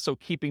is also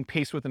keeping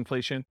pace with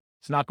inflation.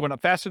 It's not going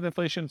up faster than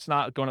inflation. It's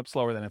not going up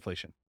slower than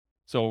inflation.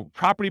 So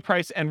property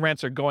price and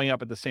rents are going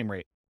up at the same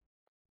rate.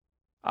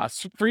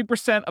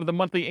 3% of the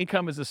monthly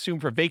income is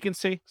assumed for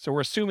vacancy. So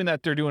we're assuming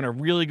that they're doing a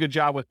really good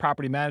job with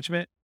property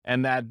management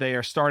and that they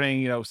are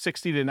starting,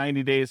 60 to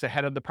 90 days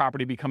ahead of the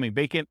property becoming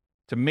vacant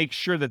to make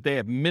sure that they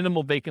have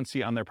minimal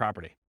vacancy on their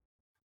property.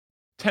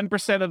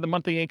 10% of the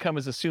monthly income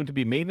is assumed to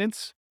be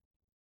maintenance.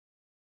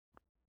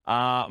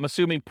 I'm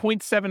assuming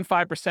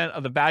 0.75%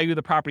 of the value of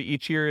the property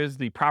each year is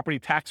the property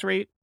tax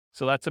rate.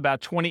 So that's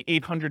about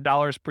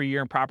 $2,800 per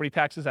year in property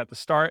taxes at the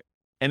start.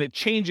 And it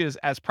changes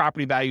as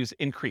property values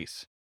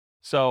increase.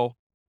 So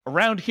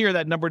around here,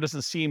 that number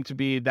doesn't seem to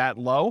be that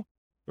low,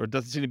 or it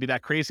doesn't seem to be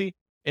that crazy.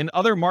 In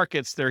other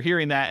markets, they're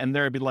hearing that and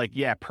they'll be like,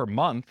 yeah, per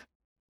month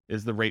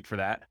is the rate for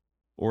that.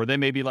 Or they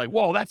may be like,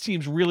 whoa, that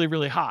seems really,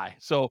 really high.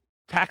 So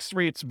Tax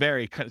rates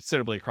vary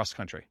considerably across the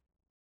country.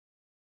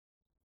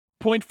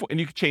 0.4, and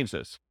you can change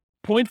those.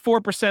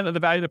 0.4% of the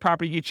value of the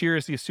property each year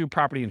is the assumed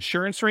property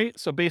insurance rate.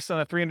 So based on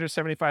a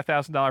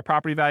 $375,000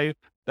 property value,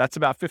 that's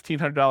about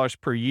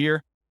 $1,500 per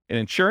year in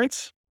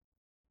insurance.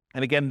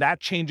 And again, that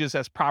changes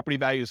as property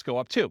values go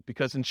up too,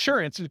 because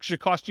insurance should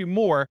cost you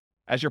more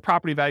as your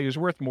property value is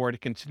worth more to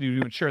continue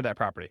to insure that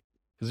property.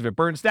 Because if it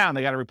burns down,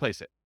 they got to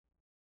replace it.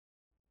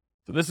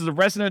 So this is a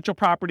residential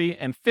property,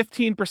 and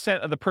 15%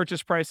 of the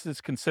purchase price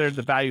is considered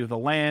the value of the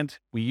land.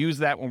 We use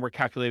that when we're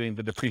calculating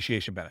the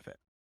depreciation benefit.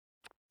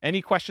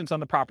 Any questions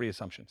on the property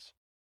assumptions?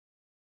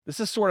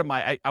 This is sort of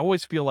I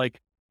always feel like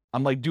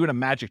I'm like doing a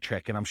magic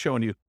trick and I'm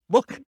showing you,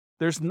 look,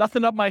 there's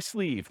nothing up my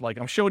sleeve. Like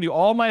I'm showing you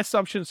all my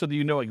assumptions so that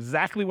you know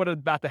exactly what is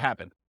about to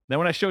happen. Then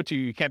when I show it to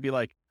you, you can't be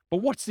like, but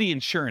what's the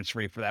insurance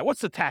rate for that?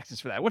 What's the taxes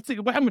for that?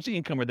 How much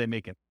income are they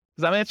making?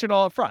 Because I'm answering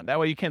all up front.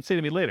 That way you can't say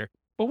to me later,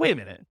 but wait a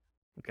minute.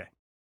 Okay.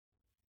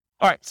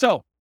 All right.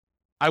 So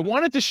I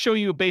wanted to show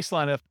you a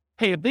baseline of,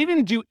 hey, if they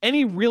didn't do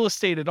any real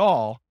estate at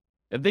all,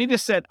 if they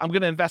just said, I'm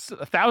going to invest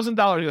 $1,000, I'm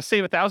going to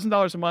save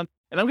 $1,000 a month,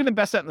 and I'm going to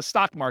invest that in the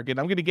stock market,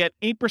 I'm going to get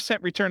 8%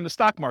 return in the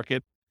stock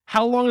market,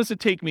 how long does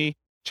it take me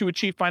to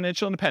achieve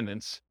financial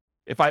independence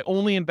if I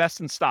only invest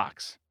in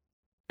stocks?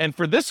 And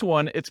for this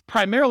one, it's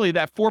primarily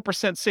that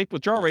 4% safe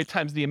withdrawal rate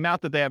times the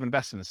amount that they have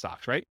invested in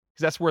stocks, right?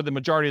 Because that's where the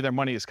majority of their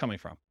money is coming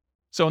from.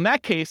 So in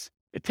that case,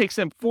 it takes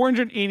them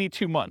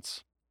 482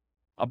 months,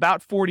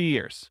 about 40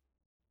 years.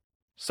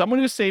 Someone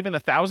who's saving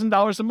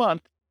 $1,000 a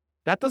month,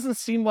 that doesn't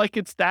seem like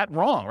it's that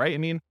wrong, right? I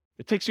mean,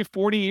 it takes you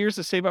 40 years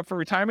to save up for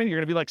retirement. You're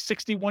going to be like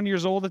 61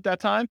 years old at that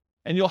time,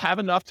 and you'll have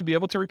enough to be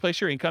able to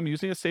replace your income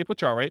using a safe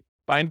withdrawal rate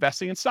by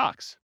investing in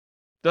stocks.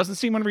 Doesn't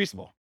seem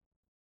unreasonable.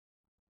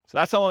 So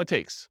that's how long it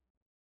takes.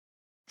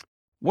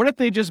 What if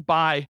they just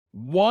buy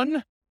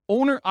one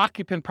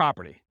owner-occupant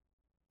property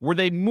where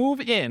they move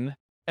in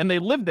and they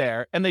live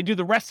there and they do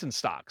the rest in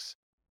stocks?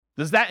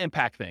 Does that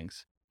impact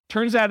things?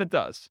 Turns out it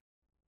does.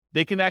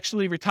 They can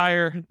actually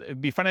retire,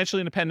 be financially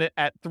independent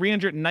at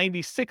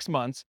 396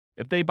 months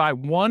if they buy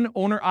one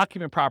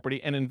owner-occupant property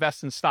and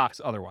invest in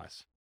stocks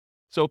otherwise.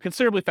 So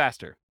considerably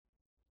faster.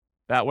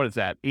 What is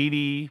that,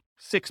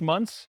 86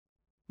 months?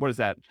 What is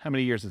that? How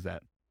many years is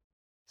that?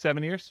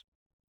 7 years?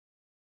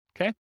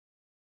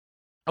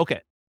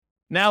 Okay.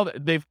 Now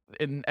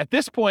at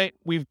this point,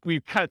 we've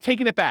kind of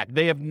taken it back.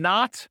 They have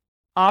not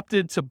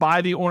opted to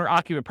buy the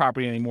owner-occupant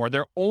property anymore.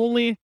 They're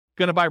only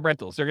going to buy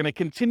rentals. They're going to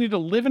continue to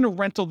live in a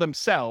rental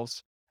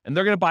themselves, and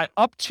they're going to buy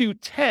up to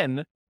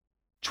 10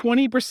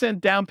 20%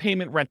 down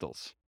payment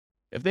rentals.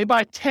 If they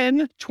buy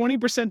 10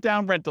 20%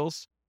 down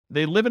rentals,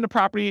 they live in a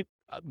property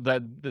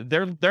that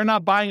they're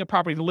not buying a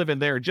property to live in.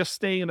 They're just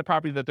staying in the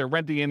property that they're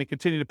renting in and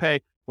continue to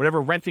pay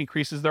whatever rent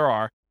increases there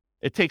are.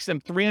 It takes them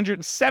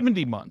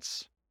 370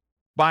 months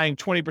buying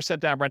 20%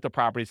 down rental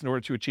properties in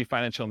order to achieve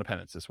financial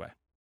independence this way.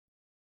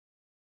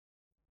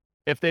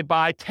 If they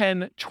buy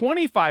 10,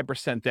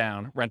 25%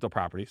 down rental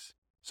properties,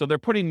 so they're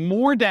putting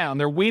more down,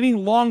 they're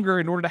waiting longer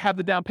in order to have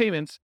the down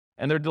payments,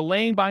 and they're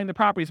delaying buying the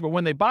properties, but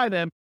when they buy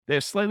them, they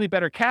have slightly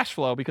better cash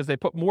flow because they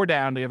put more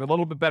down, they have a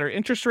little bit better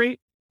interest rate,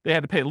 they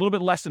had to pay a little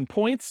bit less in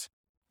points,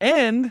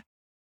 and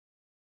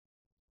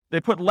they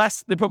put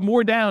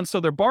more down, so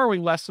they're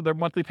borrowing less, so their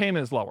monthly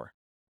payment is lower.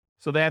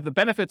 So they have the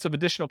benefits of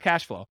additional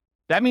cash flow.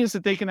 That means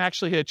that they can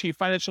actually achieve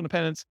financial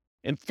independence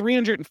in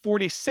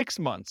 346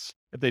 months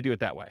if they do it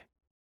that way.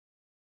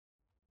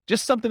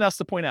 Just something else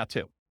to point out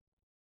too.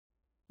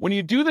 When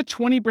you do the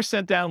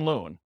 20% down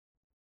loan,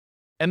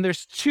 and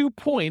there's 2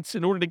 points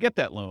in order to get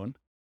that loan,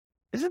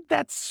 isn't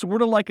that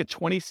sort of like a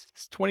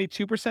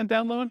 22%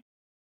 down loan?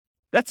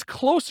 That's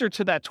closer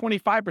to that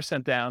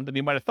 25% down than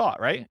you might have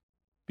thought, right?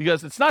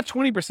 Because it's not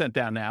 20%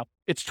 down now,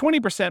 it's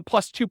 20%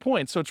 plus 2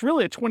 points. So it's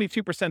really a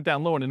 22%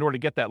 down loan in order to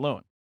get that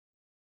loan.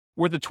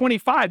 Where the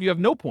 25, you have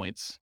no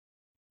points.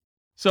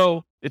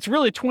 So it's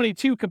really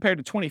 22 compared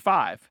to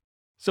 25.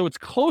 So it's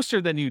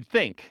closer than you'd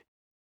think.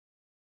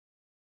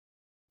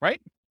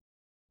 Right?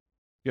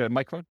 You have a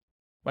microphone?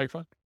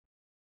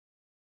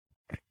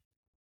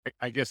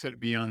 I guess it'd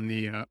be on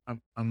the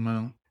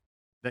amount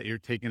that you're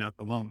taking out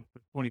the loan,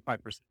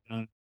 25%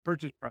 on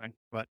purchase price,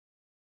 but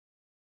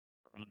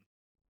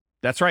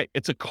that's right.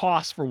 It's a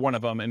cost for one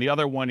of them, and the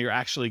other one you're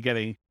actually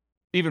getting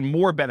even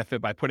more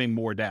benefit by putting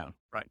more down.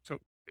 right. So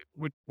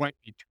it might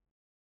be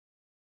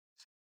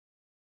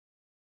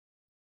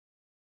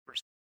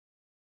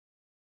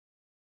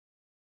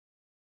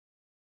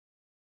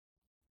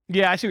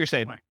Yeah, I see what you're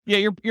saying. Right.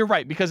 Yeah, you're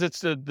right, because it's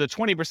the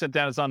 20%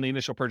 down is on the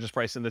initial purchase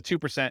price and the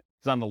 2% is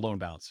on the loan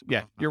balance.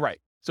 Yeah, you're right.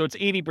 So it's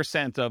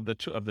 80% of the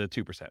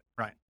 2%.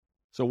 Right.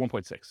 So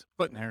 1.6.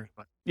 splitting hairs,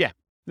 but No,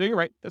 you're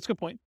right. That's a good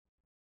point.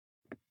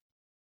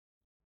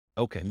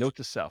 Okay, note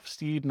to self.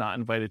 Steve not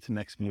invited to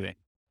next meeting.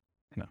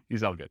 No,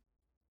 he's all good.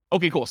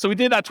 Okay, cool. So we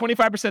did that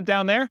 25%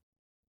 down there.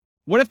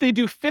 What if they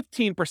do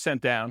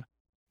 15% down?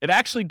 It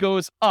actually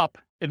goes up.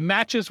 It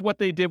matches what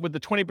they did with the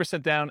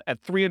 20% down at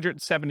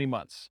 370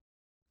 months.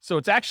 So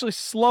it's actually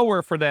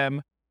slower for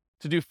them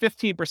to do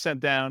 15%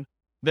 down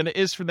than it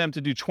is for them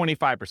to do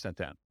 25%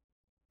 down.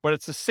 but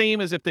it's the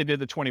same as if they did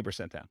the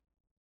 20% down.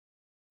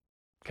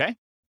 Okay?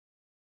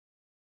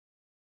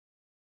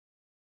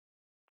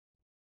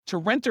 To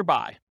rent or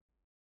buy.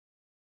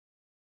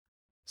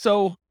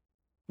 So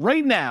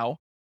right now,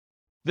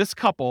 this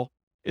couple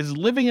is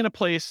living in a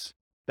place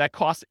that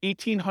costs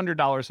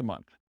 $1,800 a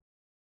month.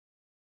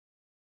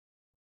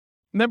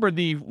 Remember,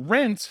 the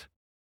rent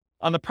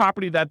on the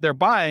property that they're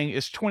buying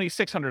is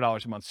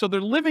 $2,600 a month. So they're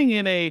living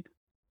in a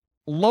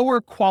lower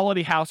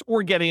quality house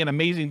or getting an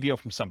amazing deal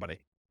from somebody.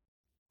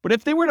 But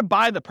if they were to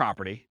buy the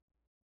property,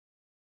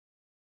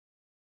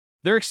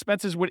 their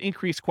expenses would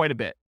increase quite a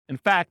bit. In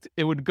fact,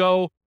 it would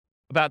go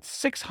about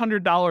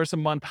 $600 a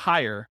month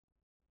higher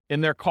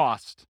in their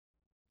cost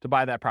to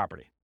buy that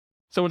property.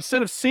 So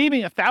instead of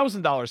saving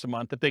 $1,000 a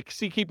month, if they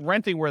keep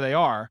renting where they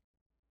are,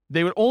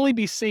 they would only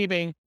be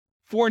saving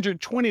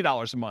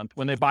 $420 a month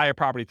when they buy a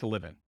property to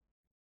live in.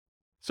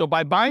 So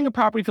by buying a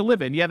property to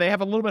live in, yeah, they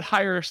have a little bit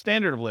higher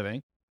standard of living,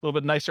 a little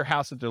bit nicer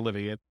house that they're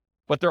living in,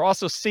 but they're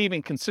also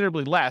saving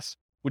considerably less,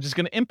 which is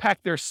going to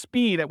impact their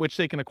speed at which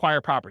they can acquire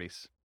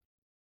properties.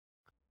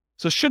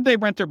 So should they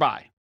rent or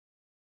buy?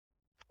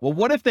 Well,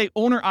 what if they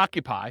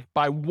owner-occupy,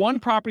 buy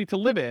one property to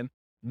live in,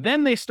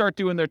 then they start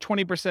doing their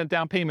 20%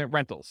 down payment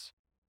rentals?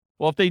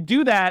 Well, if they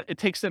do that, it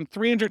takes them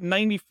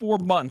 394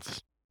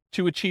 months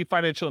to achieve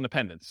financial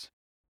independence.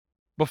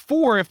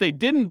 Before, if they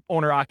didn't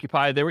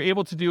owner-occupy, they were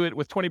able to do it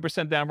with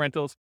 20% down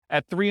rentals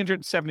at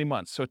 370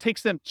 months. So it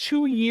takes them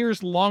 2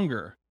 years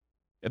longer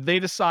if they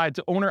decide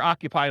to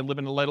owner-occupy and live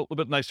in a little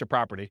bit nicer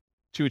property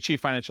to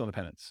achieve financial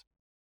independence.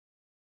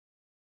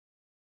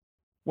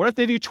 What if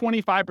they do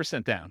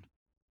 25% down?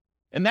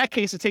 In that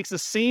case, it takes the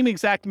same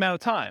exact amount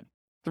of time,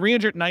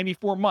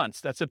 394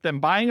 months. That's if them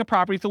buying a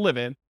property to live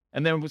in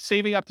and then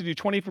saving up to do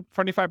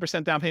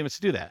 25% down payments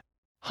to do that.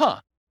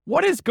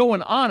 What is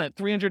going on at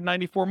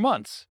 394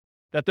 months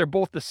that they're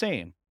both the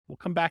same? We'll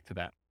come back to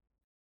that.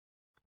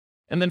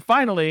 And then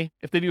finally,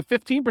 if they do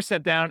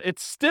 15% down,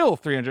 it's still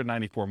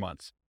 394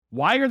 months.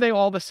 Why are they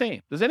all the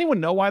same? Does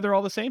anyone know why they're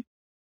all the same?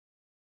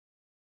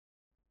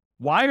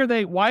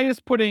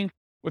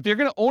 If you're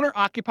going to owner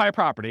occupy a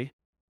property,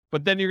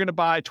 but then you're going to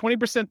buy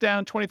 20%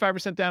 down,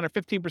 25% down, or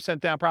 15%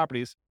 down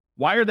properties,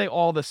 why are they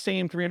all the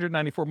same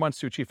 394 months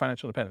to achieve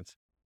financial independence?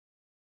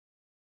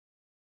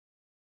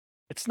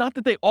 It's not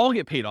that they all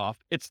get paid off.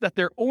 It's that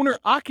their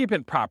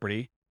owner-occupant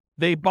property,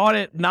 they bought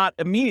it not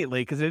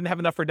immediately because they didn't have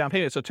enough for a down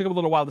payment, so it took them a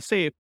little while to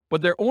save,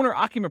 but their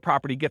owner-occupant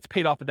property gets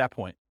paid off at that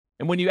point.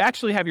 And when you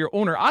actually have your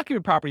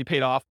owner-occupant property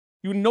paid off,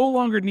 you no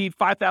longer need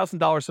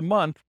 $5,000 a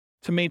month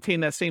to maintain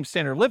that same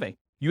standard of living.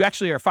 You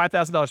actually are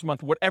 $5,000 a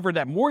month, whatever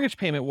that mortgage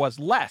payment was,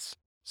 less.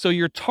 So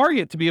your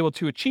target to be able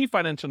to achieve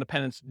financial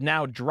independence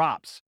now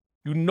drops.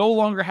 You no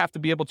longer have to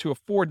be able to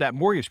afford that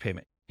mortgage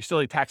payment. You still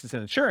need taxes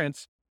and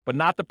insurance, but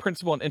not the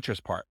principal and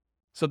interest part.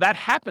 So that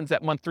happens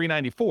at month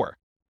 394,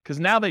 because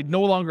now they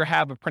no longer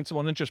have a principal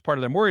and interest part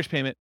of their mortgage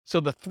payment. So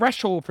the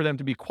threshold for them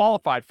to be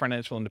qualified for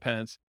financial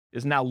independence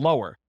is now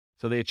lower.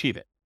 So they achieve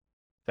it.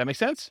 Does that make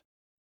sense?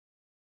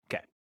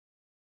 Okay.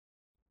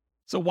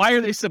 So why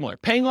are they similar?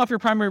 Paying off your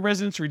primary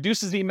residence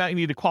reduces the amount you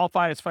need to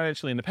qualify as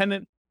financially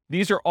independent.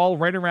 These are all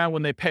right around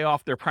when they pay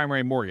off their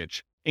primary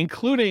mortgage,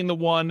 including the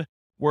one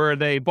where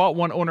they bought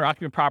one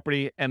owner-occupant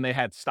property and they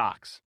had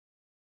stocks,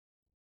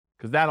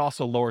 because that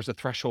also lowers the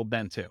threshold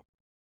then too.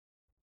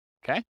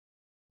 Okay?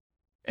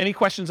 Any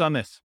questions on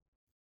this?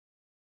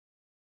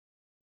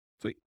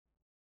 Sweet.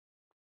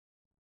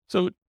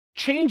 So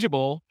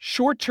changeable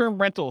short-term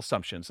rental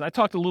assumptions. And I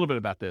talked a little bit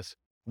about this.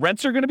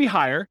 Rents are going to be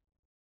higher,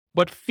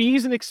 but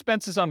fees and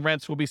expenses on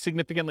rents will be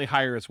significantly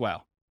higher as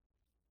well.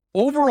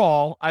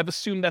 Overall, I've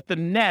assumed that the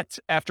net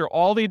after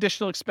all the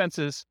additional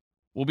expenses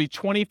will be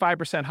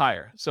 25%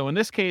 higher. So in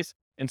this case,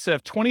 instead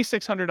of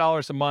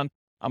 $2,600 a month,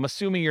 I'm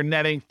assuming you're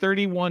netting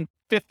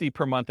 $3,150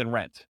 per month in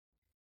rent.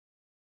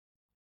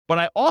 But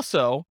I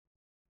also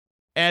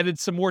added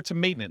some more to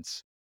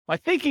maintenance. My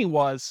thinking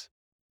was,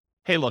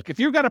 hey, look, if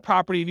you've got a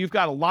property and you've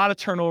got a lot of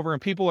turnover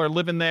and people are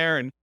living there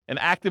and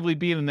actively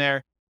being in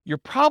there, you're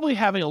probably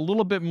having a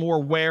little bit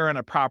more wear on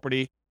a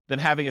property than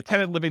having a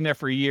tenant living there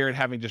for a year and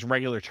having just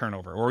regular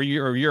turnover, or a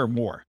year or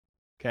more.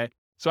 Okay.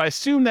 So I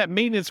assume that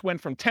maintenance went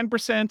from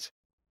 10%,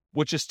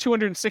 which is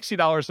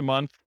 $260 a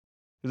month,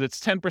 because it's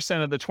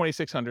 10% of the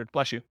 $2,600,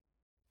 bless you,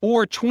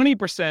 or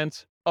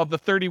 20% of the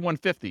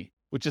 $3,150,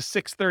 which is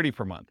 $630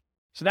 per month.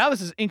 So now this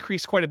has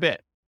increased quite a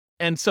bit.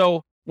 And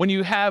so when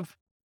you have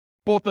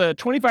both a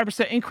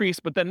 25% increase,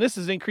 but then this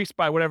is increased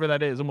by whatever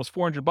that is, almost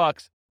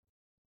 $400,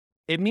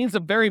 it means a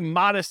very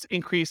modest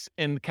increase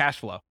in cash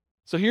flow.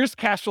 So here's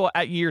cash flow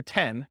at year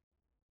 10.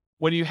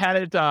 When you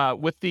had it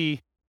with the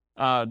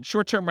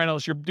short-term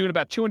rentals, you're doing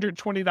about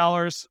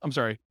 $220. I'm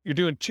sorry, you're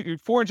doing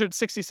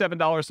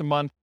 $467 a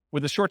month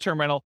with the short-term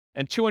rental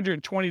and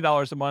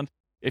 $220 a month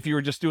if you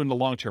were just doing the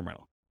long-term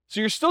rental. So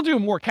you're still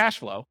doing more cash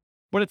flow,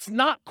 but it's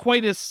not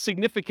quite as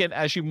significant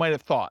as you might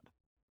have thought.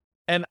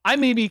 And I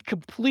may be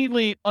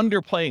completely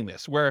underplaying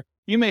this, where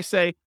you may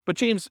say, but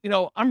James,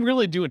 I'm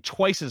really doing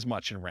twice as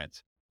much in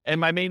rent. and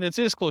my maintenance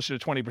is closer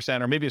to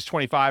 20%, or maybe it's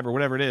 25 or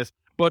whatever it is,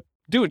 but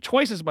doing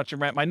twice as much in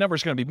rent, my number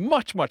is going to be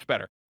much, much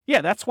better.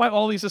 Yeah, that's why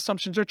all these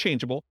assumptions are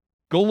changeable.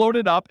 Go load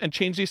it up and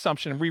change the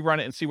assumption and rerun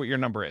it and see what your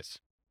number is.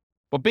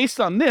 But based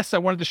on this, I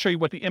wanted to show you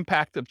what the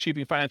impact of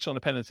achieving financial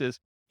independence is,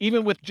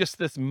 even with just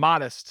this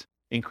modest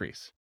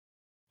increase.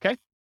 Okay?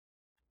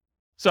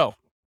 So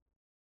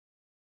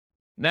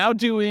now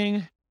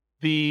doing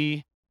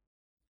the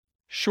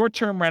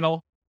short-term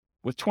rental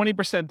with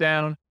 20%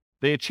 down,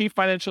 they achieve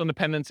financial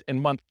independence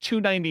in month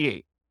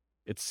 298.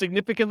 It's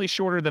significantly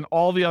shorter than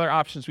all the other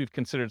options we've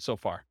considered so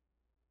far.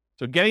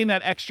 So getting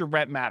that extra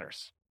rent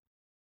matters.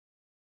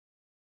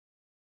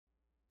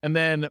 And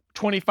then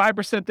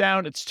 25%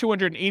 down, it's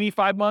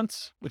 285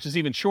 months, which is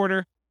even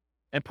shorter.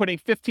 And putting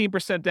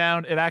 15%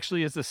 down, it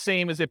actually is the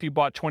same as if you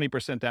bought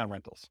 20% down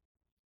rentals.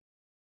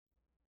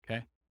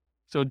 Okay.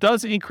 So it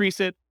does increase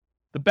it.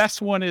 The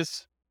best one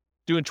is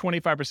doing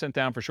 25%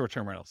 down for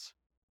short-term rentals.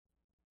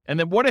 And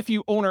then what if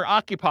you owner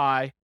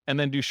occupy and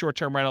then do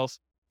short-term rentals?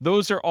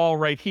 Those are all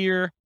right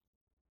here.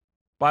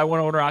 Buy one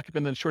owner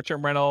occupant, then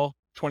short-term rental,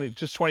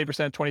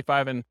 20%,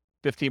 25 and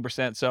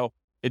 15%. So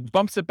it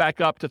bumps it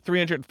back up to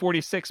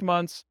 346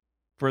 months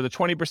for the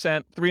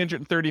 20%,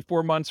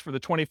 334 months for the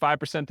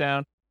 25%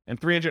 down, and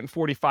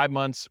 345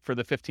 months for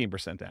the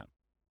 15% down.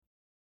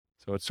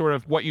 So it's sort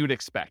of what you'd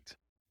expect.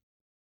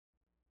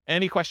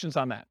 Any questions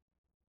on that?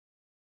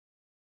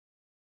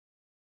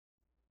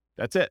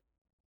 That's it.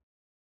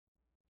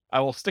 I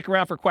will stick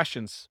around for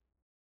questions.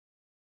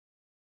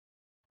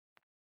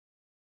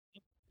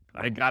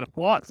 I got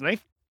applause, right?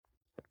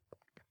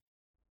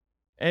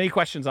 Any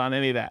questions on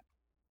any of that?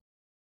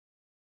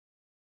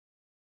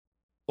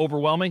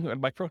 Overwhelming?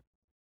 Micro?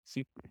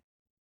 See?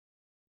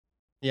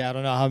 Yeah, I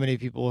don't know how many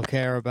people will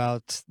care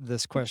about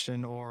this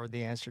question or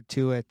the answer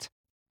to it.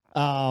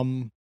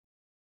 It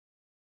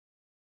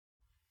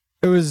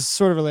was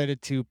sort of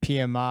related to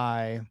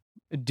PMI.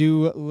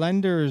 Do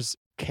lenders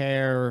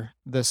care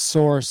the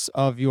source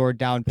of your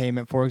down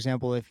payment? For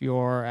example, if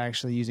you're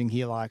actually using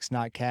HELOCs,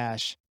 not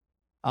cash,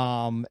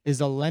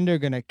 is a lender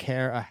going to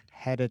care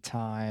ahead of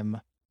time,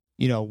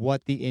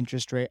 what the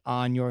interest rate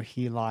on your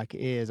HELOC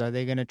is? Are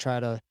they going to try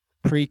to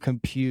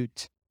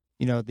pre-compute,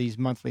 these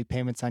monthly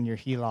payments on your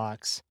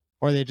HELOCs?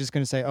 Or are they just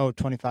going to say,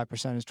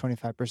 25% is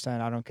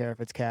 25%. I don't care if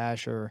it's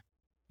cash or,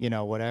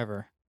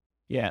 whatever.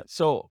 Yeah.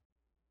 So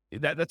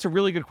that's a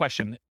really good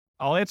question.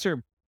 I'll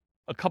answer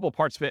a couple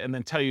parts of it and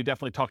then tell you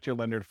definitely talk to your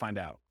lender to find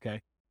out. Okay.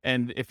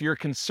 And if you're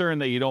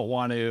concerned that you don't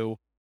want to,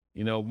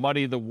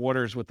 muddy the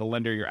waters with the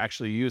lender you're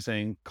actually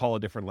using, call a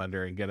different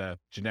lender and get a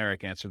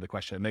generic answer to the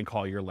question, and then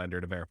call your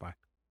lender to verify.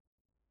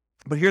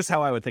 But here's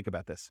how I would think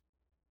about this.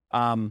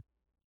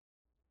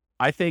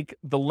 I think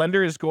the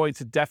lender is going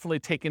to definitely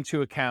take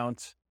into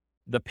account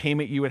the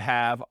payment you would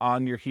have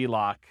on your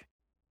HELOC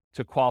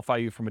to qualify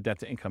you from a debt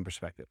to income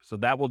perspective. So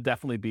that will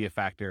definitely be a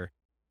factor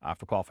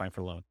for qualifying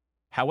for a loan.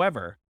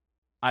 However,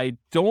 I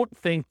don't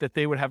think that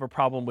they would have a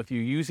problem with you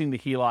using the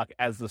HELOC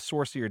as the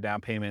source of your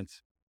down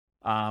payments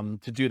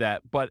to do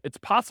that. But it's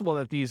possible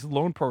that these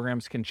loan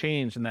programs can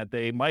change and that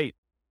they might,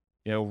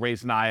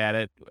 raise an eye at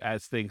it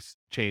as things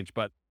change.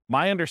 But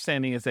my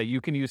understanding is that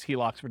you can use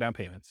HELOCs for down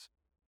payments,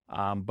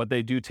 but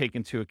they do take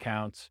into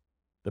account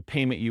the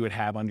payment you would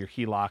have on your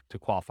HELOC to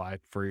qualify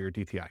for your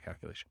DTI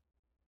calculation.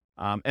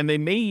 And they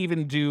may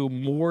even do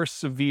more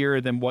severe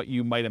than what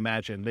you might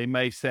imagine. They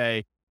may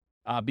say,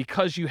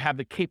 because you have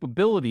the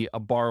capability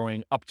of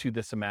borrowing up to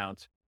this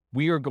amount,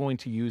 we are going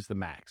to use the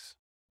max.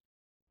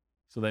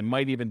 So they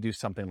might even do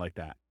something like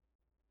that.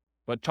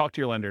 But talk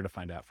to your lender to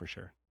find out for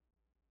sure.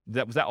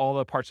 Was that all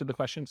the parts of the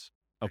questions?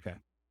 Okay.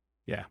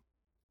 Yeah.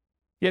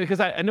 Yeah, because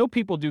I know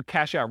people do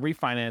cash out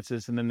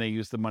refinances and then they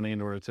use the money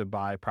in order to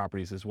buy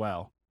properties as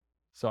well.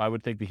 So I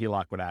would think the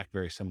HELOC would act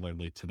very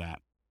similarly to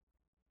that.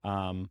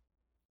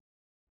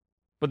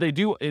 But they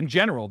do, in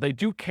general, they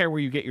do care where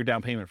you get your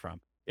down payment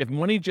from. If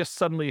money just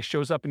suddenly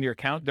shows up in your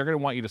account, they're going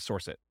to want you to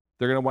source it.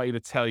 They're going to want you to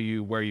tell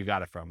you where you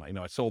got it from. I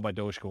sold my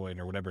Dogecoin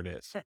or whatever it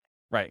is.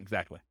 Right,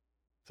 exactly.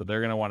 So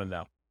they're going to want to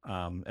know.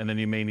 And then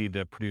you may need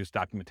to produce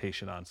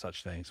documentation on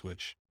such things,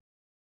 which,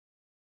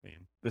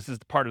 this is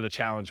part of the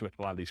challenge with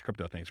a lot of these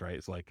crypto things, right?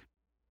 It's like,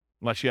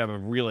 unless you have a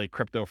really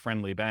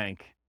crypto-friendly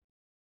bank,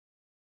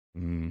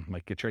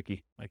 might get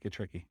tricky.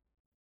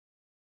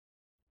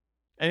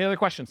 Any other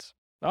questions?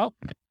 Oh,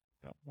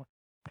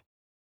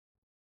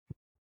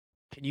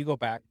 Can you go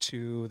back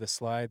to the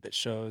slide that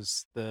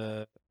shows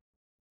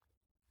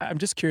I'm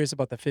just curious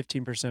about the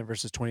 15%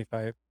 versus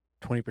 20%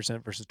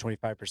 versus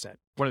 25%.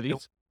 what are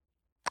these?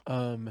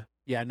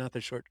 Yeah, not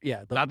the short.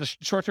 Yeah, Not the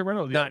short-term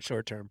rental? not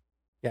short term.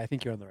 Yeah, I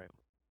think you're on the right one.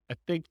 I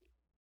think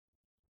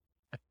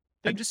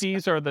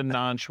these are the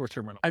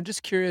non-short-term rental. I'm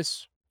just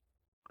curious.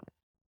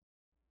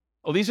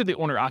 Oh, these are the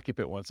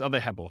owner-occupant ones. Oh, they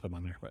have both of them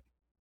on there. But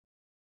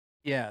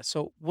Yeah.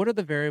 So what are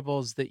the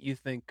variables that you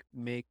think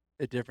make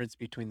the difference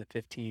between the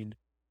 15,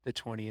 the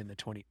 20, and the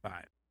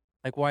 25?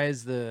 Like, why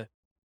is the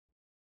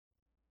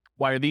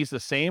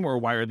same, or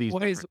why are these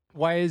different?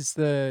 why is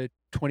the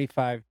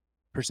 25%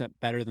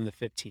 better than the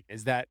 15?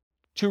 Is that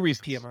Two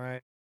reasons. PMI?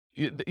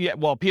 Yeah,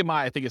 well, PMI,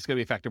 I think it's going to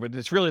be a factor, but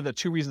it's really the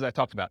two reasons I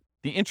talked about.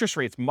 The interest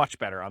rate's much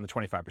better on the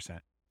 25%.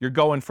 You're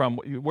going from,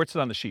 what's it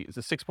on the sheet? Is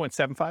it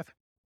 6.75?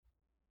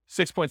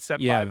 6.75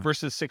 Yeah.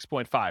 versus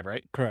 6.5,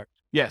 right? Correct.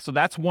 Yeah, so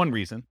that's one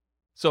reason.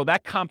 So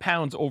that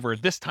compounds over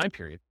this time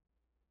period,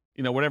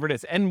 whatever it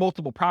is, and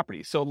multiple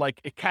properties. So like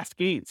it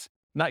cascades.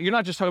 You're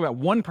not just talking about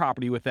one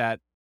property with that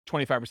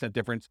 25%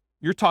 difference.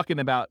 You're talking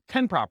about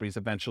 10 properties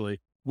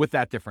eventually with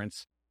that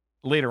difference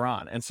later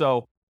on. And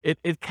so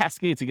it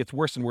cascades. It gets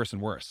worse and worse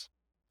and worse,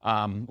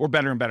 or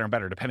better and better and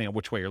better, depending on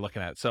which way you're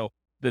looking at it. So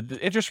the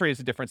interest rate is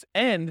a difference.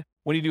 And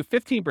when you do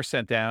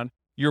 15% down,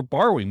 you're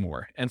borrowing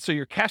more. And so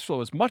your cash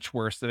flow is much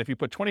worse than if you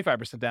put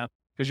 25% down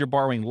because you're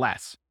borrowing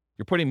less.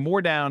 You're putting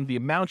more down. The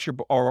amount you're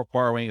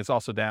borrowing is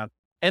also down,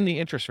 and the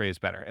interest rate is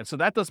better. And so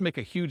that does make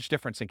a huge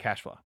difference in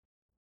cash flow.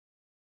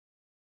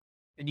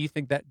 And you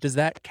think does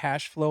that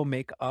cash flow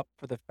make up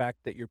for the fact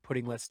that you're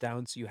putting less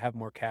down so you have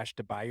more cash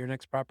to buy your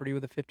next property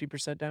with a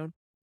 50% down?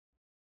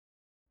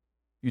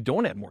 You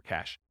don't add more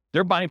cash.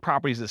 They're buying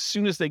properties as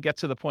soon as they get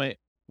to the point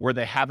where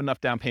they have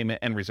enough down payment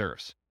and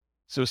reserves.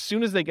 So as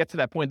soon as they get to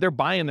that point, they're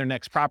buying their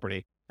next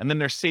property, and then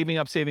they're saving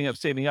up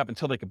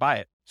until they could buy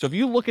it. So if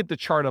you look at the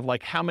chart of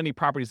like how many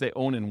properties they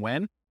own and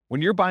when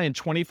you're buying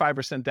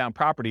 25% down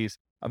properties,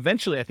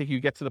 eventually I think you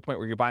get to the point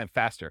where you're buying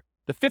faster.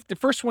 The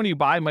first one you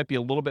buy might be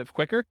a little bit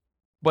quicker,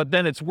 but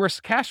then it's worse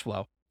cash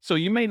flow. So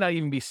you may not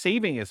even be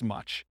saving as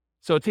much.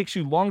 So it takes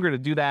you longer to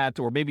do that,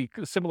 or maybe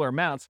similar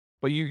amounts,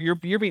 but you're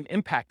being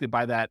impacted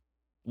by that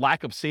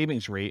lack of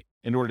savings rate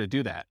in order to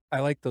do that. I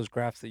like those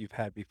graphs that you've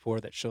had before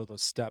that show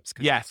those steps.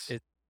 Yes.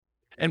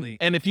 Really...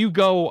 And if you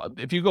go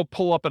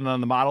pull up on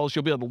the models,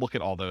 you'll be able to look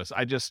at all those.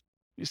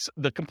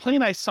 The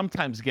complaint I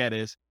sometimes get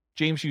is,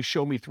 James, you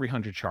show me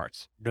 300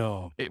 charts.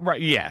 No.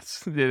 Right.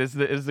 Yes. It is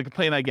the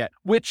complaint I get,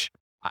 which,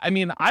 I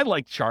mean, I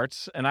like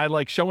charts and I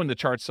like showing the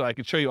charts so I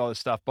can show you all this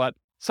stuff. But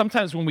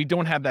sometimes when we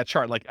don't have that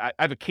chart, like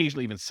I've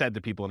occasionally even said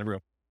to people in the room,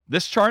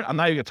 this chart, I'm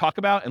not even going to talk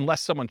about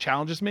unless someone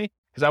challenges me,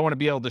 because I want to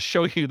be able to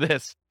show you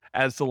this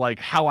as to like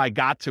how I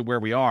got to where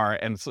we are.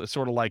 And it's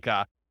sort of like,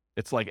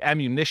 it's like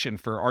ammunition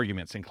for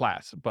arguments in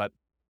class. But,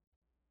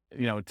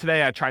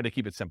 today I tried to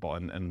keep it simple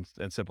and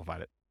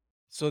simplified it.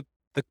 So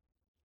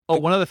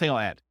one other thing I'll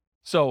add.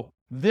 So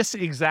this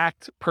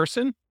exact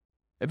person,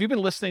 have you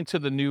been listening to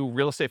the new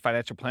Real Estate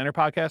Financial Planner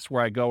podcast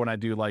where I go and I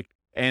do like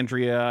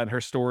Andrea and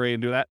her story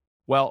and do that?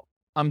 Well,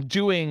 I'm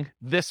doing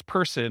this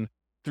person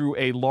through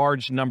a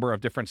large number of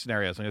different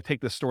scenarios. I'm going to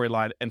take this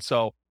storyline. And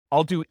so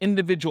I'll do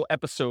individual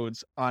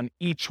episodes on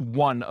each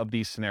one of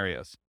these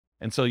scenarios.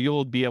 And so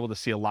you'll be able to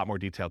see a lot more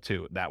detail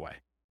too that way.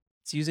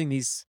 It's using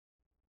these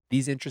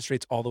interest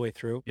rates all the way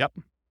through? Yep.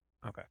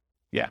 Okay.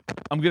 Yeah.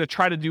 I'm going to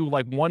try to do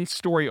like one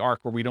story arc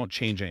where we don't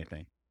change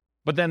anything.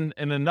 But then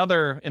in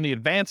the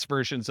advanced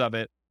versions of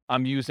it,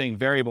 I'm using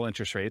variable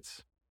interest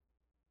rates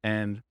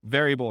and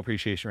variable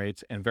appreciation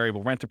rates and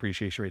variable rent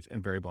appreciation rates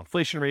and variable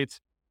inflation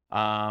rates.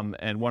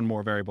 And one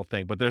more variable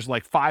thing, but there's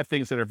like 5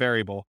 things that are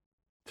variable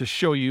to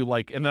show you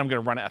and then I'm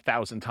going to run it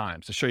 1,000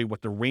 times to show you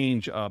what the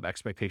range of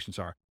expectations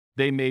are.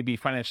 They may be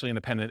financially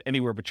independent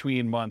anywhere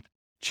between month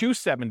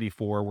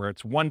 274, where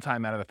it's 1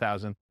 time out of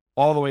 1,000,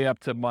 all the way up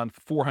to month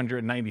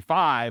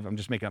 495. I'm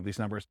just making up these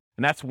numbers.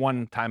 And that's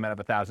 1 time out of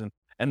 1,000.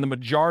 And the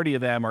majority of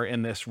them are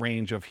in this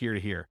range of here to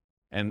here.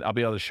 And I'll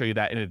be able to show you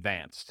that in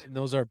advance. And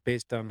those are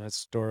based on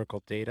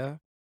historical data,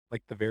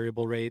 like the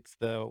variable rates,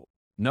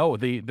 No,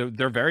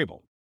 they're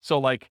variable. So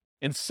like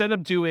instead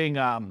of doing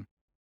an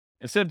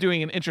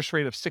interest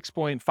rate of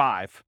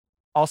 6.5,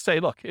 I'll say,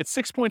 look, it's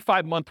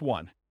 6.5 month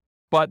 1,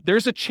 but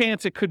there's a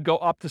chance it could go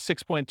up to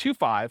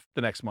 6.25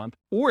 the next month,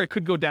 or it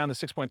could go down to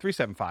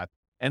 6.375.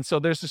 And so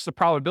there's just a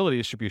probability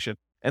distribution.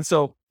 And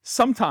so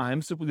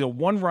sometimes,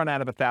 one run out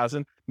of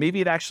 1,000,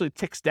 maybe it actually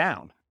ticks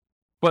down,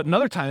 but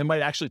another time it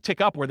might actually tick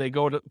up where they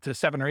go to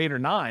 7 or 8 or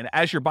 9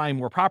 as you're buying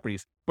more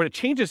properties, but it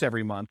changes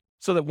every month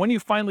so that when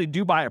you finally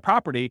do buy a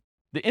property,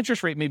 the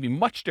interest rate may be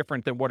much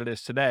different than what it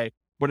is today,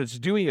 but it's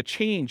doing a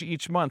change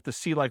each month to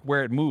see like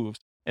where it moves.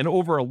 And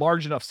over a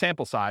large enough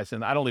sample size,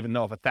 and I don't even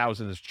know if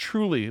 1,000 is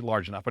truly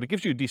large enough, but it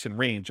gives you a decent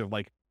range of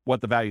like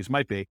what the values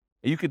might be.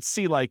 And you could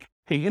see like,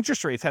 hey,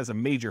 interest rates has a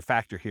major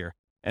factor here.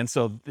 And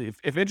so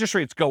if interest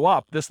rates go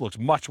up, this looks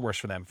much worse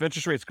for them. If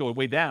interest rates go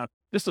way down,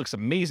 this looks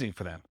amazing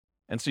for them.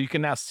 And so you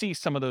can now see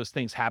some of those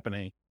things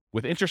happening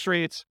with interest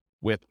rates,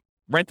 with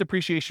rent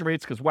appreciation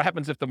rates, because what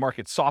happens if the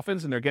market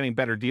softens and they're getting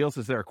better deals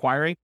as they're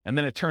acquiring, and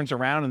then it turns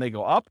around and they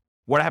go up?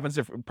 What happens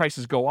if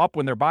prices go up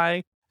when they're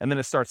buying, and then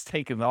it starts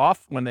taking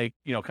off when they,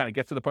 kind of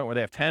get to the point where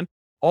they have 10?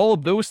 All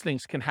of those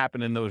things can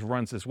happen in those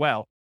runs as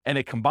well. And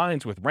it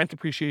combines with rent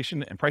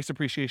appreciation and price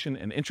appreciation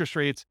and interest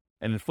rates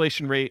and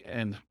inflation rate.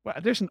 And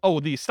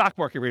the stock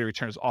market rate of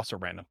return is also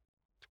random.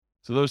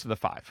 So those are the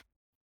 5. Does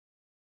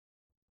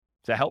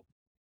that help?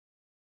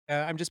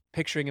 I'm just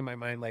picturing in my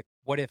mind, like,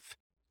 what if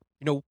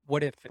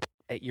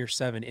at year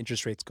 7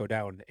 interest rates go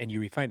down and you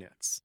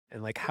refinance?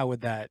 And like, how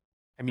would that,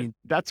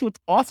 that's what's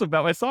awesome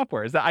about my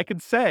software, is that I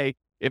could say,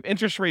 if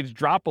interest rates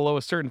drop below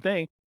a certain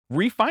thing,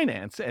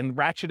 refinance and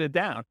ratchet it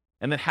down.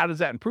 And then how does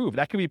that improve?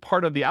 That could be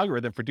part of the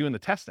algorithm for doing the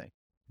testing.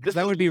 Because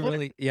that would be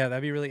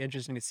that'd be really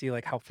interesting to see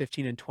like how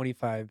 15 and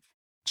 25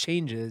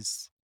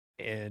 changes,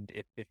 and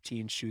if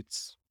 15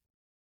 shoots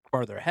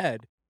farther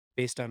ahead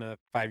based on a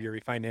 5-year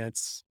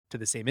refinance to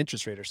the same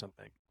interest rate or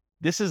something.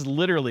 This is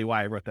literally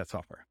why I wrote that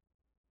software,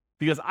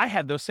 because I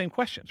had those same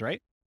questions,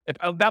 right?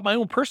 About my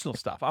own personal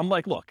stuff. I'm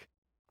like, look,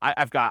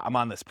 I'm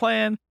on this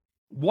plan.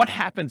 What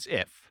happens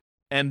if?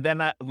 And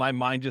then my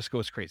mind just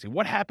goes crazy.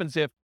 What happens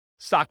if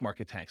stock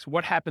market tanks?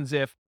 What happens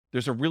if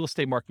there's a real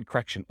estate market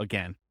correction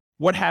again?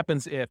 What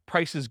happens if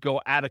prices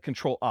go out of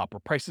control up, or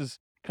prices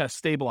kind of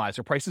stabilize,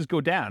 or prices go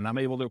down and I'm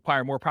able to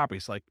acquire more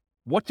properties? Like,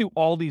 what do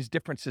all these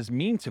differences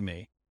mean to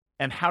me?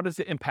 And how does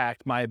it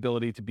impact my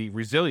ability to be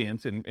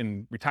resilient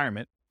in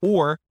retirement?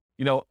 Or,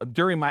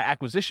 during my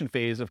acquisition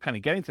phase of kind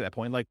of getting to that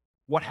point, like,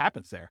 what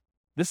happens there?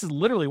 This is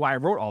literally why I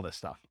wrote all this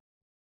stuff.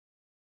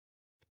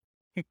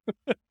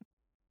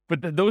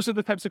 But those are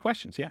the types of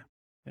questions. Yeah.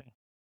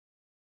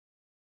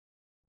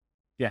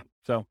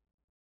 So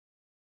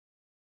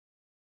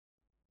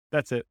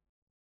that's it.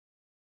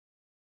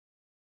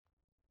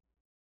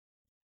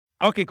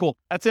 Okay, cool.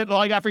 That's it.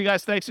 All I got for you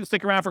guys. Thanks.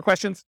 Stick around for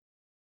questions.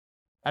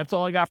 That's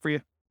all I got for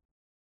you.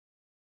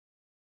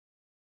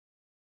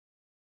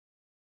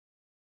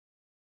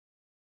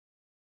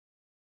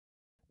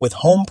 With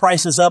home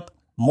prices up,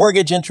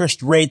 mortgage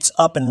interest rates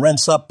up, and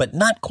rents up, but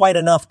not quite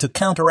enough to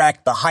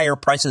counteract the higher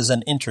prices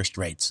and interest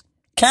rates,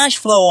 cash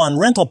flow on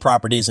rental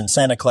properties in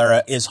Santa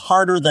Clara is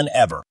harder than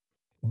ever.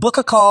 Book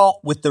a call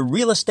with the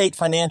Real Estate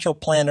Financial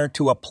Planner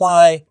to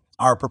apply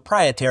our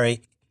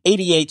proprietary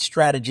 88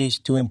 strategies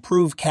to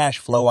improve cash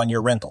flow on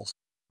your rentals.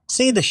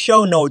 See the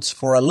show notes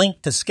for a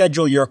link to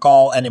schedule your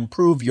call and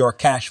improve your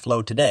cash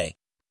flow today.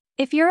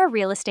 If you're a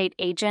real estate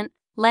agent,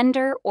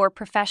 lender, or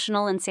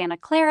professional in Santa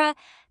Clara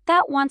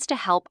that wants to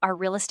help our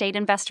real estate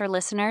investor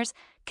listeners,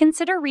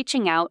 consider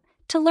reaching out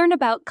to learn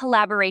about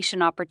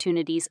collaboration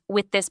opportunities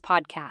with this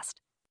podcast.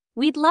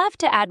 We'd love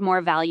to add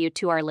more value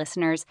to our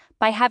listeners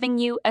by having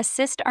you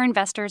assist our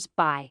investors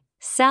buy,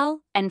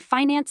 sell, and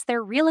finance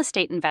their real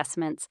estate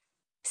investments.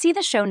 See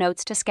the show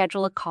notes to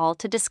schedule a call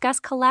to discuss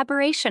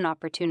collaboration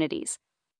opportunities.